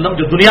اللہ علیہ وسلم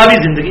جو دنیاوی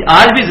زندگی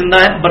آج بھی زندہ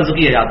ہے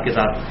برزخی حیات کے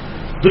ساتھ,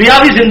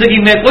 دنیاوی زندگی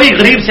میں کوئی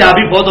غریب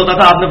صحابی فوت ہوتا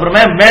تھا, آپ نے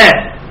فرمایا میں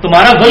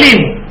تمہارا ولی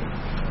ہوں,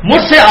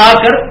 مجھ سے آ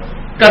کر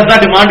قرضہ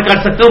ڈیمانڈ کر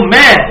سکتے ہو,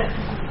 میں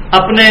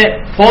اپنے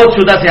فوت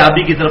شدہ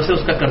صحابی کی طرف سے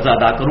اس کا قرضہ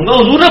ادا کروں گا.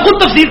 حضور نے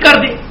خود تفسیر کر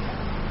دی.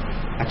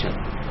 اچھا,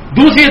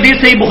 دوسری حدیث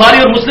صحیح بخاری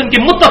اور مسلم کی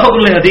متفق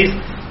علیہ حدیث,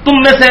 تم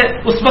میں سے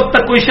اس وقت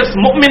تک کوئی شخص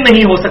مؤمن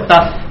نہیں ہو سکتا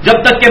جب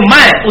تک کہ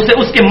میں اسے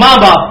اس کے ماں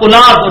باپ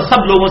اولاد اور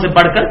سب لوگوں سے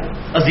بڑھ کر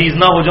عزیز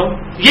نہ ہو جاؤں.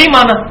 یہی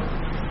معنی.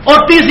 اور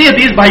تیسری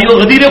حدیث بھائیو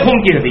غدیر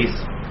خون کی حدیث,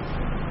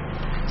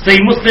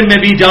 صحیح مسلم میں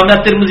بھی, جامعہ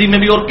ترمذی میں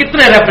بھی, اور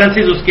کتنے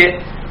ریفرنسز اس کے.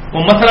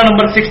 وہ مسئلہ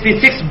نمبر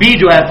 66B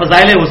جو ہے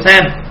فضائل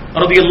حسین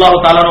رضی اللہ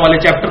تعالیٰ عنہ والے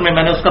چیپٹر میں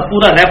نے اس کا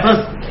پورا ریفرنس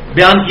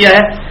بیان کیا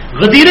ہے.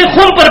 غدیر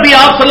خون پر بھی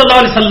آپ صلی اللہ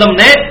علیہ وسلم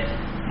نے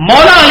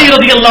مولا علی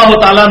رضی اللہ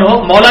تعالیٰ عنہ,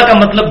 مولا کا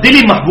مطلب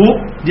دلی محبوب,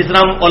 جس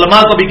طرح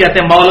علماء کو بھی کہتے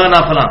ہیں مولانا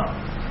فلاں,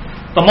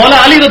 تو مولا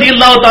علی رضی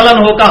اللہ تعالیٰ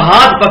عنہ کا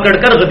ہاتھ پکڑ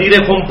کر غدیر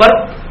خم پر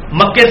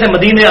مکے سے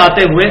مدینے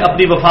آتے ہوئے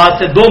اپنی وفات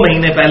سے 2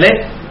 مہینے پہلے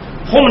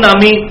خم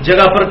نامی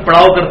جگہ پر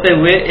پڑاؤ کرتے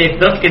ہوئے ایک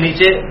درخت کے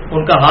نیچے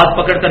ان کا ہاتھ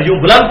پکڑ کر یوں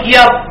بلند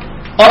کیا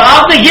اور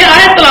آپ نے یہ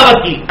آیت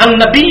تلاوت کی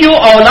النبی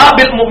اولا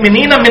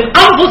بالمؤمنین من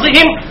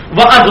انفسہم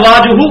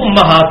وازواجہ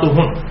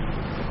امہاتہم.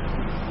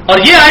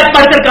 اور یہ آیت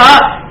پڑھ کر کہا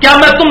کیا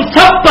میں تم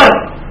سب پر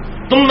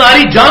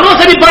تمہاری جانوں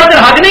سے بھی بڑھ کر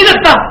حق نہیں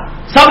رکھتا؟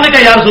 سب نے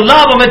کہا یا رسول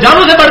اللہ وہ ہمیں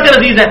جانوں سے بڑھ کر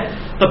عزیز ہے.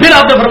 تو پھر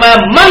آپ نے فرمایا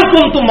من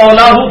کنت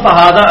مولاہ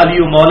فہذا علی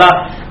مولا.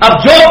 اب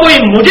جو کوئی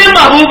مجھے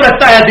محبوب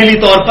رکھتا ہے دلی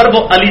طور پر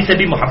وہ علی سے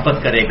بھی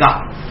محبت کرے گا.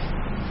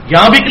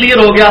 یہاں بھی کلیئر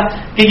ہو گیا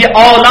کہ یہ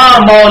اولا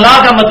مولا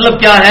کا مطلب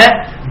کیا ہے,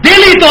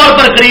 دلی طور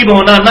پر قریب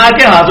ہونا, نہ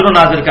کہ حاضر و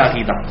ناظر کا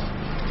عقیدہ.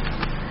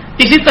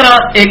 اسی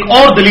طرح ایک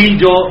اور دلیل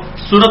جو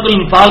سورۃ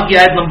الانفال کی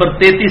آیت نمبر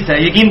 33 ہے,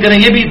 یقین کریں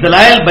یہ بھی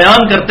دلائل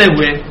بیان کرتے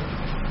ہوئے,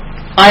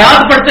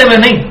 آیات پڑھتے ہوئے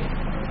نہیں,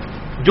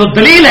 جو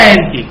دلیل ہے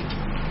ان کی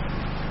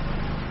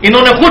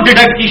انہوں نے خود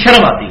ڈیڈکٹ کی،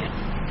 شرم آتی ہے.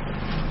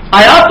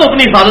 آیات تو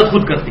اپنی حفاظت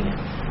خود کرتی ہیں.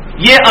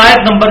 یہ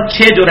آیت نمبر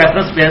 6 جو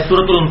ریفرنس پہ ہے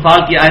سورۃ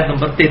الانفال کی آیت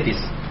نمبر 33.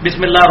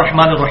 بسم اللہ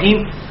الرحمن الرحیم.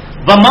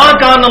 وما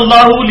كان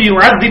الله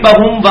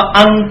ليعذبهم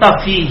وانت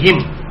فيهم.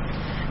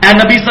 اے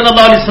نبی صلی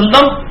اللہ علیہ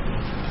وسلم،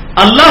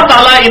 اللہ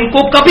تعالیٰ ان کو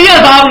کبھی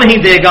عذاب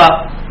نہیں دے گا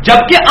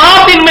جبکہ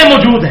آپ ان میں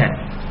موجود ہیں.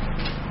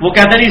 وہ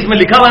کہتے ہیں اس میں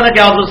لکھا ہوا ہے نا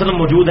کہ آپ صلی اللہ علیہ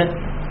وسلم موجود ہیں،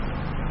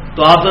 تو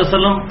آپ صلی اللہ علیہ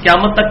وسلم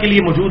قیامت تک کے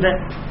لیے موجود ہیں.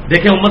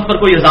 دیکھیں امت پر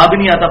کوئی عذاب ہی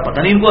نہیں آتا، پتہ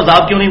نہیں ان کو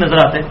عذاب کیوں نہیں نظر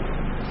آتے.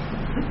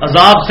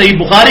 عذاب صحیح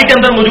بخاری کے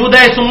اندر موجود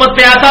ہے. اس امت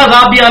پہ ایسا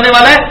عذاب بھی آنے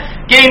والا ہے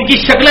کہ ان کی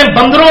شکلیں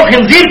بندروں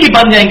خنزیر کی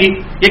بن جائیں گی.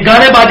 یہ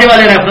گانے باجے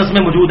والے ریفرنس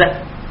میں موجود ہے.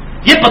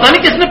 یہ پتہ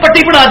نہیں کس نے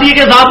پٹی پڑھا دی ہے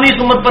کہ عذاب نہیں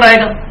اس امت پر آئے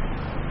گا.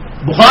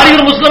 بخاری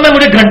اور مسلم میں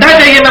مجھے گھنٹہ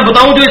چاہیے میں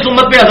بتاؤں جو اس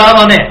امت پہ عذاب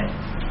آنے ہیں.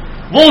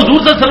 وہ حضور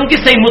صلی اللہ علیہ وسلم کی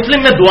صحیح مسلم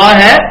میں دعا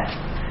ہے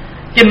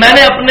کہ میں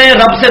نے اپنے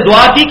رب سے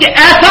دعا کی کہ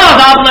ایسا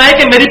عذاب نہ آئے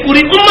کہ میری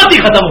پوری امت ہی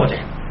ختم ہو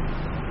جائے.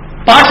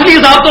 پارشلی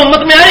عذاب تو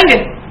امت میں آئیں گے،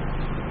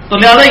 تو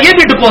لہٰذا یہ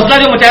بھی ڈپوسلا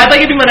جو مچایا تھا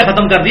یہ بھی میں نے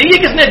ختم کر دیا.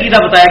 یہ کس نے عقیدہ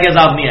بتایا کہ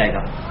عذاب نہیں آئے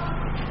گا؟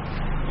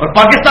 اور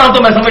پاکستان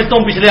تو میں سمجھتا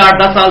ہوں پچھلے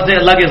 8-10 سال سے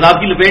اللہ کے عذاب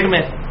کی لپیٹ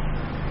میں،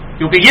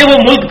 کیونکہ یہ وہ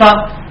ملک تھا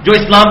جو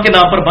اسلام کے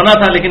نام پر بنا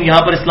تھا، لیکن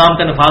یہاں پر اسلام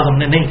کا نفاذ ہم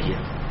نے نہیں کیا.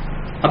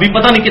 ابھی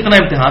پتہ نہیں کتنا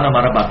امتحان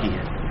ہمارا باقی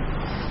ہے.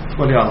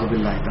 بولے اعوذ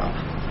باللہ تعالی.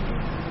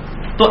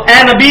 تو اے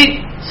نبی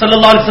صلی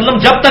اللہ علیہ وسلم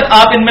جب تک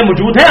آپ ان میں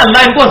موجود ہیں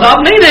اللہ ان کو عذاب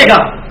نہیں دے گا.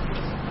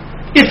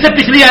 اس سے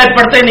پچھلی آیت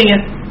پڑھتے نہیں ہے.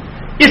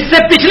 اس سے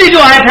پچھلی جو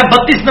آیت ہے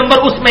 32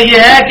 نمبر، اس میں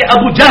یہ ہے کہ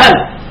ابو جہل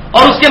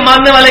اور اس کے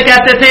ماننے والے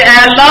کہتے تھے اے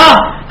اللہ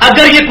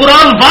اگر یہ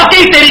قرآن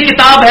واقعی تیری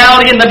کتاب ہے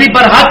اور یہ نبی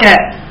پر حق ہے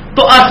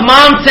تو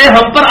آسمان سے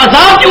ہم پر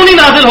عذاب کیوں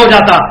نہیں نازل ہو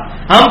جاتا؟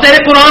 ہم تیرے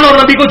قرآن اور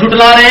نبی کو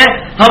جھٹلا رہے ہیں،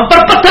 ہم پر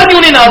پتھر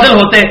کیوں نہیں نازل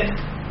ہوتے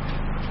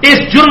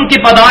اس جرم کی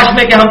پاداش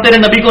میں کہ ہم تیرے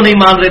نبی کو نہیں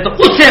مان رہے. تو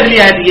اس سے اگلی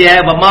آیت یہ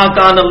ہے وما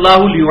كان الله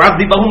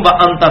ليعذبهم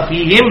وانت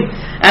فيهم.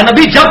 اے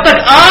نبی جب تک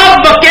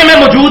آپ مکے میں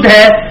موجود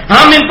ہے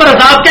ہم ان پر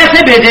عذاب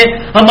کیسے بھیجیں؟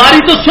 ہماری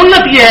تو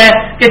سنت یہ ہے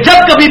کہ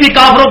جب کبھی بھی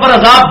کافروں پر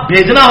عذاب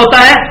بھیجنا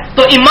ہوتا ہے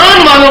تو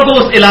ایمان والوں کو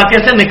اس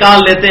علاقے سے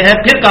نکال لیتے ہیں،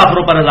 پھر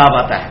کافروں پر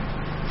عذاب آتا ہے.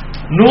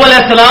 نوح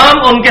علیہ السلام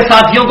اور ان کے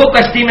ساتھیوں کو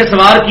کشتی میں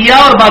سوار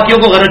کیا اور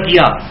باقیوں کو غرق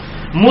کیا.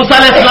 موسیٰ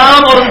علیہ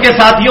السلام اور ان کے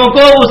ساتھیوں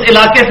کو اس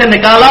علاقے سے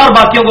نکالا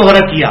اور باقیوں کو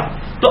غرق کیا.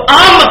 تو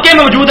آپ مکے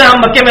میں موجود ہیں، ہم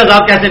مکے میں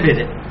عذاب کیسے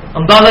بھیجیں؟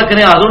 اندازہ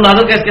کریں حاضر و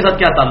ناظر کا اس کے ساتھ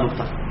کیا تعلق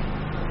تھا.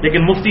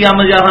 لیکن مفتی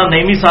احمد جہاں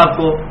نعیمی صاحب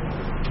کو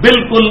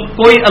بالکل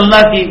کوئی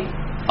اللہ کی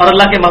اور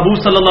اللہ کے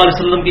محبوب صلی اللہ علیہ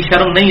وسلم کی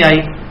شرم نہیں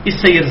آئی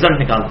اس سے یہ رزلٹ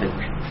نکالتے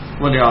ہوئے.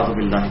 بولے اعوذ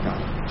باللہ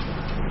تعالی.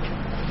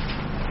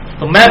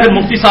 تو میں پھر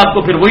مفتی صاحب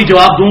کو پھر وہی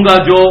جواب دوں گا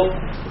جو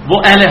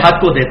وہ اہل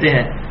حق کو دیتے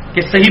ہیں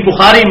کہ صحیح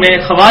بخاری میں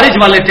خوارج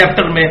والے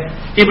چیپٹر میں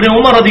ابن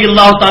عمر رضی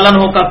اللہ تعالیٰ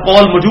عنہ کا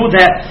قول موجود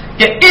ہے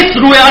کہ اس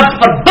روئے ارض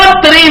پر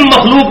بدترین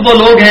مخلوق وہ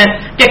لوگ ہیں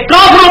کہ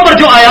کافروں پر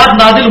جو آیات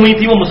نازل ہوئی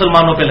تھی وہ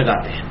مسلمانوں پہ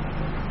لگاتے ہیں.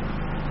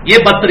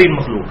 یہ بدترین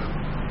مخلوق.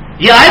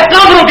 یہ آیت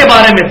کافروں کے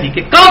بارے میں تھی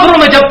کہ کافروں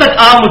میں جب تک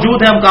آپ موجود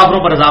ہیں ہم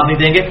کافروں پر عذاب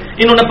نہیں دیں گے.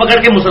 انہوں نے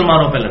پکڑ کے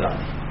مسلمانوں پہ لگا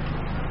دی.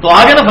 تو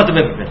آگے نا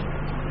فتوے پہ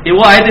یہ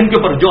وہ آیت ان کے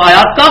اوپر جو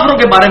آیات کافروں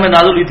کے بارے میں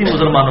نازل ہوئی تھی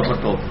مسلمانوں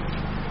پر. تو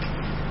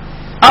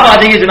اب آ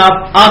جائیے جناب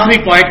آخری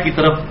پوائنٹ کی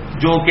طرف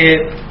جو کہ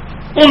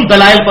ان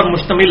دلائل پر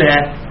مشتمل ہے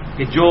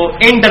کہ جو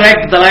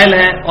انڈائریکٹ دلائل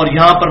ہیں، اور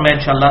یہاں پر میں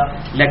انشاءاللہ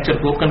لیکچر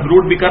کو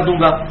کنکلوڈ بھی کر دوں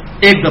گا.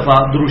 ایک دفعہ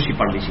دروشی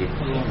پڑھ لیجیے.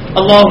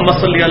 اللہم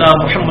صلی علی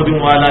محمد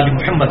وعلی آل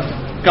محمد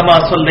کما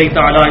صلیت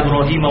علی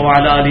ابراہیم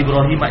وعلی آل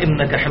ابراہیم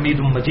انک حمید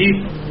مجید.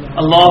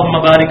 اللہم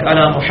بارک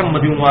علی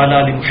محمد وعلی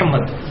آل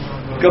محمد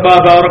کما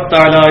بارکت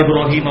علی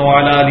ابراہیم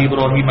وعلی آل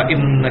ابراہیم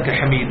انک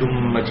حمید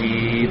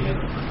مجید.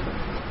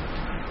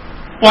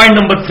 پوائنٹ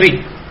نمبر 3،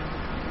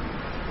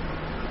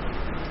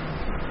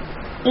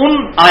 ان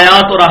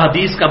آیات اور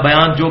احادیث کا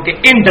بیان جو کہ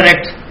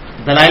انڈائریکٹ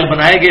دلائل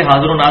بنائے گئے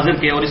حاضر و ناظر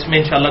کے، اور اس میں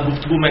انشاءاللہ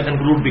گفتگو میں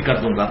کنکلوڈ بھی کر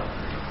دوں گا.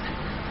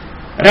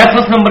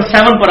 ریفرنس نمبر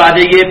 7 پر آ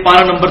جائیے،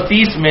 پارہ نمبر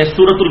 30 میں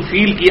سورۃ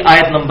الفیل کی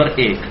آیت نمبر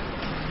 1.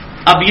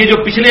 اب یہ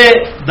جو پچھلے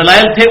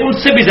دلائل تھے ان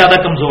سے بھی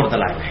زیادہ کمزور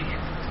دلائل ہیں،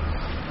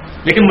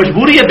 لیکن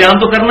مجبوری ہے بیان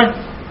تو کرنا.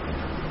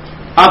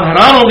 آپ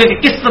حیران ہوں گے کہ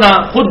کس طرح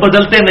خود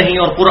بدلتے نہیں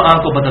اور قرآن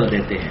کو بدل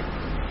دیتے ہیں.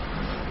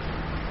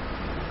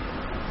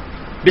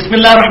 بسم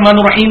اللہ الرحمن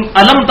الرحیم.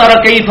 الم تر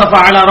کیف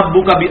فعل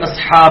ربک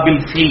باصحاب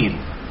الفیل.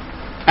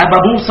 اے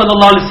محبوب صلی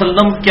اللہ علیہ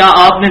وسلم کیا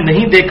آپ نے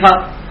نہیں دیکھا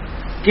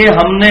کہ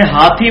ہم نے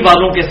ہاتھی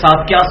والوں کے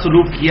ساتھ کیا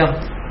سلوک کیا؟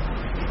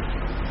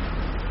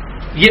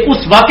 یہ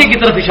اس واقعے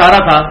کی طرف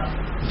اشارہ تھا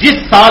جس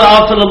سال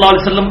آپ صلی اللہ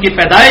علیہ وسلم کی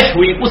پیدائش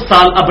ہوئی. اس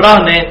سال ابراہ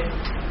نے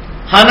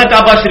خانہ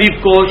کعبہ شریف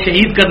کو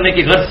شہید کرنے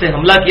کی غرض سے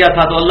حملہ کیا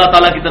تھا، تو اللہ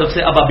تعالیٰ کی طرف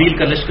سے ابابیل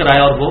کا لشکر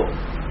آیا اور وہ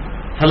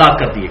ہلاک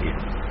کر دیے گئے.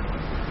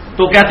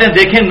 تو کہتے ہیں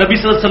دیکھیں نبی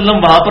صلی اللہ علیہ وسلم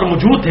وہاں پر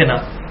موجود تھے نا،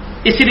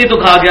 اسی لیے تو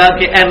کہا گیا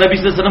کہ اے نبی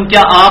صلی اللہ علیہ وسلم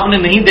کیا آپ نے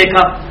نہیں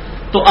دیکھا؟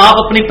 تو آپ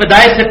اپنی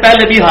پیدائش سے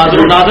پہلے بھی حاضر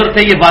و ناظر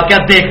تھے، یہ واقعہ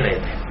دیکھ رہے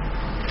تھے.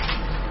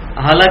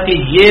 حالانکہ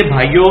یہ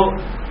بھائیوں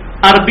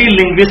عربی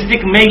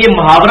لنگوسٹک میں یہ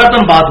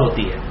محاورتاً بات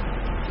ہوتی ہے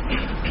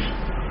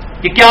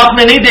کہ کیا آپ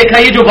نے نہیں دیکھا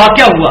یہ جو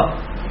واقعہ ہوا،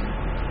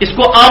 اس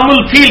کو عام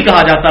الفیل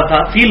کہا جاتا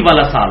تھا، فیل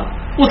والا سال.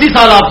 اسی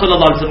سال آپ صلی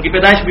اللہ علیہ وسلم کی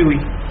پیدائش بھی ہوئی.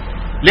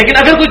 لیکن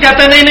اگر کوئی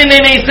کہتا ہے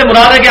نہیں اس سے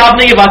مراد ہے کہ آپ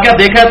نے یہ واقعہ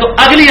دیکھا ہے، تو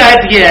اگلی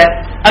آیت یہ ہے،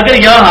 اگر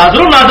یہاں حاضر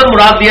و ناظر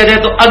مراد لیا جائے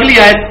تو اگلی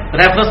آیت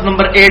ریفرنس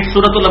نمبر 8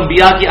 سورۃ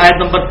الانبیاء کی آیت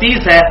نمبر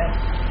 30 ہے،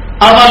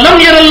 اولم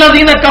یر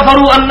الذین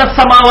کفروا ان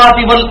السماوات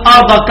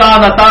والارض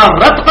کانتا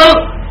رتقا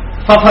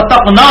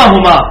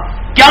ففتقناہما،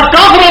 کیا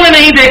کافروں نے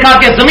نہیں دیکھا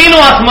کہ زمین و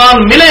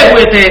آسمان ملے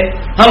ہوئے تھے،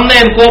 ہم نے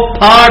ان کو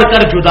پھاڑ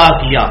کر جدا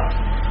کیا؟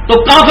 تو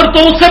کافر تو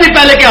اس سے بھی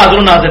پہلے کے حاضر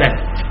و ناظر ہیں،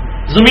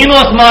 زمین و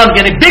آسمان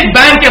یعنی بگ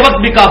بینگ کے وقت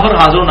بھی کافر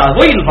حاضر و ناظر،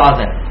 وہی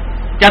الفاظ ہیں،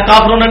 کیا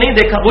کافروں نے نہیں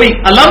دیکھا؟ وہی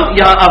علم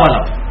یا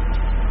اولم،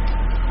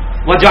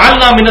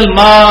 وجعلنا من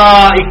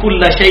الماء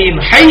كل شيء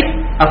حي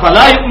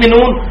افلا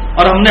يؤمنون،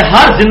 اور ہم نے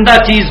ہر زندہ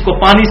چیز کو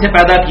پانی سے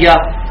پیدا کیا،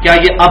 کیا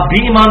یہ اب بھی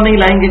ایمان نہیں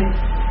لائیں گے؟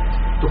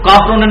 تو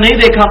کافروں نے نہیں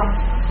دیکھا،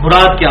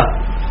 مراد کیا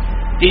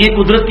کہ یہ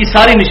قدرت کی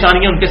ساری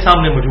نشانیاں ان کے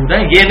سامنے موجود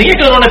ہیں، یہ نہیں ہے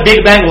کہ انہوں نے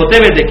بگ بینگ ہوتے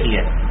ہوئے دیکھی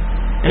ہے،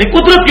 یعنی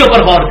قدرت کے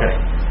اوپر غور کریں۔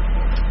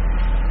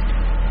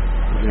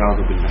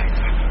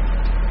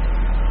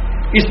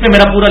 اس میں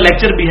میرا پورا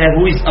لیکچر بھی ہے،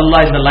 who is Allah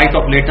in the light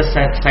of latest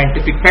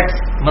scientific facts,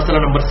 مسئلہ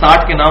نمبر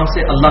 60 کے نام سے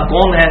اللہ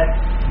کون ہے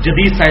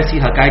جدید سائنسی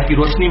حقائق کی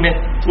روشنی میں،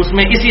 اس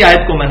میں اسی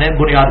آیت کو میں نے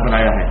بنیاد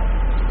بنایا ہے،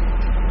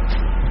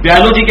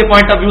 بیولوجی کے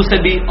پوائنٹ آف ویو سے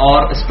بھی اور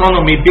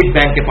اسٹرانومی بگ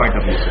بینگ کے پوائنٹ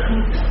آف ویو سے۔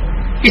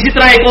 اسی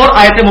طرح ایک اور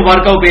آیت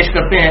مبارکہ وہ پیش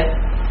کرتے ہیں،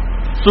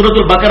 سورۃ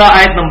البقرہ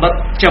آیت نمبر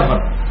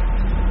 54،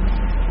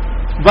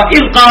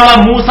 وَإِذْ قَالَ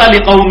مُوسَىٰ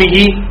لِقَوْمِهِ،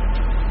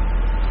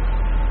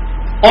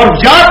 اور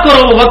یاد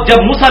کرو وہ وقت جب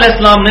موسیٰ علیہ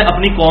السلام نے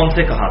اپنی قوم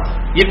سے کہا تھا،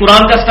 یہ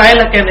قرآن کا سٹائل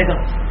ہے کہنے کا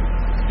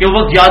کہ وہ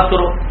وقت یاد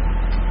کرو،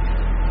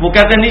 وہ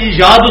کہتے ہیں نہیں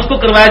یاد اس کو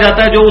کروایا جاتا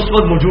ہے جو اس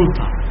وقت موجود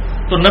تھا،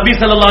 تو نبی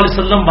صلی اللہ علیہ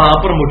وسلم وہاں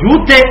پر موجود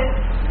تھے،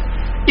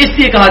 اس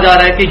لیے کہا جا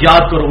رہا ہے کہ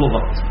یاد کرو وہ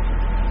وقت۔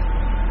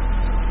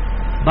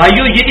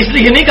 بھائیو یہ اس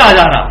لیے نہیں کہا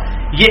جا رہا،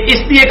 یہ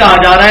اس لیے کہا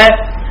جا رہا ہے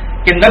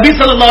کہ نبی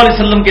صلی اللہ علیہ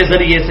وسلم کے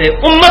ذریعے سے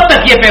امت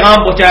تک یہ پیغام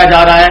پہنچایا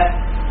جا رہا ہے،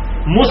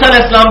 موسیٰ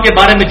علیہ السلام کے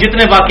بارے میں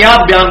جتنے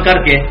واقعات بیان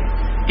کر کے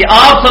کہ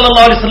آپ صلی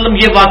اللہ علیہ وسلم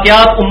یہ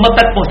واقعات امت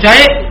تک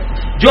پہنچائیں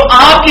جو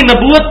آپ کی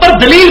نبوت پر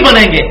دلیل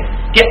بنیں گے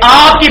کہ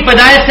آپ کی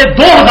پیدائش سے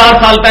 2000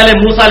 سال پہلے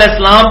موسیٰ علیہ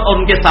السلام اور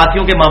ان کے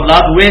ساتھیوں کے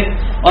معاملات ہوئے،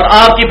 اور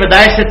آپ کی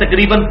پیدائش سے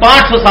تقریباً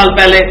 500 سال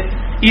پہلے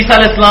عیسیٰ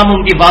علیہ السلام اور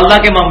ان کی والدہ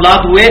کے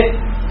معاملات ہوئے،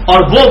 اور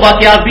وہ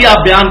واقعات بھی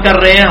آپ بیان کر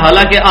رہے ہیں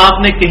حالانکہ آپ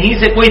نے کہیں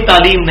سے کوئی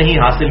تعلیم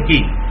نہیں حاصل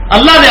کی،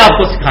 اللہ نے آپ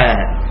کو سکھایا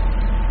ہے،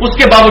 اس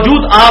کے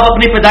باوجود آپ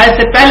اپنی پیدائش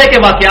سے پہلے کے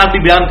واقعات بھی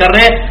بیان کر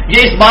رہے ہیں۔ یہ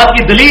اس بات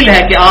کی دلیل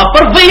ہے کہ آپ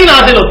پر وہی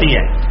نازل ہوتی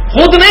ہے،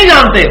 خود نہیں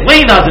جانتے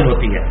وہی نازل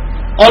ہوتی ہے،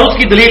 اور اس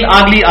کی دلیل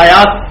اگلی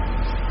آیات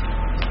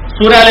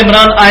سورہ ال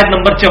عمران آیت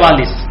نمبر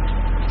 44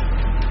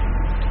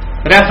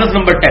 ریفرنس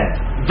نمبر 10،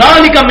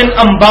 ذالک من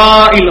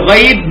انباء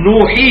الغیب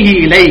نوحیہ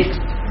الیک،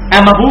 اے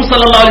محبوب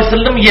صلی اللہ علیہ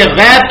وسلم یہ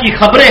غیب کی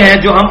خبریں ہیں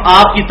جو ہم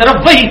آپ کی طرف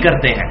وحی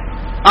کرتے ہیں،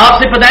 آپ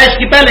سے پیدائش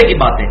کی پہلے کی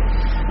باتیں۔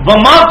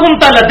 وما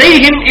كنت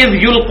لديهم اذ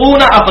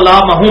يلقون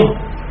اقلامهم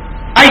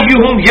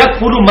ايهم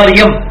يكفل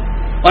مریم،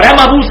 اور اے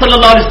محبوب صلی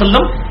اللہ علیہ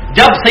وسلم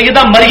جب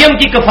سیدہ مریم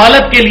کی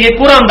کفالت کے لیے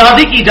قرآن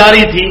اندازی کی جا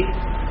رہی تھی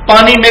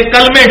پانی میں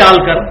کلمے ڈال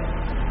کر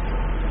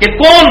کہ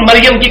کون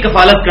مریم کی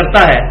کفالت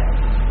کرتا ہے،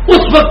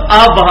 اس وقت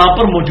آپ وہاں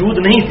پر موجود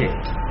نہیں تھے۔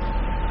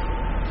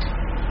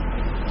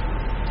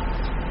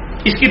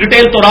 اس کی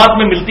ڈیٹیل تورات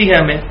میں ملتی ہے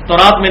ہمیں،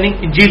 تورات میں نہیں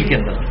انجیل کے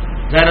اندر،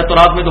 ظاہر ہے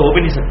تورات میں تو ہو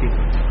بھی نہیں سکتی،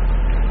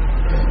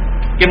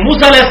 کہ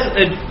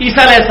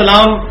عیسیٰ علیہ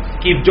السلام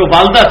کی جو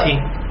والدہ تھیں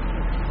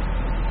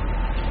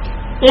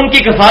ان کی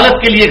کفالت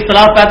کے لیے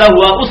اختلاف پیدا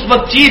ہوا۔ اس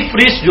وقت چیف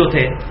پریسٹ جو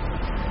تھے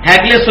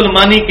ہیکل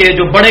سلمانی کے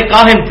جو بڑے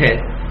کاہن تھے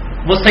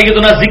وہ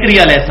سیدنا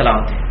زکریا علیہ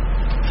السلام تھے،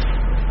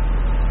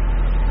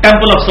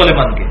 ٹیمپل آف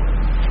سلیمان کے،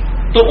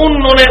 تو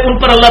انہوں نے ان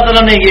پر اللہ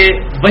تعالیٰ نے یہ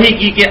وحی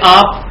کی کہ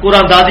آپ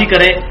قرآن اندازی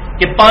کریں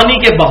کہ پانی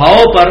کے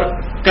بہاؤ پر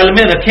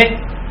کلمے رکھیں،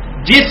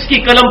 جس کی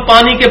قلم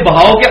پانی کے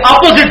بہاؤ کے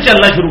اپوزٹ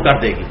چلنا شروع کر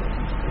دے گی،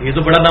 یہ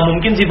تو بڑا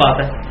ناممکن سی بات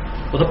ہے،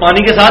 وہ تو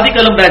پانی کے ساتھ ہی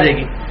قلم بہ جائے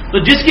گی، تو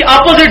جس کی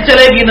اپوزٹ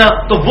چلے گی نا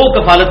تو وہ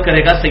کفالت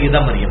کرے گا سیدہ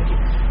مریم کی۔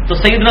 تو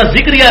سیدنا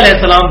زکریا علیہ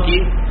السلام کی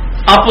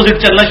اپوزٹ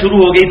چلنا شروع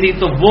ہو گئی تھی،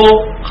 تو وہ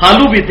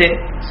خالو بھی تھے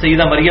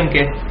سیدہ مریم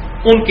کے،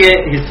 ان کے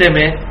حصے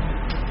میں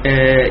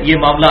یہ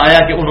معاملہ آیا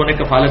کہ انہوں نے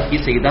کفالت کی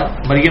سیدہ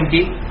مریم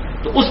کی،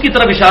 تو اس کی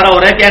طرف اشارہ ہو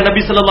رہا ہے کہ اے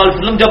نبی صلی اللہ علیہ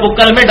وسلم جب وہ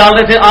کلمے ڈال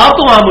رہے تھے آپ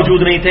تو وہاں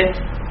موجود نہیں تھے،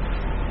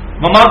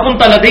 وما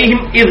كنت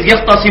لديهم اذ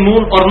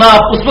يختصمون، اور نہ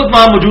آپ اس وقت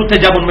وہاں موجود تھے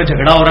جب ان میں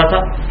جھگڑا ہو رہا تھا۔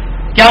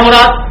 کیا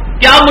مراد؟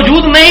 کیا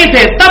موجود نہیں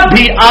تھے تب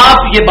بھی آپ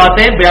یہ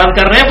باتیں بیان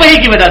کر رہے ہیں وہی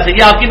کی وجہ سے،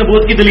 یہ آپ کی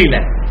نبوت کی دلیل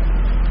ہے۔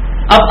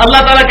 اب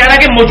اللہ تعالیٰ کہہ رہا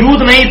ہے کہ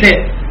موجود نہیں تھے،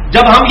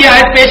 جب ہم یہ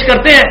آیت پیش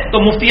کرتے ہیں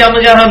تو مفتی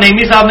احمد جہاں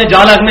نعیمی صاحب نے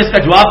جال میں اس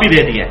کا جواب بھی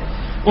دے دیا ہے،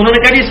 انہوں نے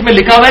کہا کہ اس میں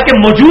لکھا ہوا ہے کہ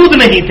موجود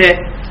نہیں تھے،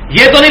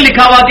 یہ تو نہیں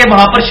لکھا ہوا کہ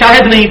وہاں پر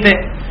شاہد نہیں تھے،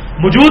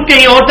 موجود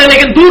کہیں اور تھے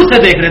لیکن دور سے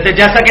دیکھ رہے تھے،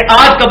 جیسا کہ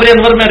آج قبر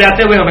انور میں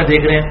رہتے ہوئے ہمیں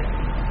دیکھ رہے ہیں۔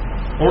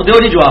 اور دیو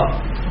جی جواب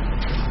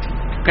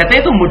کہتے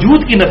ہیں تو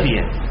موجود کی نفی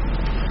ہے،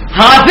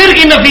 حاضر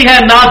کی نفی ہے،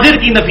 ناظر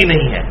کی نفی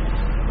نہیں ہے۔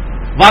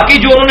 واقعی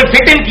جو انہوں نے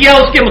فٹ ان کیا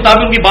اس کے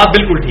مطابق ان کی بات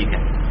بالکل ٹھیک ہے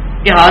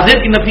کہ حاضر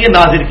کی نفی ہے،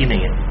 ناظر کی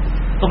نہیں ہے۔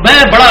 تو میں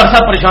بڑا عرصہ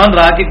پریشان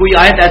رہا کہ کوئی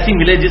آیت ایسی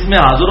ملے جس میں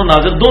حاضر و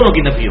ناظر دونوں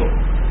کی نفی ہو،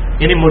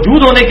 یعنی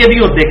موجود ہونے کے بھی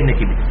اور دیکھنے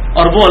کی بھی۔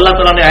 اور وہ اللہ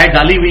تعالیٰ نے آیت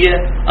ڈالی ہوئی ہے.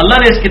 اللہ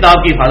نے اس کتاب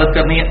کی حفاظت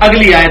کرنی ہے.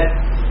 اگلی آیت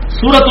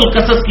سورۃ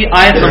القصص کی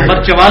آیت نمبر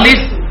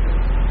 44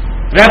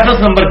 ریفرنس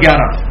نمبر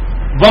 11.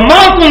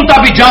 وما كنت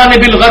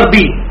بجانب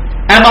الغربی،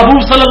 اے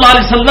محبوب صلی اللہ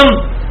علیہ وسلم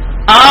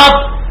آپ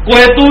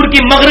کوہ طور کی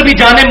مغربی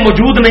جانب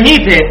موجود نہیں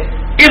تھے.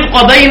 اذ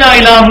قضینا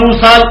الی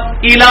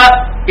موسی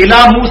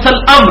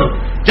الامر،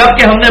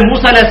 جبکہ ہم نے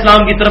موسیٰ علیہ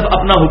السلام کی طرف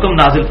اپنا حکم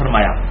نازل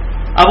فرمایا.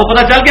 اب وہ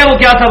پتہ چل گیا وہ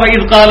کیا تھا.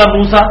 وَإِذْ قَالَ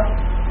مُوسَىٰ،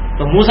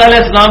 تو موسیٰ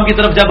علیہ السلام کی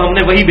طرف جب ہم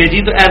نے وحی بھیجی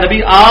تو اے نبی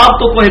آپ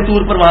تو کوہ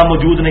طور پر وہاں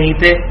موجود نہیں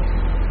تھے.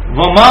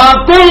 وَمَا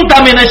كُنْتَ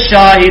مِنَ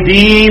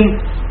الشَّاهِدِينَ،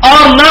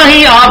 اور نہ ہی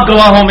آپ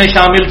گواہوں میں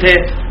شامل تھے،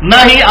 نہ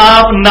ہی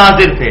آپ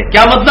ناظر تھے.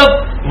 کیا مطلب؟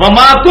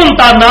 وَمَا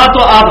كُنْتَ، نہ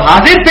تو آپ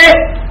حاضر تھے،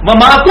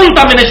 وَمَا كُنْتَ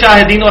مِنَ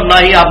الشَّاهِدِينَ، اور نہ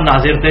ہی آپ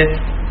ناظر تھے.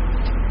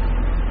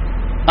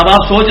 اب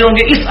آپ سوچ رہے ہوں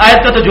گے اس آیت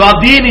کا تو جواب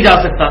دیا ہی نہیں جا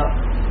سکتا.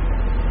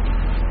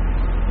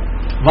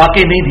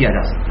 واقعی نہیں دیا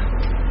جا سکتا.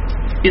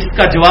 اس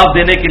کا جواب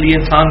دینے کے لیے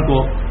انسان کو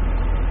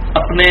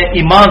اپنے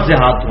ایمان سے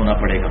ہاتھ دھونا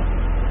پڑے گا،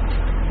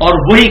 اور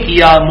وہی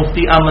کیا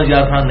مفتی احمد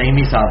یار خان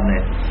نعیمی صاحب نے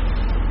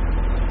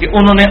کہ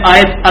انہوں نے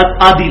آیت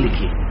آدھی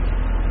لکھی،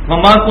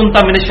 وما كنت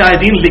من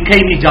الشاہدین لکھے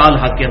ہی نہیں جال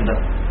حق کے اندر،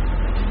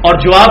 اور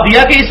جواب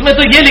دیا کہ اس میں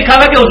تو یہ لکھا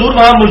ہوا کہ حضور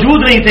وہاں موجود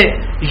نہیں تھے.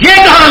 یہ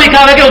کہاں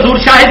لکھا ہوا کہ حضور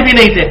شاہد بھی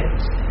نہیں تھے؟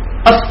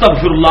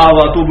 استغفر اللہ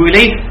واتوب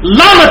الیہ،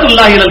 لعنت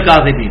اللہ علی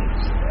الکاذبین.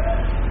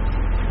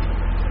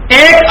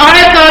 ایک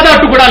آیت کا آدھا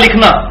ٹکڑا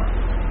لکھنا،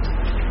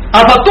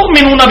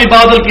 افتؤمنون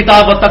ببعض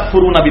الکتاب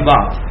وتکفرون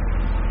ببعض،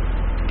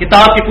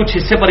 کتاب کے کچھ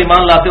حصے پر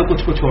ایمان لاتے ہو،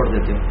 کچھ کو چھوڑ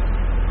دیتے ہو.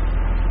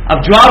 اب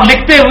جواب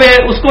لکھتے ہوئے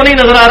اس کو نہیں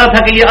نظر آ رہا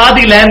تھا کہ یہ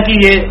آدھی لین کی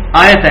یہ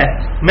آیت ہے،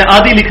 میں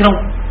آدھی لکھ رہا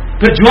ہوں.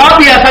 پھر جواب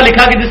بھی ایسا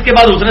لکھا کہ جس کے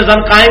بعد اس نے زن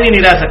قائم ہی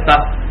نہیں رہ سکتا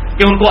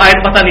کہ ان کو آیت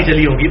پتہ نہیں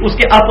چلی ہوگی، اس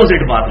کے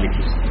اپوزٹ بات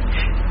لکھی.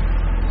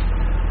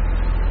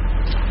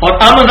 اور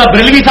احمد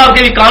بریلوی صاحب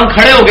کے بھی کان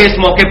کھڑے ہو گئے اس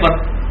موقع پر،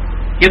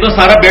 یہ تو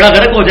سارا بیڑا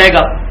غرق ہو جائے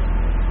گا.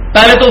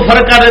 پہلے تو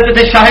فرق کر دیتے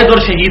تھے شاہد اور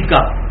شہید کا،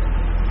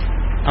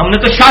 ہم نے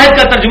تو شاہد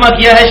کا ترجمہ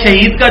کیا ہے،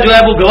 شہید کا جو ہے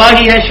وہ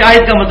گواہی ہے،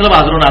 شاہد کا مطلب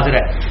حاضر و ناظر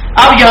ہے.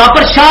 اب یہاں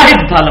پر شاہد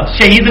تھا لفظ،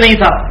 شہید نہیں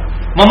تھا.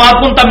 وما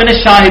كنت من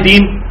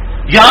الشاہدین،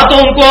 یہاں تو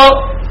ان کو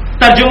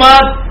ترجمہ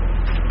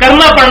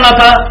کرنا پڑنا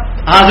تھا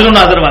حاضر و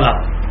ناظر والا.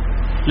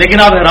 لیکن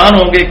آپ حیران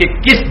ہوں گے کہ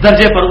کس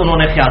درجے پر انہوں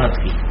نے خیانت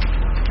کی.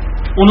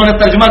 انہوں نے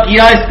ترجمہ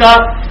کیا اس کا،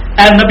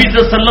 اے نبی صلی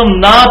اللہ علیہ وسلم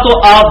نہ تو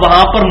آپ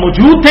وہاں پر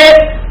موجود تھے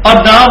اور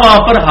نہ وہاں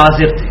پر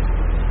حاضر تھے.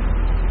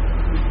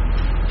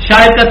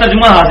 شاہد کا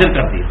ترجمہ حاضر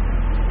کر دیا،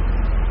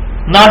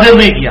 ناظر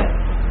نہیں کیا.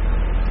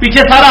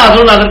 پیچھے سارا حاضر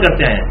و ناظر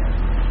کرتے آئے ہیں.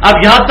 اب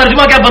یہاں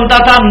ترجمہ کیا بنتا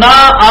تھا؟ نہ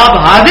آپ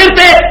حاضر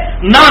تھے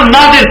نہ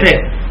ناظر تھے.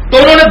 تو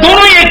انہوں نے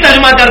دونوں ہی ایک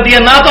ترجمہ کر دیا،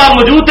 نہ تو آپ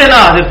موجود تھے نہ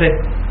حاضر تھے.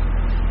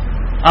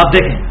 آپ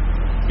دیکھیں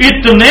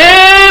اتنے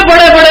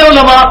بڑے بڑے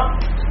علماء،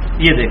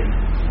 یہ دیکھیں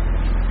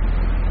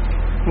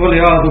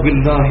وَلِعَاذُ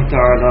بِاللَّهِ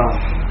تَعَالَى.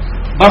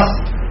 بس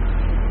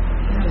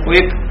وہ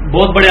ایک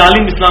بہت بڑے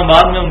عالم اسلام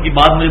آباد میں، ان کی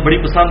بات مجھے بڑی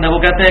پسند ہے. وہ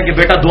کہتے ہیں کہ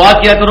بیٹا دعا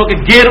کیا کرو کہ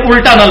گیئر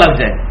الٹا نہ لگ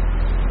جائے.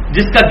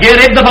 جس کا گیئر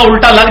ایک دفعہ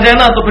الٹا لگ جائے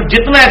نا تو پھر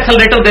جتنا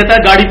ایکسلریٹر دیتا ہے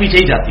گاڑی پیچھے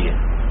ہی جاتی ہے.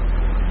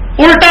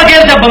 الٹا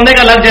گیئر جب بندے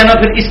کا لگ جائے نا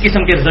پھر اس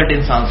قسم کے رزلٹ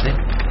انسان سے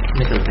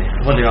نکلتے ہیں.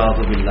 وَلِعَاذُ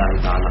بِاللَّهِ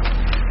تَعَالَى.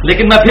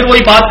 لیکن میں پھر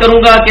وہی بات کروں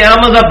گا کہ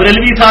احمد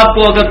بریلوی صاحب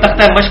کو اگر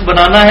تختہ مشق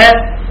بنانا ہے،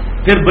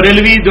 پھر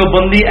بریلوی جو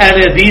بندی اہل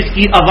حدیث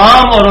کی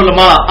عوام اور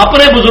علماء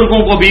اپنے بزرگوں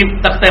کو بھی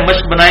تختہ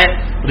مشق بنائیں.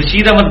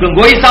 رشید احمد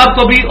گنگوئی صاحب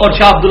کو بھی، اور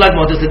شاہ عبداللہ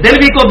محدث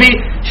دہلوی کو بھی،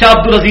 شاہ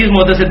عبدالعزیز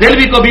محدث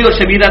دہلوی کو بھی، اور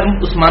شبیر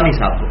احمد عثمانی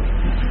صاحب کو بھی،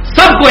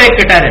 سب کو ایک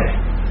کٹہرے میں.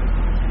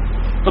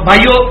 تو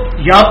بھائیو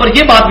یہاں پر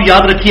یہ بات بھی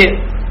یاد رکھیے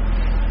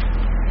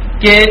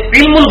کہ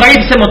علم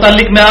الغیب سے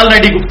متعلق میں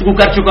آلریڈی گفتگو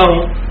کر چکا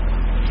ہوں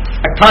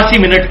 88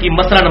 منٹ کی،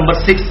 مسئلہ نمبر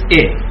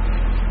 6A.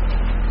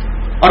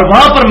 اور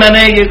وہاں پر میں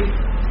نے یہ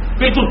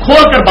بالکل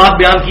کھول کر بات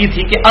بیان کی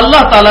تھی کہ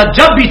اللہ تعالیٰ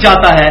جب بھی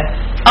چاہتا ہے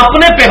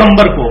اپنے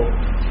پیغمبروں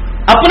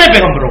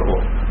کو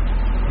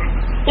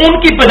ان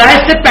کی پیدائش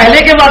سے پہلے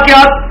کے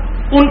واقعات،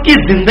 ان کی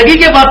زندگی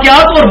کے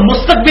واقعات اور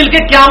مستقبل کے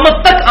قیامت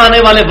تک آنے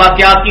والے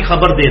واقعات کی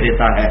خبر دے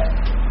دیتا ہے.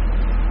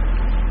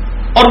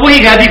 اور وہی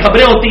غیبی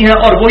خبریں ہوتی ہیں،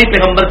 اور وہی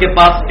پیغمبر کے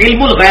پاس علم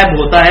الغیب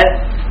ہوتا ہے.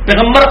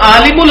 پیغمبر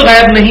عالم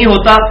الغیب نہیں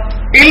ہوتا،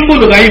 علم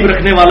الغیب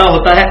رکھنے والا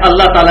ہوتا ہے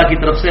اللہ تعالیٰ کی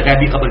طرف سے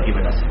غیبی خبر کی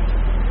وجہ سے.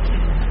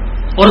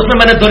 اور اس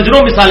میں نے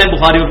درجنوں مثالیں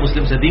بخاری اور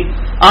مسلم سے دی،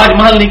 آج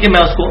محل نہیں کہ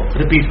میں اس کو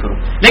ریپیٹ کروں.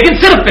 لیکن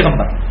صرف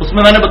پیغمبر، اس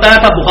میں نے بتایا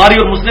تھا بخاری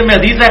اور مسلم میں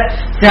حدیث ہے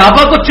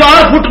صحابہ کو 4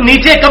 فٹ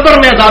نیچے قبر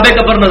میں عذاب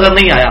قبر نظر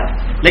نہیں آیا،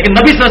 لیکن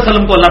نبی صلی اللہ علیہ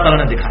وسلم کو اللہ تعالیٰ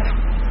نے دکھایا.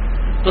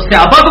 تو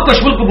صحابہ کو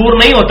کشف القبور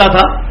نہیں ہوتا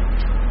تھا،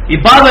 یہ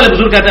بعض والے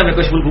بزرگ کہتے ہیں ہمیں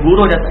کشف القبور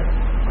ہو جاتا ہے.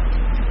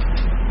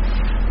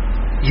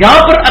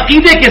 یہاں پر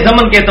عقیدے کے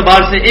ضمن کے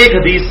اعتبار سے ایک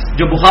حدیث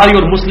جو بخاری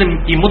اور مسلم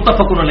کی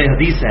متفق علیہ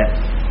حدیث ہے،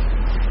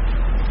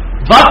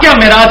 واقعہ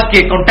معراج کے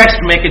کانٹیکسٹ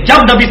میں، کہ جب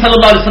نبی صلی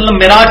اللہ علیہ وسلم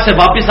معراج سے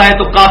واپس آئے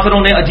تو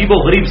کافروں نے عجیب و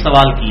غریب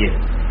سوال کیے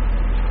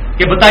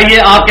کہ بتائیے،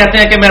 آپ کہتے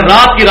ہیں کہ میں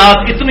رات کی رات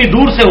اتنی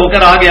دور سے ہو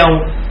کر آ گیا ہوں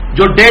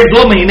جو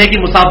 1.5-2 مہینے کی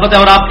مسافت ہے،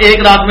 اور آپ ایک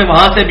رات میں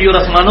وہاں سے بھی اور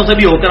آسمانوں سے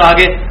بھی ہو کر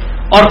آگے،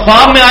 اور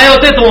خواب میں آئے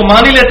ہوتے تو وہ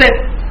مان ہی لیتے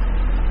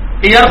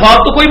کہ یار خواب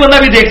تو کوئی بندہ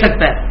بھی دیکھ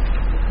سکتا ہے.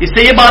 اس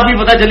سے یہ بات بھی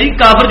پتا چلی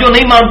کافر جو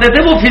نہیں مانتے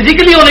تھے وہ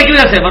فزیکلی ہونے کی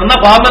وجہ سے، ورنہ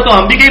خواب میں تو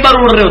ہم بھی کئی بار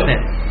اڑ رہے ہوتے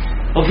ہیں،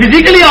 وہ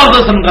فزیکلی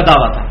آبزرشن کا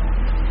دعویٰ تھا.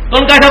 تو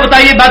ان کا ایسا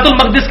بتائیے بیت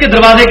المقدس کے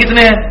دروازے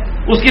کتنے ہیں،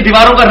 اس کی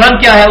دیواروں کا رنگ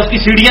کیا ہے، اس کی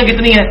سیڑھیاں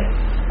کتنی ہیں.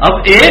 اب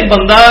ایک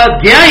بندہ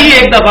گیا ہی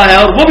ایک دفعہ ہے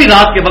اور وہ بھی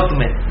رات کے وقت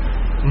میں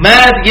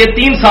یہ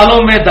 3 سالوں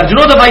میں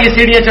درجنوں دفعہ یہ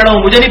سیڑھیاں چڑھا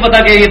ہوں، مجھے نہیں پتا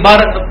کہ یہ بار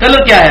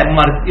کلر کیا ہے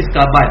اس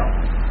کا باہر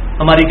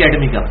ہماری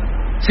اکیڈمی کا،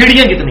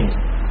 سیڑھیاں کتنی ہیں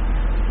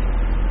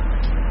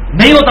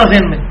نہیں ہوتا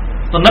ذہن میں.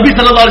 تو نبی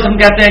صلی اللہ علیہ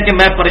وسلم کہتے ہیں کہ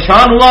میں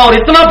پریشان ہوا اور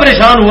اتنا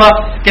پریشان ہوا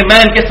کہ میں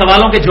ان کے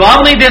سوالوں کے جواب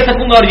نہیں دے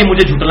سکوں گا اور یہ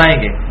مجھے جھٹلائیں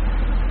گے.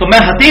 تو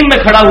میں حتیم میں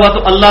کھڑا ہوا تو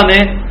اللہ نے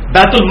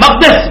بیت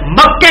المقدس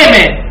مکے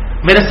میں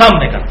میرے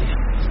سامنے کر دیا.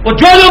 وہ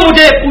جو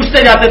مجھے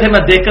پوچھتے جاتے تھے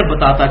میں دیکھ کر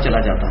بتاتا چلا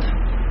جاتا تھا.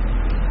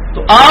 تو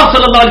آپ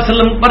صلی اللہ علیہ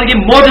وسلم پر یہ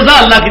معجزہ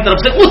اللہ کی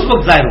طرف سے اس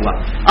وقت ظاہر ہوا.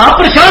 آپ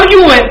پریشان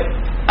کیوں ہوئے؟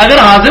 اگر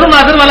حاضر و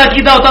ناظر والا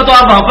عقیدہ ہوتا تو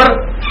آپ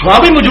وہاں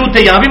بھی موجود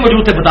تھے، یہاں بھی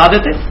موجود تھے، بتا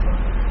دیتے.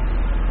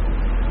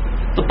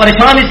 تو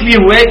پریشان اس لیے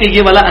ہوئے کہ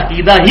یہ والا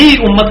عقیدہ ہی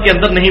امت کے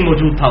اندر نہیں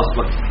موجود تھا اس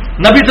وقت.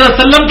 نبی صلی اللہ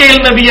علیہ وسلم کے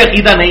علم میں بھی یہ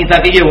عقیدہ نہیں تھا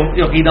کہ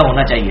یہ عقیدہ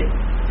ہونا چاہیے.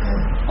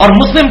 اور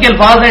مسلم کے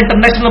الفاظ ہیں،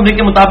 انٹرنیشنل نمبر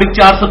کے مطابق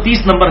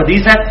 430 نمبر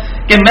حدیث ہے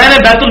کہ میں نے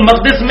بیت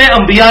المقدس میں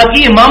انبیاء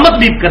کی امامت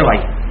بھی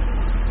کروائی.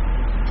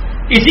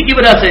 اسی کی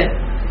وجہ سے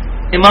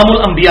امام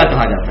الانبیاء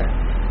کہا جاتا ہے.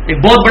 ایک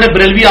بہت بڑے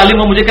بریلوی عالم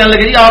وہ مجھے کہنے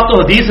لگے جی آپ تو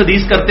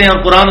حدیث کرتے ہیں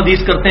اور قرآن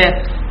حدیث کرتے ہیں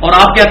اور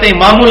آپ کہتے ہیں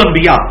امام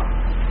الانبیاء،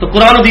 تو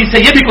قرآن حدیث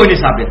سے یہ بھی کوئی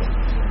نہیں ثابت.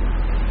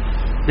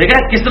 دیکھیں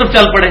کس طرف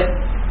چل پڑے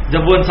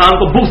جب وہ انسان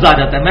کو بغض آ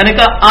جاتا ہے. میں نے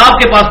کہا آپ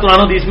کے پاس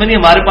قرآن حدیث میں نہیں،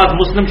 ہمارے پاس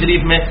مسلم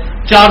شریف میں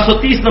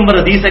 430 نمبر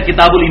حدیث ہے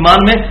کتاب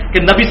الایمان میں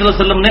کہ نبی صلی اللہ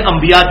علیہ وسلم نے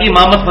انبیاء کی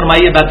امامت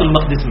فرمائی ہے بیت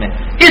المقدس میں،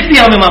 اس لیے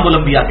ہم امام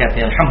الانبیاء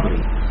کہتے ہیں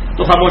الحمدللہ.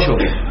 تو خاموش ہو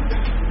گئے.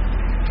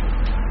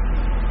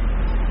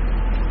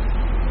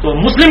 تو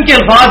مسلم کے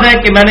الفاظ ہیں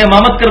کہ میں نے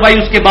امامت کروائی.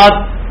 اس کے بعد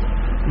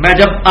میں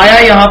جب آیا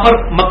یہاں پر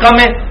مکہ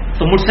میں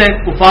تو مجھ سے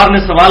کفار نے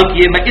سوال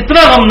کیے. میں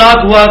اتنا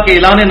غمناک ہوا کہ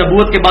اعلان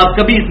نبوت کے بعد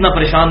کبھی اتنا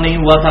پریشان نہیں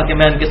ہوا تھا کہ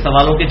میں ان کے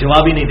سوالوں کے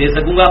جواب ہی نہیں دے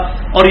سکوں گا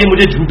اور یہ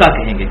مجھے جھوٹا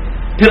کہیں گے.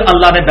 پھر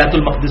اللہ نے بیت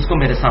المقدس کو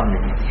میرے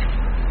سامنے کر دیا.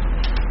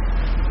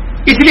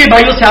 اس لیے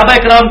بھائیو صحابہ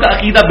کرام کا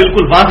عقیدہ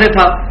بالکل واضح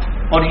تھا.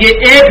 اور یہ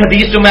ایک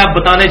حدیث جو میں آپ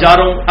بتانے جا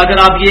رہا ہوں، اگر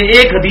آپ یہ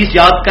ایک حدیث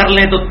یاد کر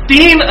لیں تو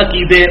 3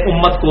 عقیدے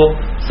امت کو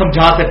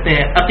سمجھا سکتے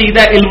ہیں.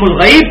 عقیدہ علم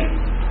الغیب،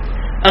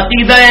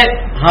 عقیدہ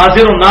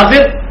حاضر و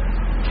ناظر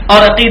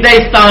اور عقیدہ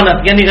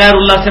استعانت یعنی غیر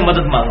اللہ سے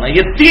مدد مانگنا.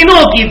 یہ تینوں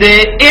عقیدے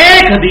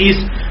ایک حدیث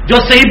جو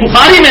صحیح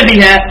بخاری میں بھی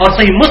ہے اور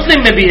صحیح مسلم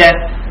میں بھی ہے،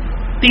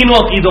 تینوں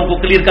عقیدوں کو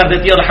کلیئر کر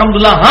دیتی ہے. اور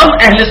الحمدللہ ہم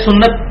اہل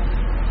سنت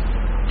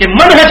کے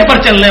منہج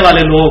پر چلنے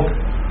والے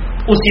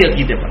لوگ اسی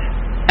عقیدے پر ہیں.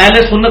 اہل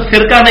سنت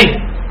فرقہ نہیں.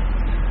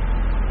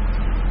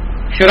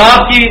 شراب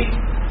کی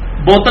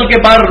بوتل کے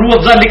باہر روح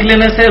افزا لکھ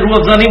لینے سے روح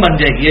افزا نہیں بن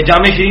جائے گی، یہ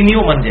جامع شیرینی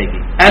بن جائے گی.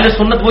 اہل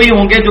سنت وہی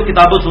ہوں گے جو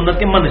کتاب و سنت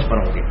کے منہج پر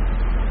ہوں گے.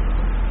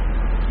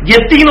 یہ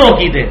تینوں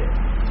عقیدے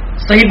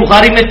صحیح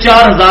بخاری میں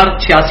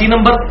 4086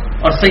 نمبر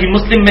اور صحیح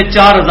مسلم میں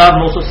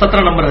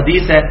 4917 نمبر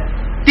حدیث ہے.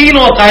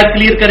 تینوں عقائد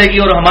کلیئر کرے گی.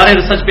 اور ہمارے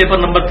ریسرچ پیپر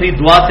نمبر 3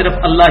 دعا صرف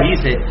اللہ ہی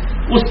سے،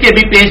 اس کے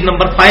بھی پیج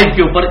نمبر 5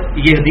 کے اوپر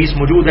یہ حدیث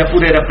موجود ہے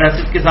پورے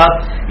ریفرنسز کے ساتھ.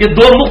 یہ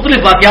 2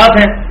 مختلف واقعات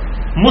ہیں.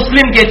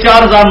 مسلم کے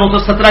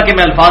 4917 کے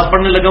میں الفاظ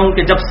پڑھنے لگا ہوں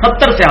کہ جب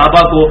 70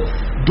 صحابہ کو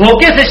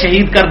دھوکے سے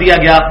شہید کر دیا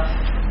گیا،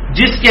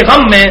 جس کے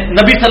غم میں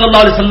نبی صلی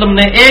اللہ علیہ وسلم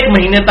نے 1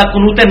 مہینے تک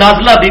قنوت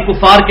نازلہ بھی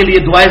کفار کے لیے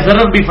دعائے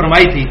ضرر بھی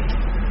فرمائی تھی.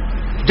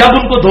 جب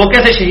ان کو دھوکے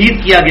سے شہید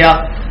کیا گیا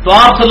تو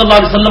آپ صلی اللہ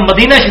علیہ وسلم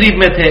مدینہ شریف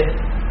میں تھے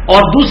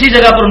اور دوسری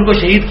جگہ پر ان کو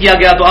شہید کیا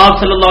گیا تو آپ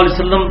صلی اللہ علیہ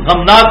وسلم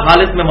غمناک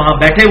حالت میں وہاں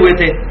بیٹھے ہوئے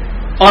تھے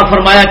اور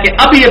فرمایا کہ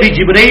ابھی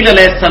جبرائیل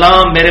علیہ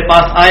السلام میرے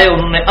پاس آئے،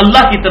 انہوں نے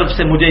اللہ کی طرف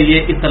سے مجھے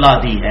یہ اطلاع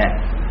دی ہے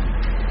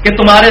کہ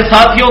تمہارے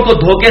ساتھیوں کو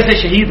دھوکے سے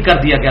شہید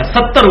کر دیا گیا.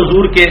 70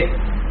 حضور کے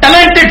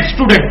ٹیلنٹڈ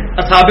اسٹوڈنٹ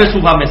اصحاب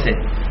صبح میں سے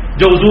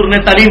جو حضور نے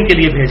تعلیم کے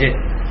لیے بھیجے،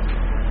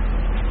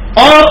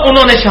 اور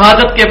انہوں نے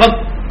شہادت کے وقت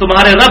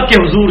تمہارے رب کے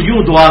حضور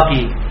یوں دعا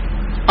کی،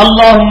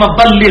 اللہم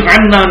بلغ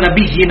عنا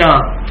نبینا،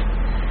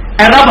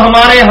 اے رب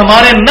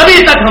ہمارے نبی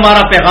تک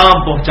ہمارا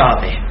پیغام پہنچا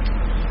دے.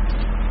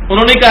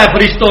 انہوں نے کہا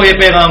فرشتوں یہ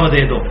پیغام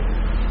دے دو.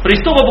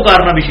 فرشتوں کو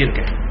پکارنا بھی شرک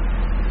ہے.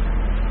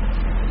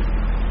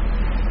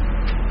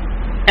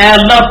 اے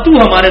اللہ تو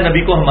ہمارے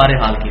نبی کو ہمارے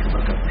حال کی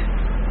خبر کر دے.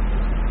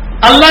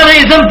 اللہ نے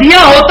اذن دیا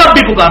ہو تب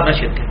بھی پکارنا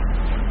شرک ہے.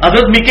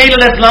 حضرت میکائیل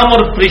علیہ السلام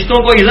اور فرشتوں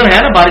کو اذن ہے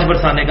نا بارش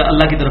برسانے کا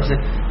اللہ کی طرف سے،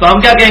 تو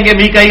ہم کیا کہیں گے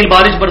میکائیل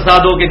بارش برسا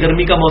دو کہ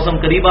گرمی کا موسم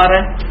قریب آ رہا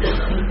ہے؟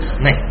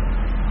 نہیں.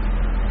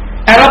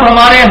 اے رب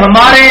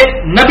ہمارے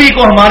نبی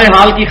کو ہمارے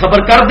حال کی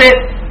خبر کر دے،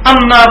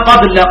 انا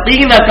قد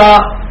لقینک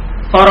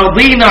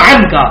فرضینا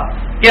عنک،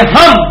 کہ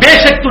ہم بے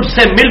شک تجھ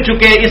سے مل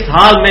چکے اس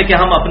حال میں کہ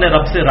ہم اپنے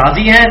رب سے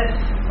راضی ہیں،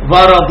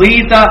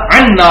 ورضیت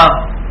عنا،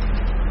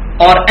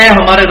 اور اے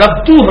ہمارے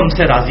رب تو ہم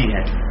سے راضی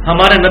ہے.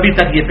 ہمارے نبی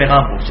تک یہ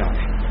پیغام پہنچا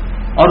دے.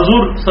 اور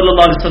حضور صلی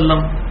اللہ علیہ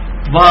وسلم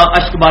وہاں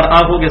اشک بار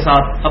آنکھوں کے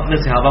ساتھ اپنے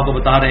صحابہ کو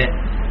بتا رہے ہیں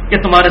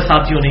کہ تمہارے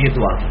ساتھیوں نے یہ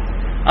دعا کی.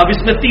 اب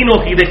اس میں تینوں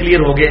عقیدے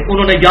کلیئر ہو گئے.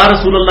 انہوں نے یا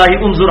رسول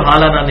اللہ انظر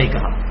حالنا نہیں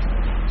کہا،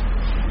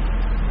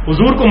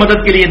 حضور کو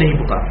مدد کے لیے نہیں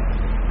پکارا.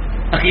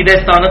 عقیدہ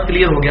استعانت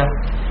کلیئر ہو گیا.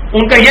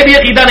 ان کا یہ بھی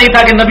عقیدہ نہیں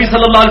تھا کہ نبی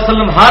صلی اللہ علیہ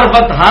وسلم ہر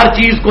وقت ہر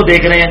چیز کو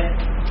دیکھ رہے ہیں،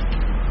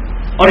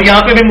 اور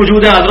یہاں پہ بھی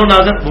موجود ہے حاضر و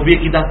ناظر، وہ بھی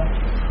عقیدہ.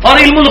 اور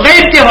علم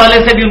الغیب کے حوالے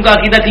سے بھی ان کا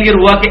عقیدہ کلیئر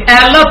ہوا کہ اے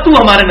اللہ تو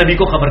ہمارے نبی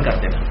کو خبر کر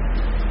دینا،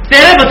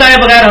 تیرے بتائے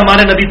بغیر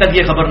ہمارے نبی تک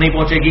یہ خبر نہیں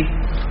پہنچے گی.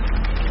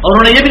 اور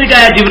انہوں نے یہ بھی نہیں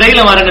کہا جبرائیل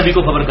ہمارے نبی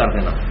کو خبر کر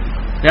دینا،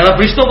 لہذا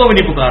فرشتوں کو بھی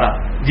نہیں پکارا،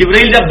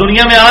 جبرائیل جب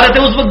دنیا میں آ رہے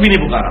تھے اس وقت بھی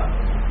نہیں پکارا.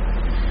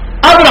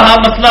 اب رہا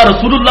مسئلہ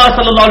رسول اللہ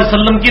صلی اللہ علیہ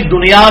وسلم کی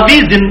دنیاوی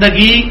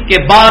زندگی کے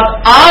بعد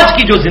آج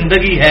کی جو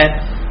زندگی ہے،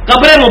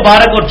 قبر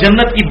مبارک اور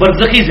جنت کی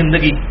برزخی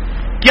زندگی،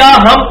 کیا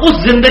ہم اس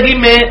زندگی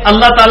میں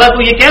اللہ تعالیٰ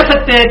کو یہ کہہ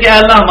سکتے ہیں کہ اے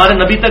اللہ ہمارے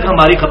نبی تک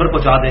ہماری خبر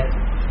پہنچا دے؟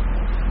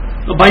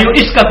 تو بھائیو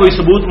اس کا کوئی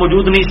ثبوت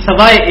موجود نہیں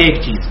سوائے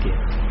ایک چیز کے،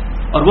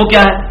 اور وہ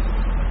کیا ہے؟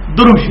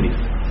 درود شریف.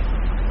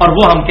 اور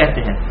وہ ہم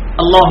کہتے ہیں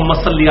اللہم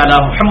صلی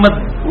علی محمد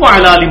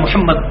وعلی آل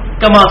محمد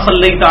کما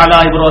صلیت علی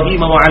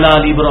ابراہیم وعلی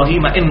آل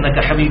ابراہیم انک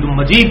حمید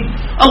مجید.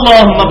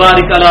 اللہم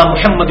بارک علی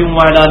محمد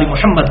وعلی آل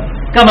محمد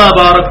کما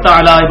بارکت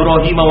علی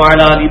ابراہیم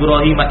وعلی آل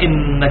ابراہیم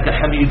انک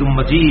حمید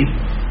مجید.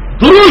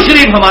 درود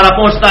شریف ہمارا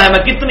پہنچتا ہے،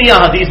 میں کتنی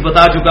احادیث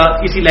بتا چکا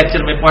اسی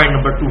لیکچر میں، پوائنٹ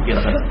نمبر 2 کے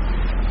اندر.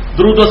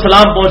 درود و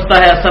سلام پہنچتا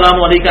ہے،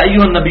 السلام علیکم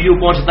ایھا النبی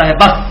پہنچتا ہے،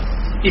 بس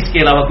اس کے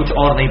علاوہ کچھ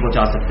اور نہیں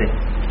پہنچا سکتے.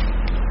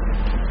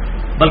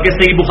 بلکہ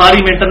صحیح بخاری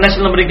میں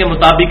انٹرنیشنل نمبر کے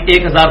مطابق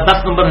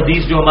 1010 نمبر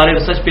حدیث جو ہمارے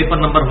ریسرچ پیپر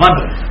نمبر 1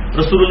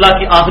 رسول اللہ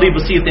کی آخری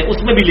وصیت ہے، اس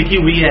میں بھی لکھی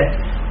ہوئی ہے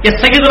کہ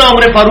سیدنا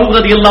عمر فاروق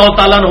رضی اللہ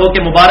تعالیٰ عنہ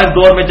کے مبارک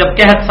دور میں جب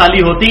قحط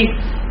سالی ہوتی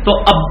تو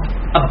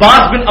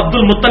عباس بن عبد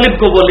المطلب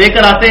کو وہ لے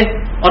کر آتے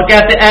اور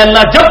کہتے اے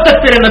اللہ جب تک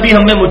تیرے نبی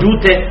ہم میں موجود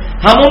تھے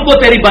ہم ان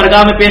کو تیری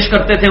بارگاہ میں پیش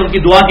کرتے تھے، ان کی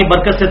دعا کی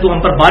برکت سے تو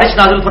ہم پر بارش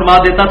نازل فرما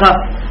دیتا تھا.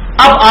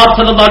 اب آپ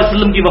صلی اللہ علیہ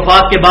وسلم کی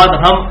وفات کے بعد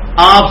ہم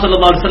آپ صلی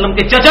اللہ علیہ وسلم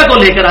کے چچا کو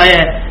لے کر آئے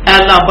ہیں، اے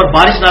اللہ ہم پر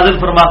بارش نازل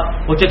فرما.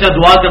 وہ چچا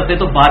دعا کرتے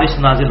تو بارش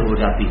نازل ہو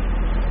جاتی.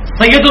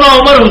 سیدنا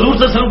عمر حضور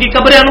صلی اللہ علیہ وسلم کی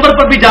قبر انور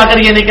پر بھی جا کر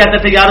یہ نہیں کہتے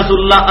تھے یا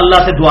رسول اللہ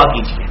اللہ سے دعا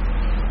کیجیے،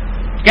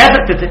 کہہ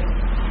سکتے تھے.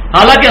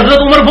 حالانکہ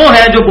حضرت عمر وہ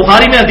ہے جو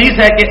بخاری میں حدیث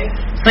ہے کہ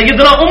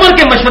سیدنا عمر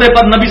کے مشورے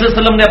پر نبی صلی اللہ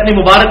علیہ وسلم نے اپنی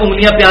مبارک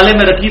انگلیاں پیالے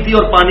میں رکھی تھی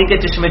اور پانی کے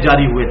چشمے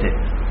جاری ہوئے تھے،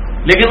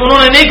 لیکن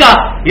انہوں نے نہیں کہا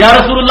یا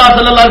رسول اللہ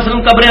صلی اللہ علیہ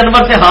وسلم قبر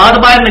انور سے ہاتھ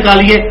باہر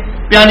نکالیے،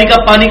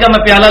 پانی کا میں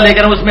پیالہ لے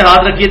کر اس میں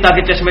ہاتھ رکھیے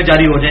تاکہ چشمے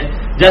جاری ہو جائیں،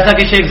 جیسا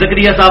کہ شیخ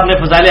زکریا صاحب نے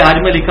فضائل حاج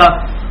میں لکھا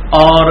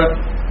اور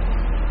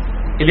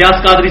الیاس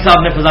قادری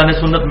صاحب نے فضائل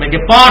سنت میں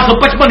کہ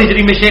 555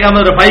 ہجری میں شیخ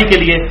احمد رفائی کے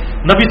لیے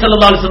نبی صلی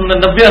اللہ علیہ وسلم نے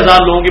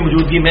 90,000 لوگوں کی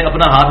موجودگی میں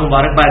اپنا ہاتھ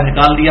مبارک باہر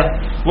نکال دیا.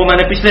 وہ میں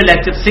نے پچھلے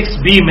لیکچر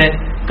 6B میں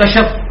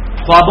کشف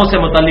خوابوں سے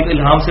متعلق،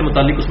 الہام سے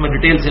متعلق اس میں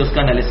ڈیٹیل سے اس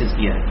کا انالیسس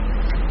کیا ہے.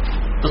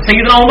 تو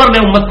سیدنا عمر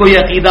نے امت کو یہ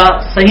عقیدہ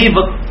صحیح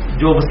وقت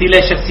جو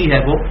وسیلہ شخصی ہے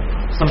وہ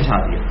سمجھا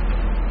دیا.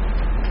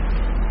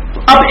 تو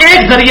اب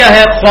ایک ذریعہ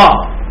ہے خواب،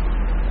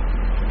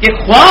 کہ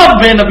خواب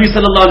میں نبی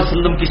صلی اللہ علیہ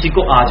وسلم کسی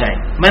کو آ جائیں.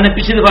 میں نے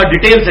پچھلی دفعہ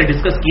ڈیٹیل سے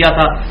ڈسکس کیا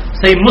تھا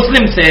صحیح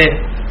مسلم سے،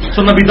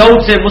 سنن نبی داؤد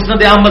سے،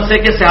 مسند احمد سے،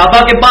 کہ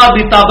صحابہ کے بعد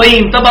بھی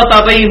تابعین تبع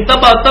تابعین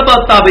تبع تبع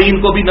تابعین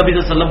کو بھی نبی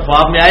صلی اللہ علیہ وسلم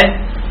خواب میں آئے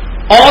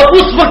اور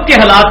اس وقت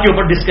کے حالات کے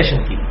اوپر ڈسکشن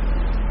کی.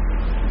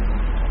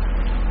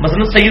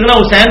 مثلا سیدنا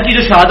حسین کی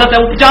جو شہادت ہے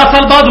وہ 50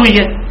 سال بعد ہوئی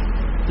ہے،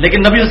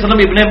 لیکن نبی صلی اللہ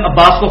علیہ وسلم ابن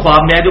عباس کو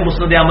خواب میں آئے جو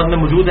مسند احمد میں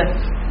موجود ہے.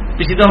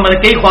 پچھلی دفعہ میں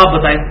نے کئی خواب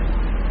بتائے.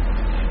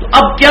 تو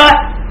اب کیا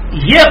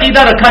یہ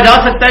عقیدہ رکھا جا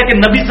سکتا ہے کہ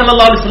نبی صلی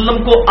اللہ علیہ وسلم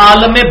کو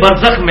عالم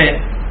برزخ میں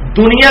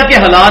دنیا کے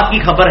حالات کی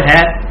خبر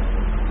ہے؟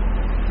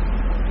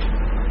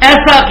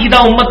 ایسا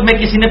عقیدہ امت میں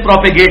کسی نے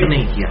پروپیگیٹ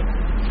نہیں کیا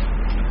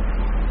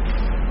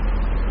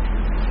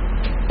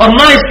اور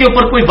نہ اس کے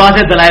اوپر کوئی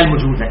واضح دلائل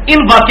موجود ہے.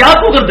 ان واقعات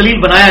کو اگر دلیل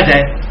بنایا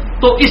جائے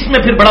تو اس میں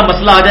پھر بڑا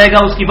مسئلہ آ جائے گا.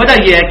 اس کی وجہ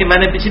یہ ہے کہ میں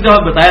نے پچھلی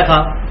دفعہ بتایا تھا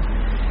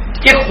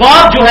کہ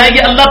خواب جو ہے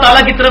یہ اللہ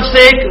تعالیٰ کی طرف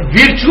سے ایک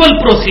ورچوئل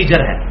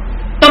پروسیجر ہے،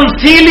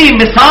 تمثیلی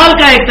مثال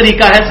کا ایک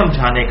طریقہ ہے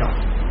سمجھانے کا.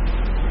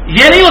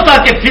 یہ نہیں ہوتا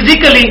کہ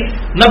فزیکلی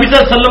نبی صلی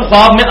اللہ علیہ وسلم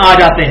خواب میں آ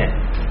جاتے ہیں،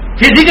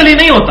 فزیکلی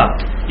نہیں ہوتا،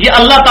 یہ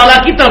اللہ تعالیٰ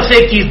کی طرف سے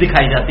ایک چیز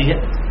دکھائی جاتی ہے.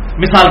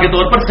 مثال کے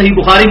طور پر صحیح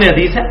بخاری میں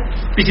حدیث ہے،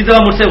 پچھلی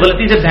دفعہ مجھ سے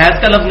غلطی سے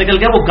بھینس کا لفظ نکل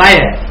گیا، وہ گائے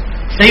ہے.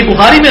 صحیح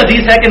بخاری میں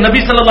حدیث ہے کہ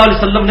نبی صلی اللہ علیہ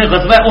وسلم نے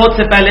غزوہ احد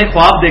سے پہلے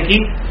خواب دیکھی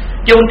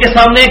کہ ان کے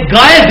سامنے ایک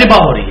گائے ذبح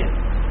ہو رہی ہے،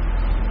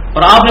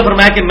 اور آپ نے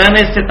فرمایا کہ میں نے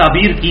اس سے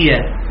تعبیر کی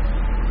ہے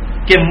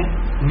کہ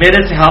میرے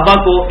صحابہ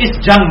کو اس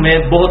جنگ میں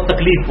بہت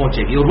تکلیف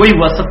پہنچے گی، اور وہی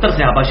ہوا، 70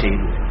 صحابہ شہید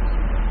ہوئے.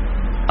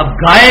 اب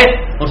گائے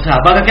اور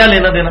صحابہ کا کیا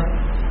لینا دینا،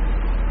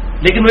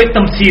 لیکن وہ ایک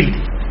تمثیل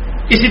تھی.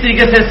 اسی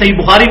طریقے سے صحیح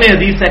بخاری میں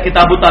حدیث ہے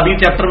کتاب التعبیر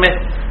چیپٹر میں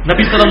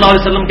نبی صلی اللہ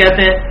علیہ وسلم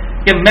کہتے ہیں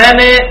کہ میں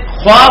نے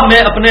خواب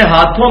میں اپنے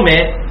ہاتھوں میں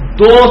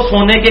 2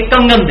 سونے کے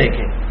کنگن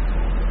دیکھے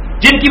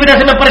جن کی وجہ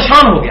سے میں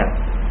پریشان ہو گیا.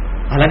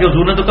 حالانکہ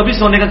حضور نے تو کبھی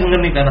سونے کا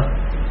کنگن نہیں پہنا.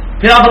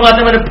 پھر آپ فرماتے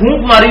ہیں میں نے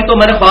پھونک ماری تو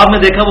میں نے خواب میں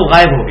دیکھا وہ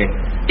غائب ہو گئے.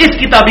 اس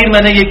کی تعبیر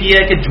میں نے یہ کی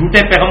ہے کہ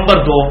جھوٹے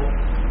پیغمبر 2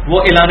 وہ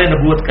اعلان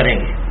نبوت کریں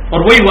گے، اور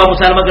وہی ہوا.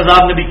 مسلمہ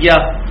کذاب نے بھی کیا،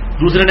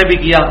 دوسرے نے بھی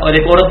کیا، اور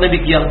ایک عورت نے بھی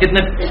کیا.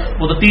 کتنے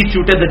وہ تو 30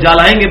 جھوٹے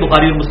دجال آئیں گے،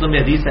 بخاری اور مسلم میں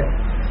حدیث ہے.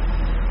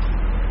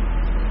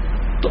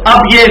 تو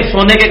اب یہ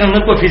سونے کے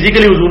کنگن کو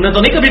فزیکلی حضور نے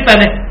تو نہیں کبھی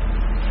پہنے،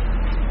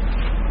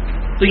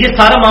 تو یہ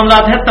سارا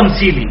معاملات ہے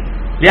تمثیلی.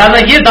 لہذا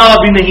یہ دعویٰ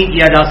بھی نہیں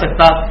کیا جا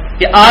سکتا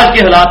کہ آج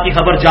کے حالات کی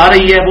خبر جا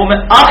رہی ہے، وہ میں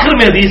آخر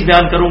میں حدیث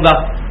بیان کروں گا،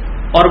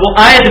 اور وہ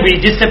آیت بھی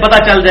جس سے پتہ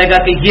چل جائے گا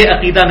کہ یہ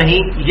عقیدہ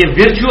نہیں، یہ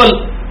ورچوئل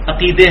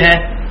عقیدے ہیں،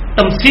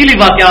 تمثیلی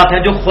واقعات ہیں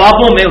جو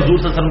خوابوں میں حضور صلی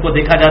اللہ علیہ وسلم کو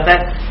دیکھا جاتا ہے،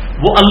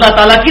 وہ اللہ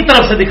تعالیٰ کی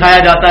طرف سے دکھایا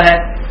جاتا ہے،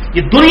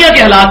 یہ دنیا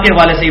کے حالات کے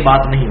حوالے سے یہ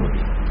بات نہیں ہوتی۔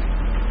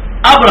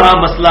 اب رہا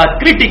مسئلہ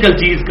کریٹیکل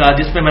چیز کا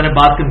جس پہ میں نے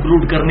بات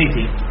کنکلوڈ کرنی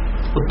تھی،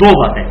 وہ دو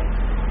باتیں۔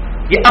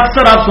 یہ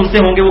اکثر آپ سنتے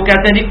ہوں گے، وہ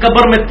کہتے ہیں جی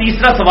قبر میں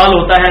تیسرا سوال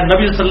ہوتا ہے،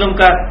 نبی صلی اللہ علیہ وسلم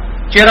کا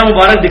چہرہ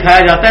مبارک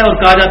دکھایا جاتا ہے اور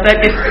کہا جاتا ہے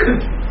کہ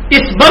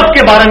اس وقت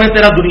کے بارے میں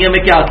تیرا دنیا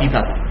میں کیا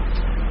عقیدہ تھا؟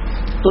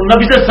 تو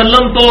نبی صلی اللہ علیہ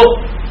وسلم تو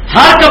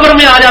ہر قبر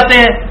میں آ جاتے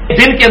ہیں،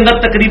 دن کے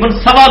اندر تقریباً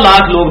 1.25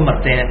 لاکھ لوگ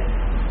مرتے ہیں،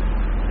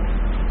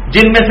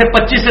 جن میں سے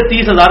 25 سے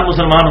 30 ہزار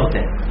مسلمان ہوتے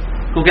ہیں،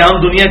 کیونکہ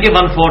ہم دنیا کے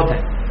 1/4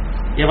 ہیں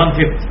یا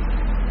 1/5،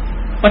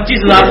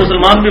 25 ہزار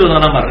مسلمان بھی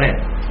روزانہ مر رہے ہیں۔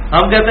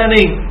 ہم کہتے ہیں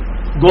نہیں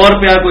غور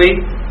پہ کوئی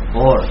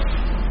اور،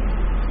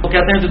 وہ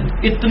کہتے ہیں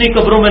اتنی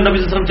قبروں میں نبی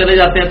صلی اللہ علیہ وسلم چلے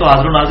جاتے ہیں تو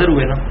حاضر و ناظر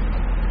ہوئے نا،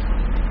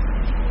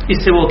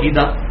 اس سے وہ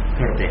عقیدہ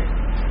کرتے ہیں۔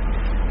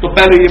 تو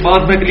پہلے یہ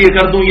بات میں کلیئر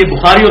کر دوں، یہ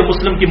بخاری اور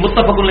مسلم کی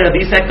متفق علیہ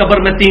حدیث ہے،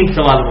 قبر میں 3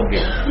 سوال ہوں گے۔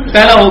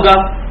 پہلا ہوگا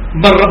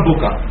من ربو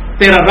کا،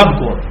 تیرا رب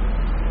کون؟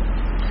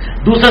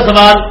 دوسرا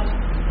سوال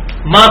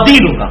ما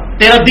دینوں کا،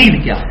 تیرا دین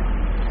کیا ہے؟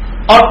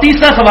 اور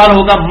تیسرا سوال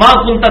ہوگا ما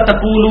کنت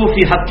تقول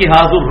فی حق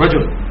ھذا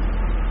الرجل،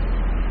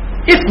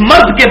 اس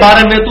مرد کے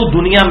بارے میں تو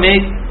دنیا میں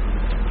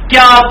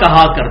کیا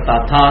کہا کرتا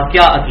تھا،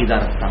 کیا عقیدہ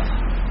رکھتا تھا؟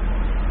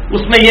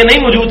 اس میں یہ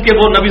نہیں موجود کہ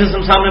وہ نبی صلی اللہ علیہ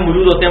وسلم سامنے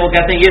موجود ہوتے ہیں، وہ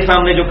کہتے ہیں یہ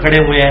سامنے جو کھڑے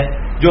ہوئے ہیں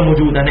جو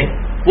موجود ہے، نہیں،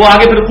 وہ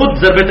آگے پھر خود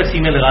ضرب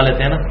تقسیمیں لگا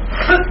لیتے ہیں نا،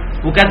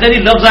 وہ کہتے ہیں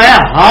جی لفظ آیا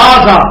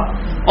ھذا،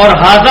 اور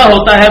ھذا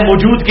ہوتا ہے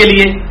موجود کے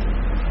لیے،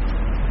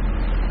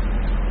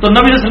 تو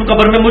نبی صلی اللہ علیہ وسلم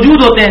قبر میں موجود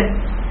ہوتے ہیں۔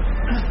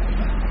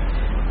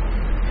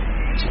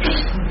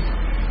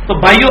 تو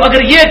بھائیو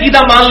اگر یہ عقیدہ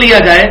مان لیا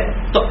جائے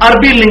تو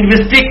عربی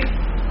لنگوسٹک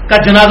کا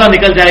جنازہ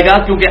نکل جائے گا،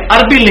 کیونکہ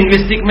عربی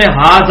لنگوسٹک میں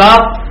ھذا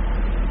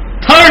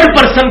 3rd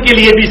پرسن کے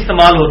لیے بھی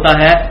استعمال ہوتا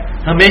ہے،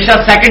 ہمیشہ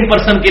 2nd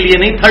پرسن کے لیے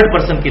نہیں، 3rd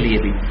پرسن کے لیے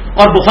بھی۔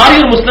 اور بخاری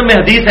اور مسلم میں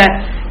حدیث ہے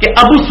کہ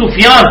ابو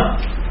سفیان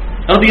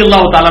رضی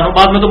اللہ تعالیٰ عنہ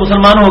بعد میں تو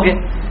مسلمان ہو گئے،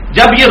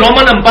 جب یہ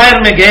رومن امپائر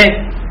میں گئے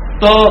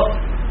تو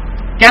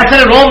کیسر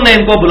روم نے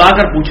ان کو بلا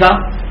کر پوچھا،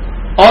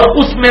 اور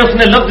اس میں اس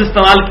نے لفظ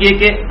استعمال کیے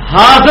کہ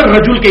حاضر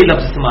رجل کے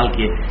لفظ استعمال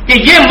کیے کہ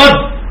یہ مرد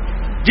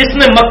جس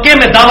نے مکے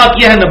میں دعویٰ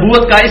کیا ہے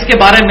نبوت کا، اس کے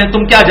بارے میں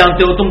تم کیا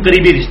جانتے ہو، تم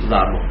قریبی رشتہ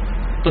دار ہو۔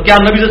 تو کیا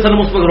نبی صلی اللہ علیہ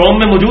وسلم اس وقت روم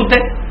میں موجود تھے؟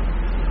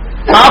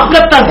 آپ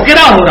کا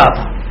تذکرہ ہو رہا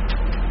تھا،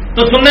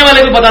 تو سننے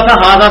والے کو پتا تھا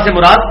ھذا سے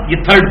مراد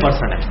یہ 3rd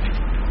پرسن ہے۔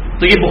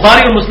 تو یہ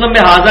بخاری اور مسلم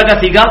میں ھذا کا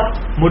صیغہ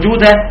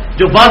موجود ہے،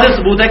 جو واضح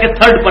ثبوت ہے کہ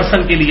 3rd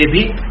پرسن کے لیے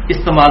بھی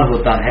استعمال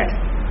ہوتا ہے۔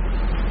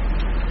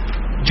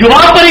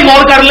 جواب پر ہی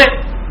غور کر لیں،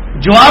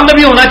 جواب میں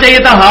بھی ہونا چاہیے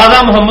تھا ھذا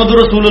محمد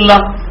رسول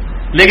اللہ،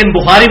 لیکن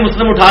بخاری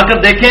مسلم اٹھا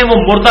کر دیکھیں، وہ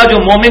مردہ جو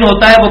مومن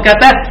ہوتا ہے وہ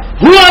کہتا ہے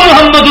ہوا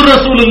محمد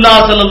الرسول اللہ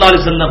صلی اللہ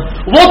علیہ وسلم،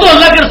 وہ تو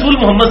اللہ کے رسول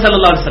محمد صلی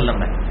اللہ علیہ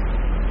وسلم ہے۔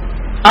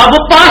 اب وہ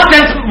پاسٹ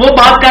ٹینس وہ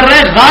بات کر رہے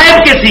ہیں غائب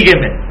کے سیغے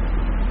میں،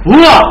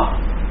 ہوا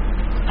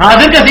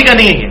حاضر کا سیغہ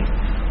نہیں ہے یہ،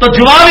 تو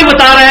جواب ہی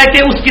بتا رہا ہے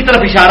کہ اس کی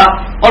طرف اشارہ۔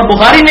 اور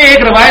بخاری میں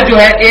ایک روایت جو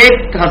ہے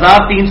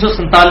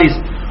 1347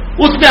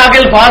 اس میں آگے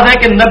الفاظ ہیں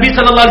کہ نبی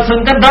صلی اللہ علیہ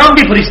وسلم کا نام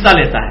بھی فرشتہ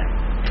لیتا ہے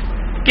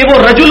کہ وہ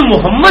رجل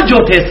محمد جو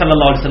تھے صلی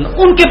اللہ علیہ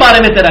وسلم، ان کے بارے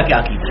میں تیرا کیا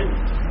عقیدہ ہے؟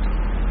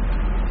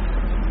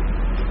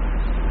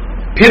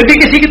 پھر بھی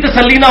کسی کی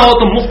تسلی نہ ہو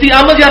تو مفتی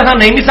احمد یار خان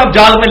نعیمی صاحب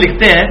جال میں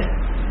لکھتے ہیں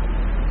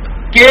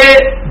کہ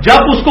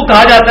جب اس کو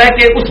کہا جاتا ہے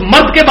کہ اس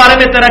مرد کے بارے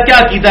میں تیرا کیا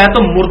عقیدہ ہے،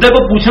 تو مردے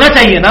کو پوچھنا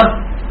چاہیے نا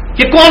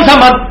کہ کون سا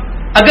مرد،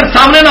 اگر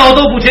سامنے نہ ہو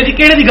تو وہ پوچھے جی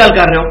کیڑے کی گل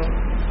کر رہے ہو،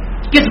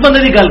 کس بندے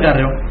کی گل کر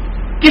رہے ہو،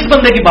 کس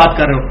بندے کی بات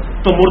کر رہے ہو؟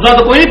 تو مردہ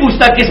تو کوئی نہیں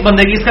پوچھتا کس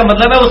بندے کی، اس کا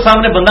مطلب ہے وہ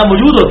سامنے بندہ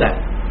موجود ہوتا ہے،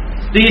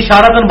 تو یہ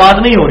اشارتاً بات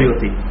نہیں ہو رہی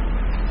ہوتی۔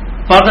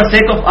 For the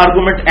sake of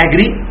argument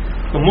agri,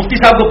 تو مفتی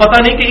صاحب کو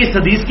پتہ نہیں کہ اس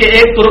حدیث کے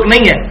ایک طرق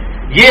نہیں ہے،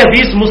 یہ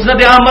حدیث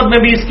مسند احمد میں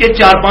بھی اس کے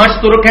 4-5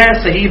 طرق ہیں،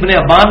 صحیح ابن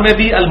حبان میں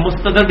بھی،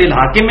 المستدرک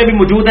بالحاکم میں بھی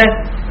موجود ہے،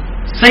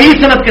 صحیح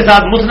سند کے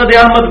ساتھ مسند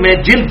احمد میں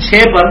جلد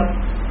 6 پر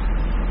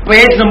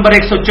پیج نمبر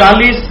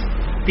 140،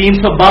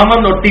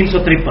 352 اور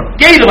 353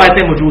 کئی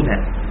روایتیں موجود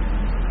ہیں،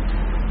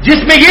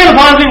 جس میں یہ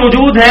الفاظ بھی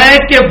موجود ہیں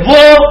کہ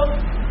وہ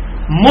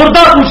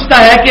مردہ پوچھتا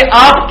ہے کہ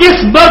آپ کس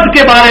مرد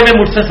کے بارے میں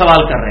مجھ سے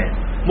سوال کر رہے ہیں۔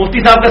 مفتی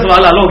صاحب کا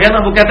سوال حل ہو گیا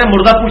نا، وہ کہتے ہیں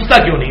مردہ پوچھتا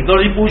کیوں نہیں، تو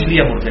جی پوچھ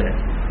لیا مردے نے،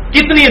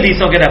 کتنی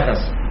حدیثوں کے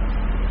ریفرنس،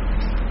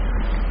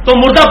 تو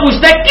مردہ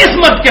پوچھتا ہے کس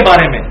مرد کے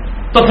بارے میں،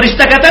 تو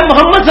فرشتہ کہتا ہے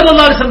محمد صلی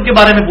اللہ علیہ وسلم کے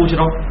بارے میں پوچھ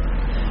رہا ہوں۔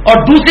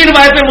 اور دوسری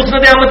روایت میں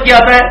مسند احمد کی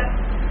آتا ہے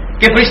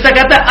کہ فرشتہ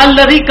کہتا ہے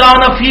الذی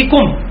کان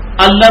فیکم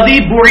الذی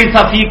بعث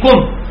فیکم،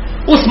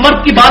 اس مرد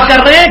کی بات کر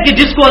رہے ہیں کہ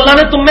جس کو اللہ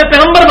نے تم میں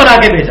پیغمبر بنا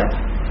کے بھیجا تھا۔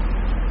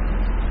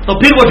 تو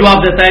پھر وہ جواب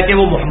دیتا ہے کہ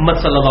وہ محمد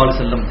صلی اللہ علیہ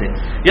وسلم تھے،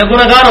 یا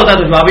گناہگار ہوتا ہے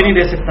تو جواب ہی نہیں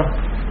دے سکتا،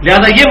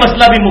 لہذا یہ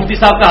مسئلہ بھی مفتی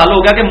صاحب کا حل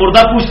ہو گیا کہ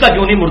مردہ پوچھتا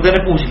کیوں نہیں، مردے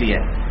نے پوچھ لیا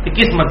ہے کہ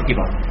کس مرد کی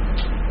بات۔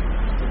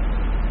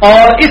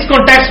 اور اس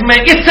کانٹیکسٹ میں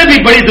اس سے بھی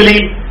بڑی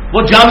دلیل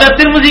وہ جامعہ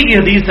ترمذی کی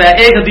حدیث ہے،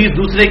 ایک حدیث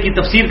دوسرے کی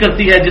تفسیر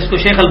کرتی ہے، جس کو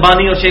شیخ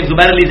البانی اور شیخ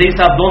زبیر علی زئی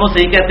صاحب دونوں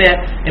صحیح کہتے ہیں،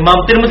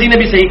 امام ترمذی نے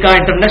بھی صحیح کہا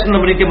انٹرنیشنل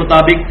نمبر کے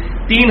مطابق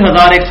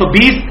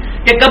 3120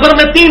 کہ قبر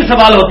میں 3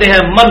 سوال ہوتے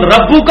ہیں، من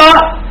ربو کا،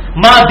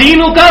 ما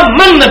دینو کا،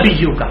 من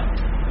نبیو کا.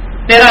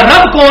 تیرا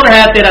رب کون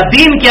ہے، تیرا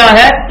دین کیا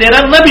ہے، تیرا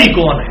نبی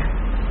کون ہے.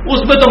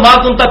 اس میں تو ما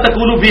کنتا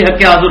تقولو فی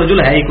حق حاضر رجل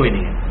ہے ہی کوئی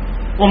نہیں ہے،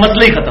 وہ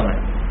مسئلہ ہی ختم ہے.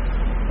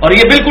 اور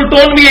یہ بالکل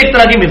ٹون بھی ایک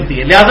طرح کی ملتی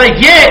ہے. لہذا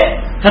یہ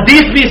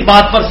حدیث بھی اس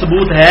بات پر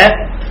ثبوت ہے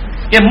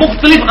کہ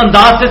مختلف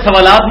انداز سے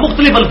سوالات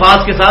مختلف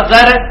الفاظ کے ساتھ،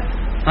 ظاہر ہے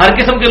ہر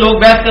قسم کے لوگ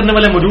بحث کرنے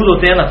والے موجود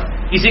ہوتے ہیں نا.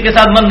 کسی کے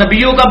ساتھ من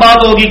نبیوں کا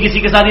بات ہوگی، کسی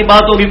کے ساتھ یہ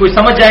بات ہوگی، کوئی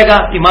سمجھ جائے گا،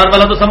 ایمان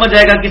والا تو سمجھ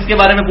جائے گا کس کے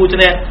بارے میں پوچھ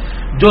رہے ہیں.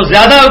 جو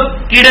زیادہ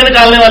کیڑے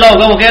نکالنے والا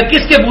ہوگا وہ کہے گا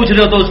کس کے پوچھ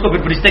رہے ہو، تو اس کو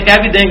پھر فرشتے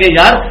کہہ بھی دیں گے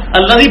یار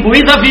الذی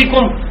بعث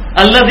فیکم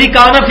الذی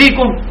کان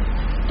فیکم.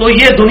 تو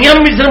یہ دنیا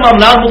میں بھی صرف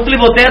معاملات مختلف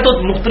ہوتے ہیں. تو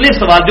مختلف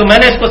سوال جو میں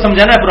نے اس کو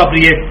سمجھانا ہے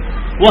اپروپریٹ،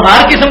 وہ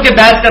ہر قسم کے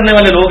بحث کرنے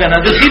والے لوگ ہیں نا،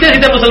 جو سیدھے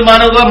سیدھے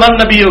مسلمانوں کا من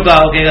نبی ہوگا،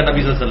 وہ کہے گا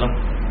نبی صلی اللہ علیہ وسلم.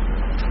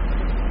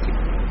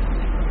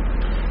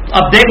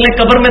 اب دیکھ لیں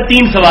قبر میں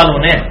 3 سوال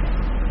ہونے ہیں،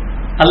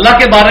 اللہ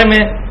کے بارے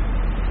میں،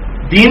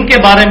 دین کے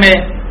بارے میں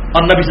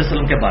اور نبی صلی اللہ علیہ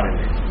وسلم کے بارے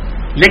میں.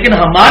 لیکن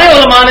ہمارے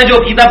علماء نے جو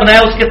عقیدہ بنایا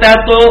اس کے تحت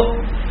تو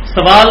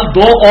سوال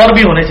 2 اور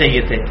بھی ہونے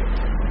چاہیے تھے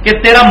کہ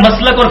تیرا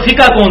مسلک اور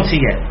فقہ کون سی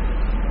ہے،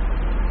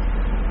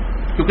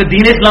 کیونکہ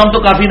دین اسلام تو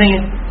کافی نہیں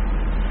ہے.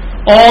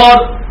 اور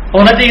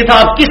ہونا چاہیے تھا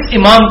آپ کس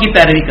امام کی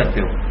پیروی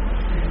کرتے ہو.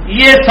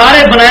 یہ سارے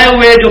بنائے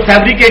ہوئے جو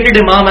فیبریکیٹڈ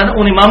امام ہیں نا،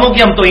 ان اماموں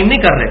کی ہم توہین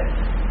نہیں کر رہے.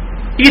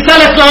 عیسیٰ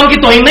علیہ السلام کی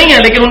توہین نہیں ہے،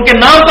 لیکن ان کے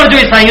نام پر جو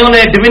عیسائیوں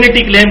نے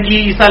ڈیوینٹی کلیم کی،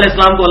 عیسیٰ علیہ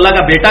السلام کو اللہ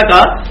کا بیٹا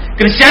کا،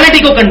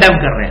 کرسچینٹی کو کنڈیم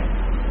کر رہے ہیں.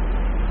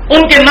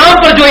 ان کے نام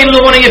پر جو ان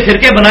لوگوں نے یہ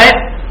فرقے بنائے،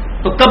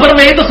 تو قبر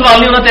میں یہ تو سوال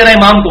نہیں ہونا تیرا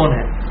امام کون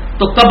ہے.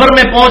 تو قبر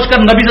میں پہنچ کر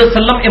نبی صلی اللہ علیہ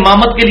وسلم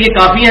امامت کے لیے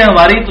کافی ہیں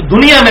ہماری، تو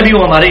دنیا میں بھی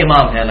وہ ہمارے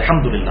امام ہیں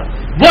الحمدللہ،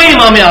 وہی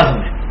امام اعظم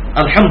ہے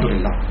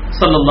الحمدللہ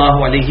صلی اللہ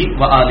علیہ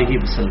وآلہ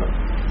وسلم.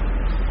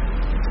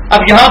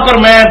 اب یہاں پر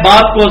میں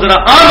بات کو ذرا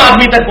عام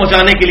آدمی تک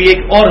پہنچانے کے لیے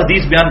ایک اور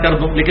حدیث بیان کر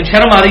دوں، لیکن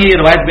شرم آ رہی ہے یہ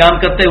روایت بیان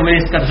کرتے ہوئے،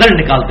 اس کا رزلٹ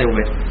نکالتے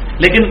ہوئے.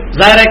 لیکن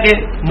ظاہر ہے کہ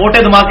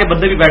موٹے دماغ کے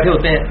بندے بھی بیٹھے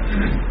ہوتے ہیں.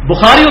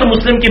 بخاری اور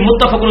مسلم کی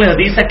متفق علیہ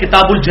حدیث ہے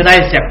کتاب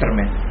الجنائز چیپٹر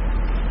میں.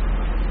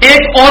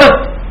 ایک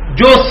عورت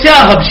جو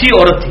سیاہ حبشی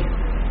عورت تھی،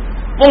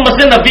 وہ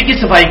مسجد نبی کی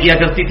صفائی کیا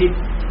کرتی تھی.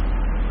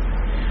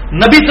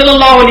 نبی صلی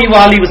اللہ علیہ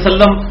وآلہ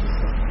وسلم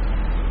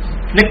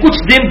نے کچھ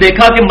دن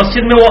دیکھا کہ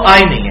مسجد میں وہ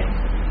آئی نہیں ہے،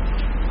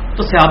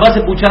 تو صحابہ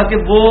سے پوچھا کہ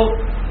وہ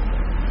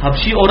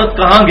حبشی عورت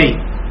کہاں گئی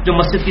جو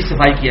مسجد کی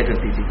صفائی کیا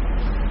کرتی تھی.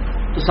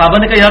 تو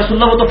صحابہ نے کہا یا رسول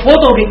اللہ وہ تو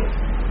فوت ہو گئی،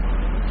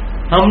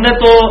 ہم نے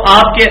تو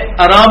آپ کے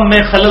آرام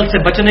میں خلل سے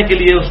بچنے کے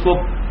لیے اس کو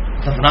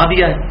دفنا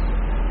دیا ہے.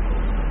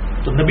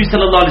 تو نبی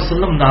صلی اللہ علیہ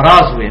وسلم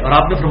ناراض ہوئے اور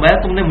آپ نے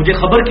فرمایا تم نے مجھے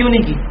خبر کیوں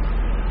نہیں کی،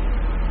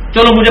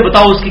 چلو مجھے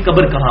بتاؤ اس کی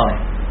قبر کہاں ہے.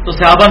 تو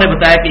صحابہ نے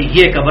بتایا کہ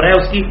یہ قبر ہے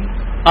اس کی.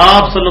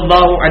 آپ صلی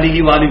اللہ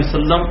علیہ وآلہ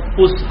وسلم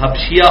اس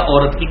حبشیہ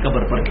عورت کی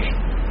قبر پر گئے.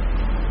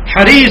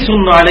 حریص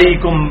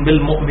علیکم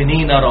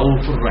بالمؤمنین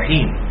رؤوف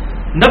الرحیم،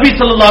 نبی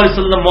صلی اللہ علیہ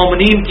وسلم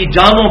مومنین کی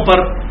جانوں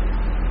پر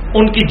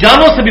ان کی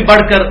جانوں سے بھی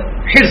بڑھ کر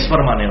حرص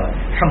فرمانے والے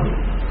الحمدللہ.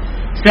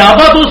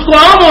 صحابہ تو اس کو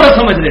عام عورت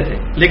سمجھ رہے تھے،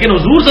 لیکن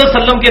حضور صلی اللہ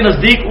علیہ وسلم کے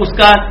نزدیک اس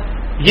کا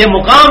یہ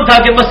مقام تھا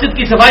کہ مسجد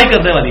کی صفائی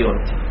کرنے والی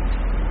عورت تھی.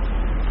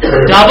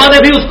 صحابہ نے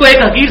بھی اس کو ایک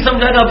حقیر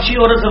سمجھا کہ حبشی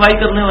عورت صفائی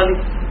کرنے والی.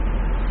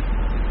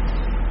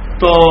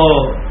 تو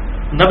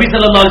نبی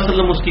صلی اللہ علیہ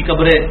وسلم اس کی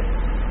قبر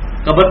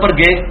پر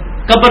گئے،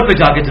 قبر پہ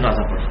جا کے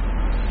جنازہ پڑھا.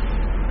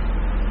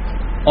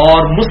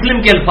 اور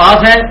مسلم کے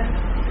الفاظ ہیں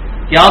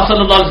کہ آپ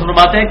صلی اللہ علیہ وسلم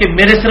فرماتے ہیں کہ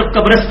میرے صرف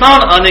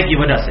قبرستان آنے کی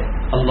وجہ سے،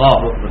 اللہ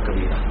اکبر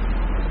کبیرہ،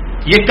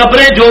 یہ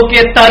قبریں جو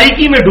کہ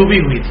تاریکی میں ڈوبی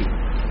ہوئی تھی،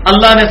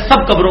 اللہ نے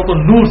سب قبروں کو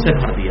نور سے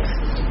بھر دیا.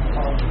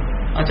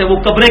 اچھا وہ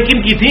قبریں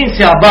کن کی تھیں؟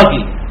 صحابہ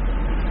کی.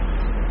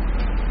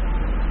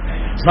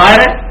 ظاہر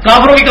ہے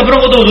کافروں کی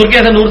قبروں کو تو حضور کے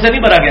ایسے نور سے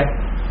نہیں بھرا گیا،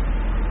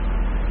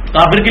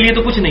 کافر کے لیے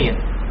تو کچھ نہیں ہے.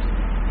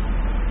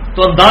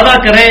 تو اندازہ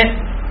کریں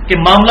کہ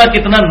معاملہ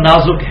کتنا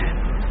نازک ہے.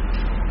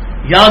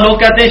 یہاں لوگ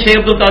کہتے ہیں شیخ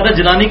عبد القادر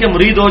جیلانی کے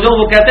مرید ہو جاؤ،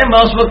 وہ کہتے ہیں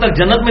میں اس وقت تک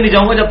جنت میں نہیں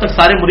جاؤں گا جب تک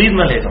سارے مرید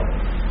نہ لے جاؤں.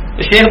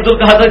 تو شیخ عبد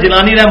القادر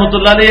جیلانی رحمۃ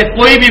اللہ علیہ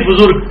کوئی بھی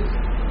بزرگ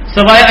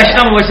سوائے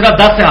اشرف مبشرہ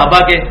 10 صحابہ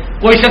کے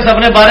کوئی شخص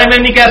اپنے بارے میں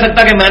نہیں کہہ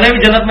سکتا کہ میں نے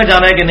بھی جنت میں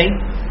جانا ہے کہ نہیں.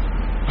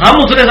 ہم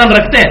اس نے زن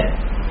رکھتے ہیں،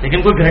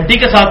 لیکن کوئی گارنٹی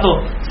کے ساتھ تو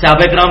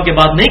صحابہ کرام کے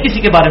بعد نہیں کسی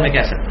کے بارے میں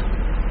کہہ سکتا.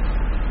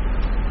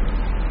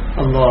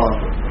 اللہ.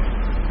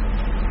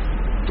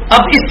 تو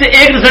اب اس سے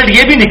ایک رزلٹ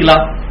یہ بھی نکلا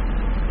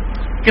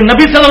کہ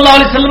نبی صلی اللہ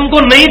علیہ وسلم کو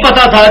نہیں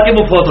پتا تھا کہ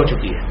وہ فوت ہو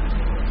چکی ہے.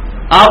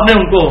 آپ نے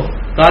ان کو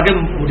کہا کہ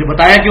مجھے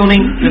بتایا کیوں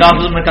نہیں؟ پھر آپ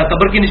نے کہا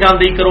قبر کی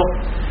نشاندہی کرو.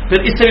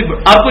 پھر اس سے بھی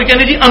آپ کو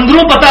کہنے جی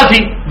اندروں پتا تھی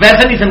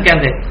ویسے نہیں سن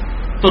کہتے.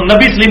 تو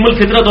نبی سلیم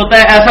الفطرت ہوتا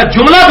ہے، ایسا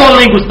جملہ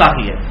بولنا ہی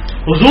گستاخی ہے.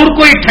 حضور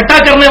کوئی ٹھٹا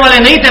کرنے والے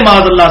نہیں تھے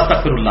معاذ اللہ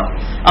استغفر اللہ.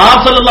 آپ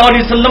صلی اللہ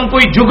علیہ وسلم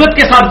کوئی جگت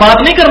کے ساتھ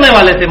بات نہیں کرنے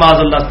والے تھے معاذ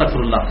اللہ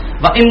استغفر اللہ.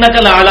 وَإِنَّكَ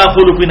لَعَلَىٰ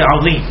خُلُقٍ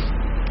عَظِيمٍ،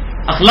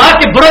 اخلاق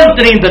کے بلند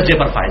ترین درجے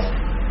پر فائز ہے.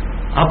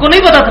 آپ کو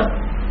نہیں پتا تھا.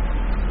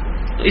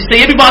 تو اس سے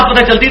یہ بھی بات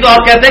پتہ چلتی تو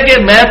آپ کہتے ہیں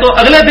کہ میں تو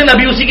اگلے دن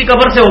ابھی اسی کی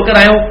قبر سے ہو کر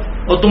آیا ہوں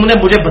اور تم نے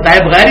مجھے بتائے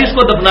بغیر ہی اس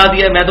کو دفنا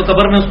دیا. میں تو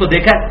قبر میں اس کو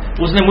دیکھا ہے،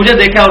 اس نے مجھے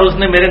دیکھا اور اس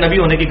نے میرے نبی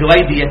ہونے کی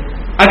گواہی دی ہے.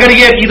 اگر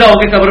یہ عقیدہ ہو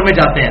کے قبر میں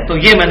جاتے ہیں تو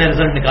یہ میں نے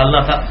رزلٹ نکالنا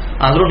تھا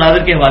حاضر و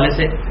ناظر کے حوالے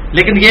سے.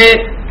 لیکن یہ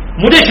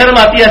مجھے شرم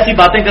آتی ہے ایسی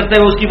باتیں کرتے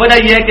ہوئے. اس کی وجہ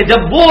یہ ہے کہ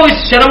جب وہ اس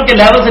شرم کے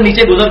لیول سے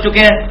نیچے گزر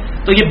چکے ہیں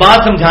تو یہ بات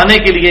سمجھانے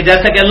کے لیے،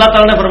 جیسا کہ اللہ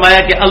تعالیٰ نے فرمایا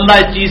کہ اللہ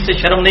اس چیز سے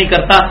شرم نہیں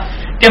کرتا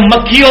کہ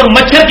مکھی اور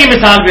مچھر کی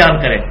مثال بیان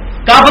کرے.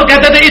 کافر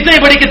کہتے تھے اتنی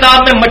بڑی کتاب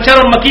میں مچھر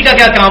اور مکھی کا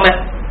کیا کام ہے،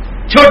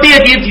 چھوٹی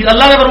عجیب چیز.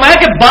 اللہ نے فرمایا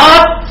کہ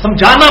بات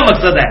سمجھانا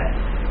مقصد ہے،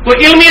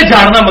 کوئی علمی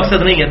جھاڑنا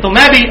مقصد نہیں ہے. تو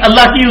میں بھی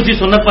اللہ کی اسی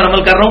سنت پر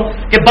عمل کر رہا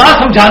ہوں کہ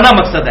بات سمجھانا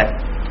مقصد ہے،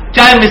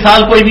 چاہے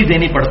مثال کوئی بھی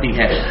دینی پڑتی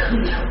ہے.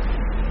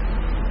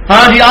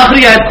 ہاں جی،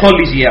 آخری آیت کھول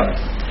لیجیے. اب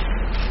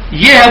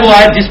یہ ہے وہ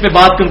آیت جس پہ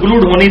بات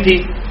کنکلوڈ ہونی تھی.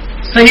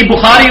 صحیح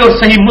بخاری اور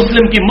صحیح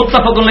مسلم کی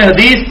متفق علیہ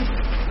حدیث.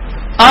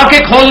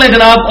 آنکھیں کھول لیں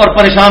جناب اور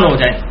پریشان ہو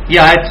جائیں یہ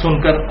آیت سن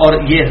کر اور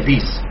یہ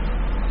حدیث.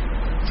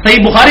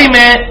 صحیح بخاری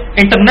میں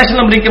انٹرنیشنل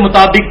نمبرنگ کے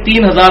مطابق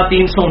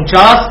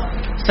 3349،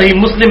 صحیح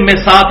مسلم میں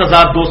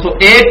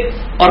 7201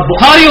 اور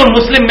بخاری اور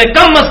مسلم میں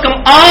کم از کم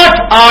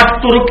 8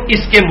 ترک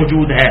اس کے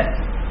موجود ہے.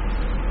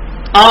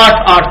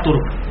 8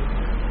 ترک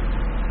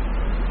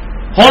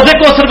حوض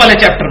کوثر والے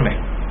چیپٹر میں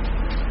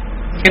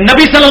کہ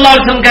نبی صلی اللہ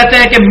علیہ وسلم کہتے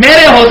ہیں کہ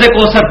میرے حوض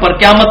کوثر پر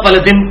قیامت والے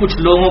دن کچھ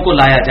لوگوں کو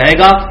لایا جائے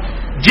گا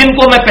جن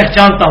کو میں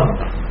پہچانتا ہوں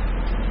گا،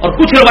 اور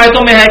کچھ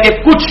روایتوں میں ہے کہ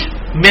کچھ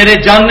میرے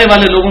جاننے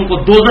والے لوگوں کو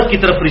دوزخ کی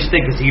طرف رشتے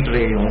گھسیٹ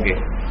رہے ہوں گے.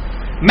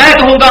 میں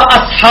کہوں گا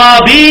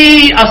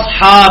اصحابی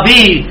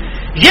اصحابی،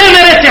 یہ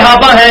میرے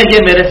صحابہ ہیں،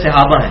 یہ میرے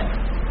صحابہ ہیں.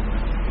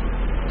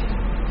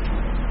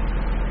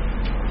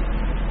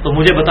 تو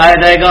مجھے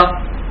بتایا جائے گا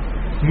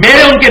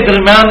میرے ان کے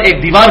درمیان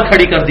ایک دیوار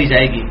کھڑی کر دی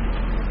جائے گی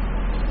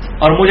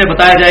اور مجھے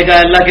بتایا جائے گا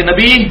اللہ کے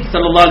نبی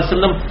صلی اللہ علیہ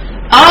وسلم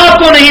آپ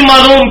کو نہیں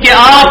معلوم کہ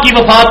آپ کی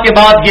وفات کے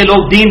بعد یہ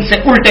لوگ دین سے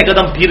الٹے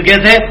قدم پھیر گئے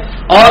تھے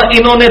اور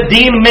انہوں نے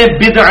دین میں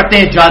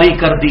بدعتیں جاری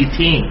کر دی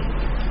تھیں.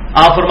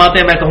 آپ فرماتے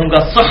ہیں میں کہوں گا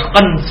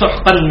سحقن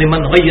سحقن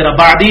لمن غیر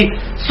بعدی،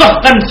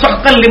 سحقن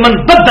سحقن لمن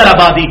بدل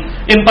بعدی.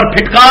 ان پر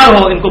پھٹکار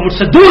ہو، ان کو مجھ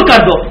سے دور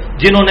کر دو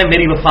جنہوں نے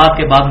میری وفات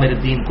کے بعد میرے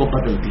دین کو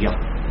بدل دیا.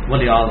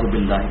 ولیعوذ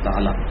باللہ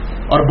تعالی.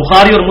 اور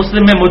بخاری اور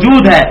مسلم میں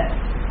موجود ہے،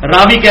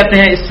 راوی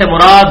کہتے ہیں اس سے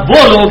مراد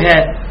وہ لوگ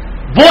ہیں،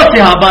 وہ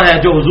صحابہ ہیں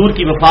جو حضور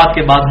کی وفات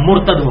کے بعد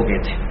مرتد ہو گئے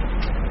تھے،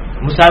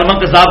 مسلمہ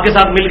کذاب کے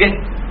ساتھ مل گئے،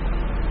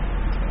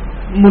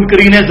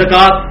 منکرین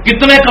زکات،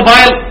 کتنے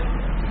قبائل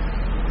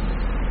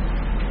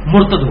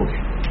مرتد ہو گئے.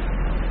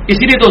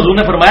 اسی لیے تو حضور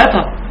نے فرمایا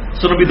تھا،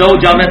 سنن ابی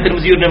داؤد، جامع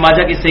ترمذی اور ابن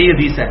ماجہ کی صحیح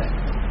حدیث ہے،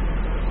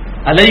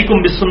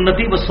 علیکم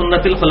بسنتی و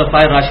سنت الخلفاء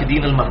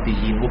الراشدین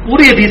المہدیین. وہ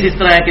پوری حدیث اس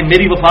طرح ہے کہ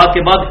میری وفات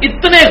کے بعد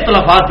اتنے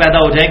اختلافات پیدا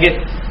ہو جائیں گے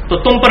تو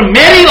تم پر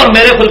میری اور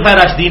میرے خلفاء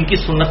راشدین کی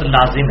سنت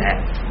لازم ہے.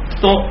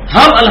 تو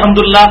ہم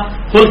الحمدللہ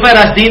خلفاء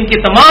راشدین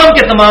کے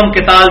تمام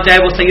قتال، چاہے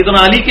وہ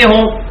سیدنا علی کے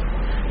ہوں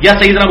یا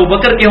سیدنا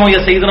ابوبکر کے ہوں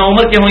یا سیدنا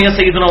عمر کے ہوں یا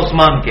سیدنا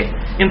عثمان کے،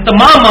 ان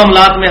تمام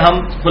معاملات میں ہم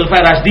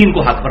خلفاء راشدین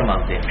کو حق پر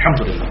مانتے ہیں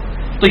الحمدللہ.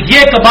 تو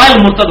یہ قبائل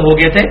مرتد ہو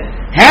گئے تھے،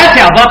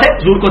 صحابہ تھے،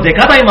 حضور کو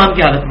دیکھا تھا ایمان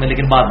کی حالت میں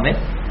لیکن بعد میں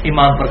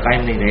ایمان پر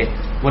قائم نہیں رہے.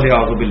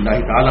 ولیعوذ باللہ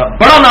تعالی.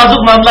 بڑا نازک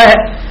معاملہ ہے،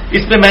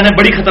 اس پہ میں نے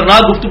بڑی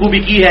خطرناک گفتگو بھی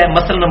کی ہے.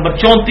 مسئلہ نمبر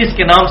 34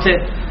 کے نام سے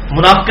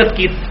منافقت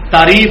کی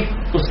تعریف،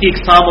 اس کی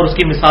اقسام اور اس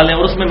کی مثالیں،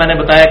 اور اس میں نے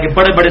بتایا کہ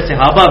بڑے بڑے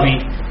صحابہ بھی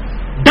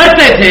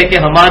ڈرتے تھے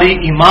کہ ہماری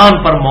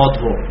ایمان پر موت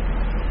ہو،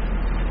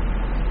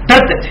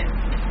 ڈرتے تھے،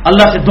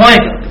 اللہ سے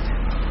دعائیں کرتے تھے.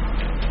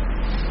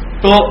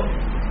 تو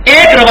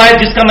ایک روایت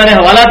جس کا میں نے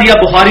حوالہ دیا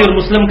بخاری اور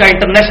مسلم کا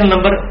انٹرنیشنل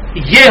نمبر،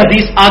 یہ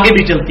حدیث آگے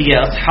بھی چلتی ہے،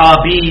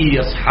 اصحابی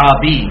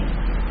اصحابی،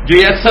 جو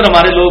یہ اکثر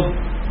ہمارے لوگ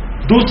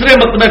دوسرے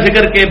مکتبہ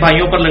فکر کے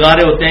بھائیوں پر لگا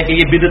رہے ہوتے ہیں کہ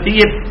یہ بدعتی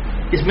ہے.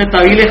 اس میں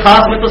تعویل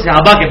خاص میں تو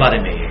صحابہ کے بارے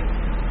میں یہ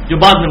جو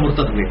بعد میں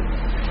مرتد ہوئے.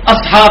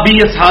 اصحابی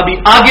اصحابی،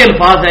 آگے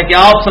الفاظ ہیں کہ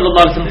آپ صلی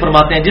اللہ علیہ وسلم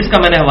فرماتے ہیں، جس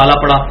کا میں نے حوالہ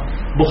پڑھا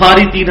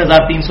بخاری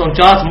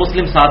 3349،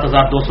 مسلم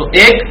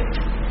 7201،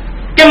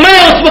 کہ میں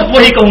اس وقت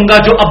وہی کہوں گا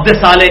جو عبد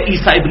صالح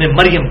عیسیٰ ابن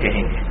مریم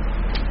کہیں گے.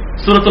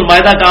 سورۃ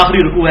المائدہ کا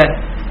آخری رکوع ہے.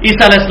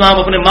 عیسیٰ علیہ السلام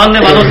اپنے ماننے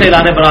والوں سے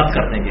اعلان برات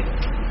کر دیں گے.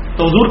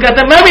 تو حضور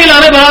کہتے ہیں میں بھی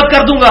اعلان برات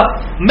کر دوں گا.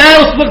 میں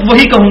اس وقت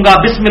وہی کہوں گا،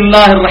 بسم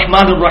اللہ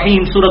الرحمن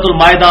الرحیم، سورۃ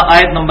المائدہ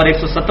آیت نمبر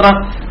 117،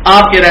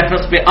 آپ کے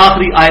ریفرنس پہ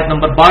آخری آیت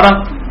نمبر 12.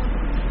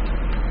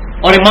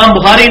 اور امام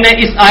بخاری نے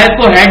اس آیت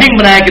کو ہیڈنگ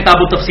بنایا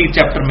کتاب التفسیر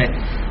چیپٹر میں،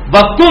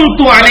 وَكُنْتُ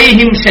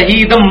عَلَيْهِمْ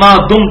شَهِيدًا مَا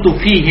دُمْتُ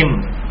فِيهِمْ.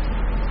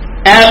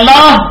 اے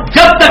اللہ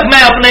جب تک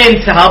میں اپنے ان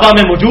صحابہ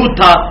میں موجود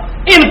تھا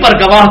ان پر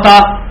گواہ تھا،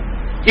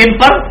 ان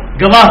پر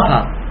گواہ تھا.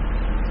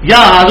 یا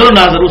حاضر و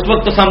ناظر، اس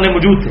وقت تو سامنے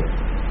موجود تھے.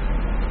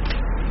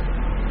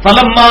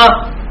 فلما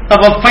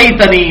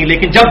توفیتنی،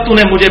 لیکن جب تو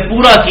نے مجھے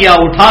پورا کیا،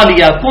 اٹھا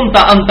لیا، کنت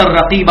انت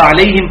الرقیب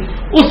علیہم،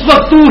 اس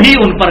وقت تو ہی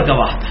ان پر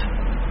گواہ تھا.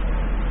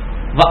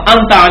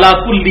 وانت علی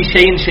کل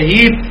شیء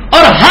شہید،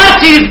 اور ہر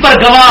چیز پر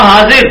گواہ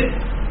حاضر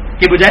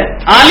کے بجائے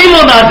عالم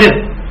و ناظر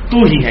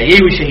تو ہی ہے. یہ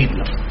ہوئی شہید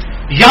لفظ.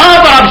 یہاں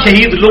پر اب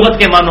شہید لغت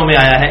کے معنوں میں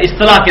آیا ہے،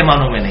 اصطلاح کے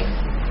معنوں میں نہیں،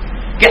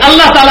 کہ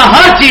اللہ تعالیٰ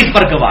ہر چیز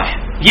پر گواہ ہے.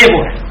 یہ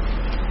وہ ہے،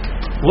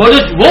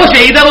 وہ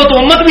شہید ہے، وہ تو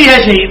امت بھی ہے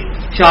شہید،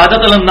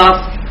 شہادت علی الناس.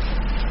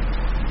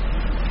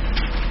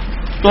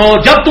 تو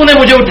جب تو نے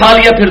مجھے اٹھا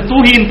لیا پھر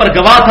تو ہی ان پر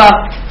گواہ تھا.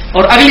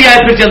 اور اگلی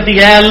آیت پھر چلتی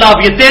ہے، اللہ اب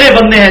یہ تیرے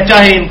بندے ہیں،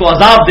 چاہے ان کو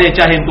عذاب دے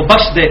چاہے ان کو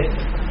بخش دے.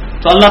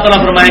 تو اللہ تعالیٰ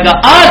فرمائے گا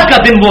آج کا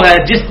دن وہ ہے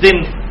جس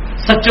دن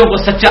سچوں کو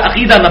سچا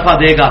عقیدہ نفع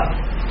دے گا،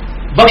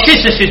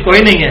 بخشش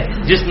کوئی نہیں ہے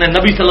جس نے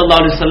نبی صلی اللہ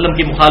علیہ وسلم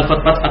کی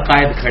مخالفت پر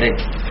عقائد کھڑے.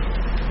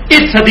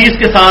 اس حدیث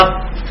کے ساتھ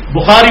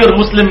بخاری اور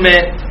مسلم میں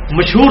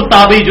مشہور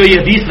تابعی جو یہ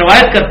حدیث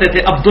روایت کرتے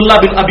تھے عبداللہ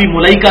بن ابی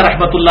ملیکہ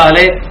رحمۃ اللہ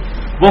علیہ،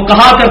 وہ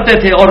کہا کرتے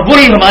تھے اور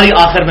وہی ہماری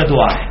آخر میں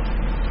دعا ہے.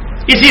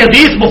 اسی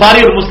حدیث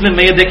بخاری اور مسلم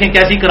میں یہ دیکھیں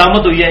کیسی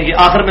کرامت ہوئی ہے،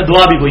 یہ آخر میں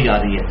دعا بھی وہی آ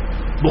رہی ہے.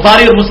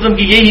 بخاری اور مسلم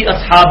کی یہی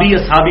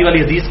اصحابی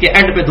والی حدیث کے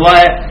اینڈ پہ دعا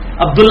ہے.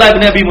 عبداللہ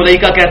ابن ابی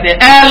ملیکہ کہتے ہیں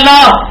اے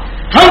اللہ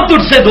ہم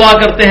تجھ سے دعا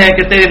کرتے ہیں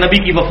کہ تیرے نبی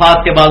کی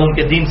وفات کے بعد ان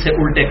کے دین سے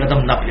الٹے قدم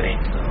نہ پھریں.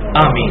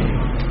 آمین.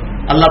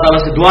 اللہ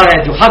تعالیٰ سے دعا ہے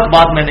جو حق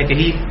بات میں نے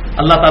کہی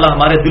اللہ تعالیٰ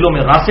ہمارے دلوں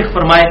میں راسخ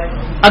فرمائے.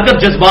 اگر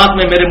جذبات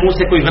میں میرے منہ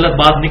سے کوئی غلط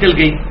بات نکل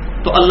گئی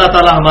تو اللہ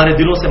تعالیٰ ہمارے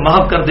دلوں سے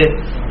معاف کر دے.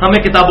 ہمیں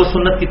کتاب و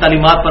سنت کی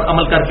تعلیمات پر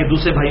عمل کر کے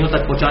دوسرے بھائیوں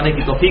تک پہنچانے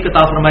کی توفیق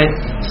عطا فرمائے.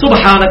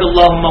 سبحانک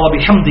اللہم و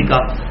بحمدک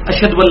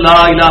اشہد ان لا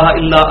الہ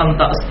الا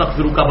انت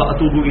استغفرک و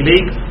اتوب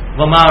الیک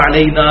وما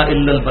علینا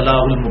الا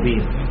البلاغ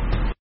المبین.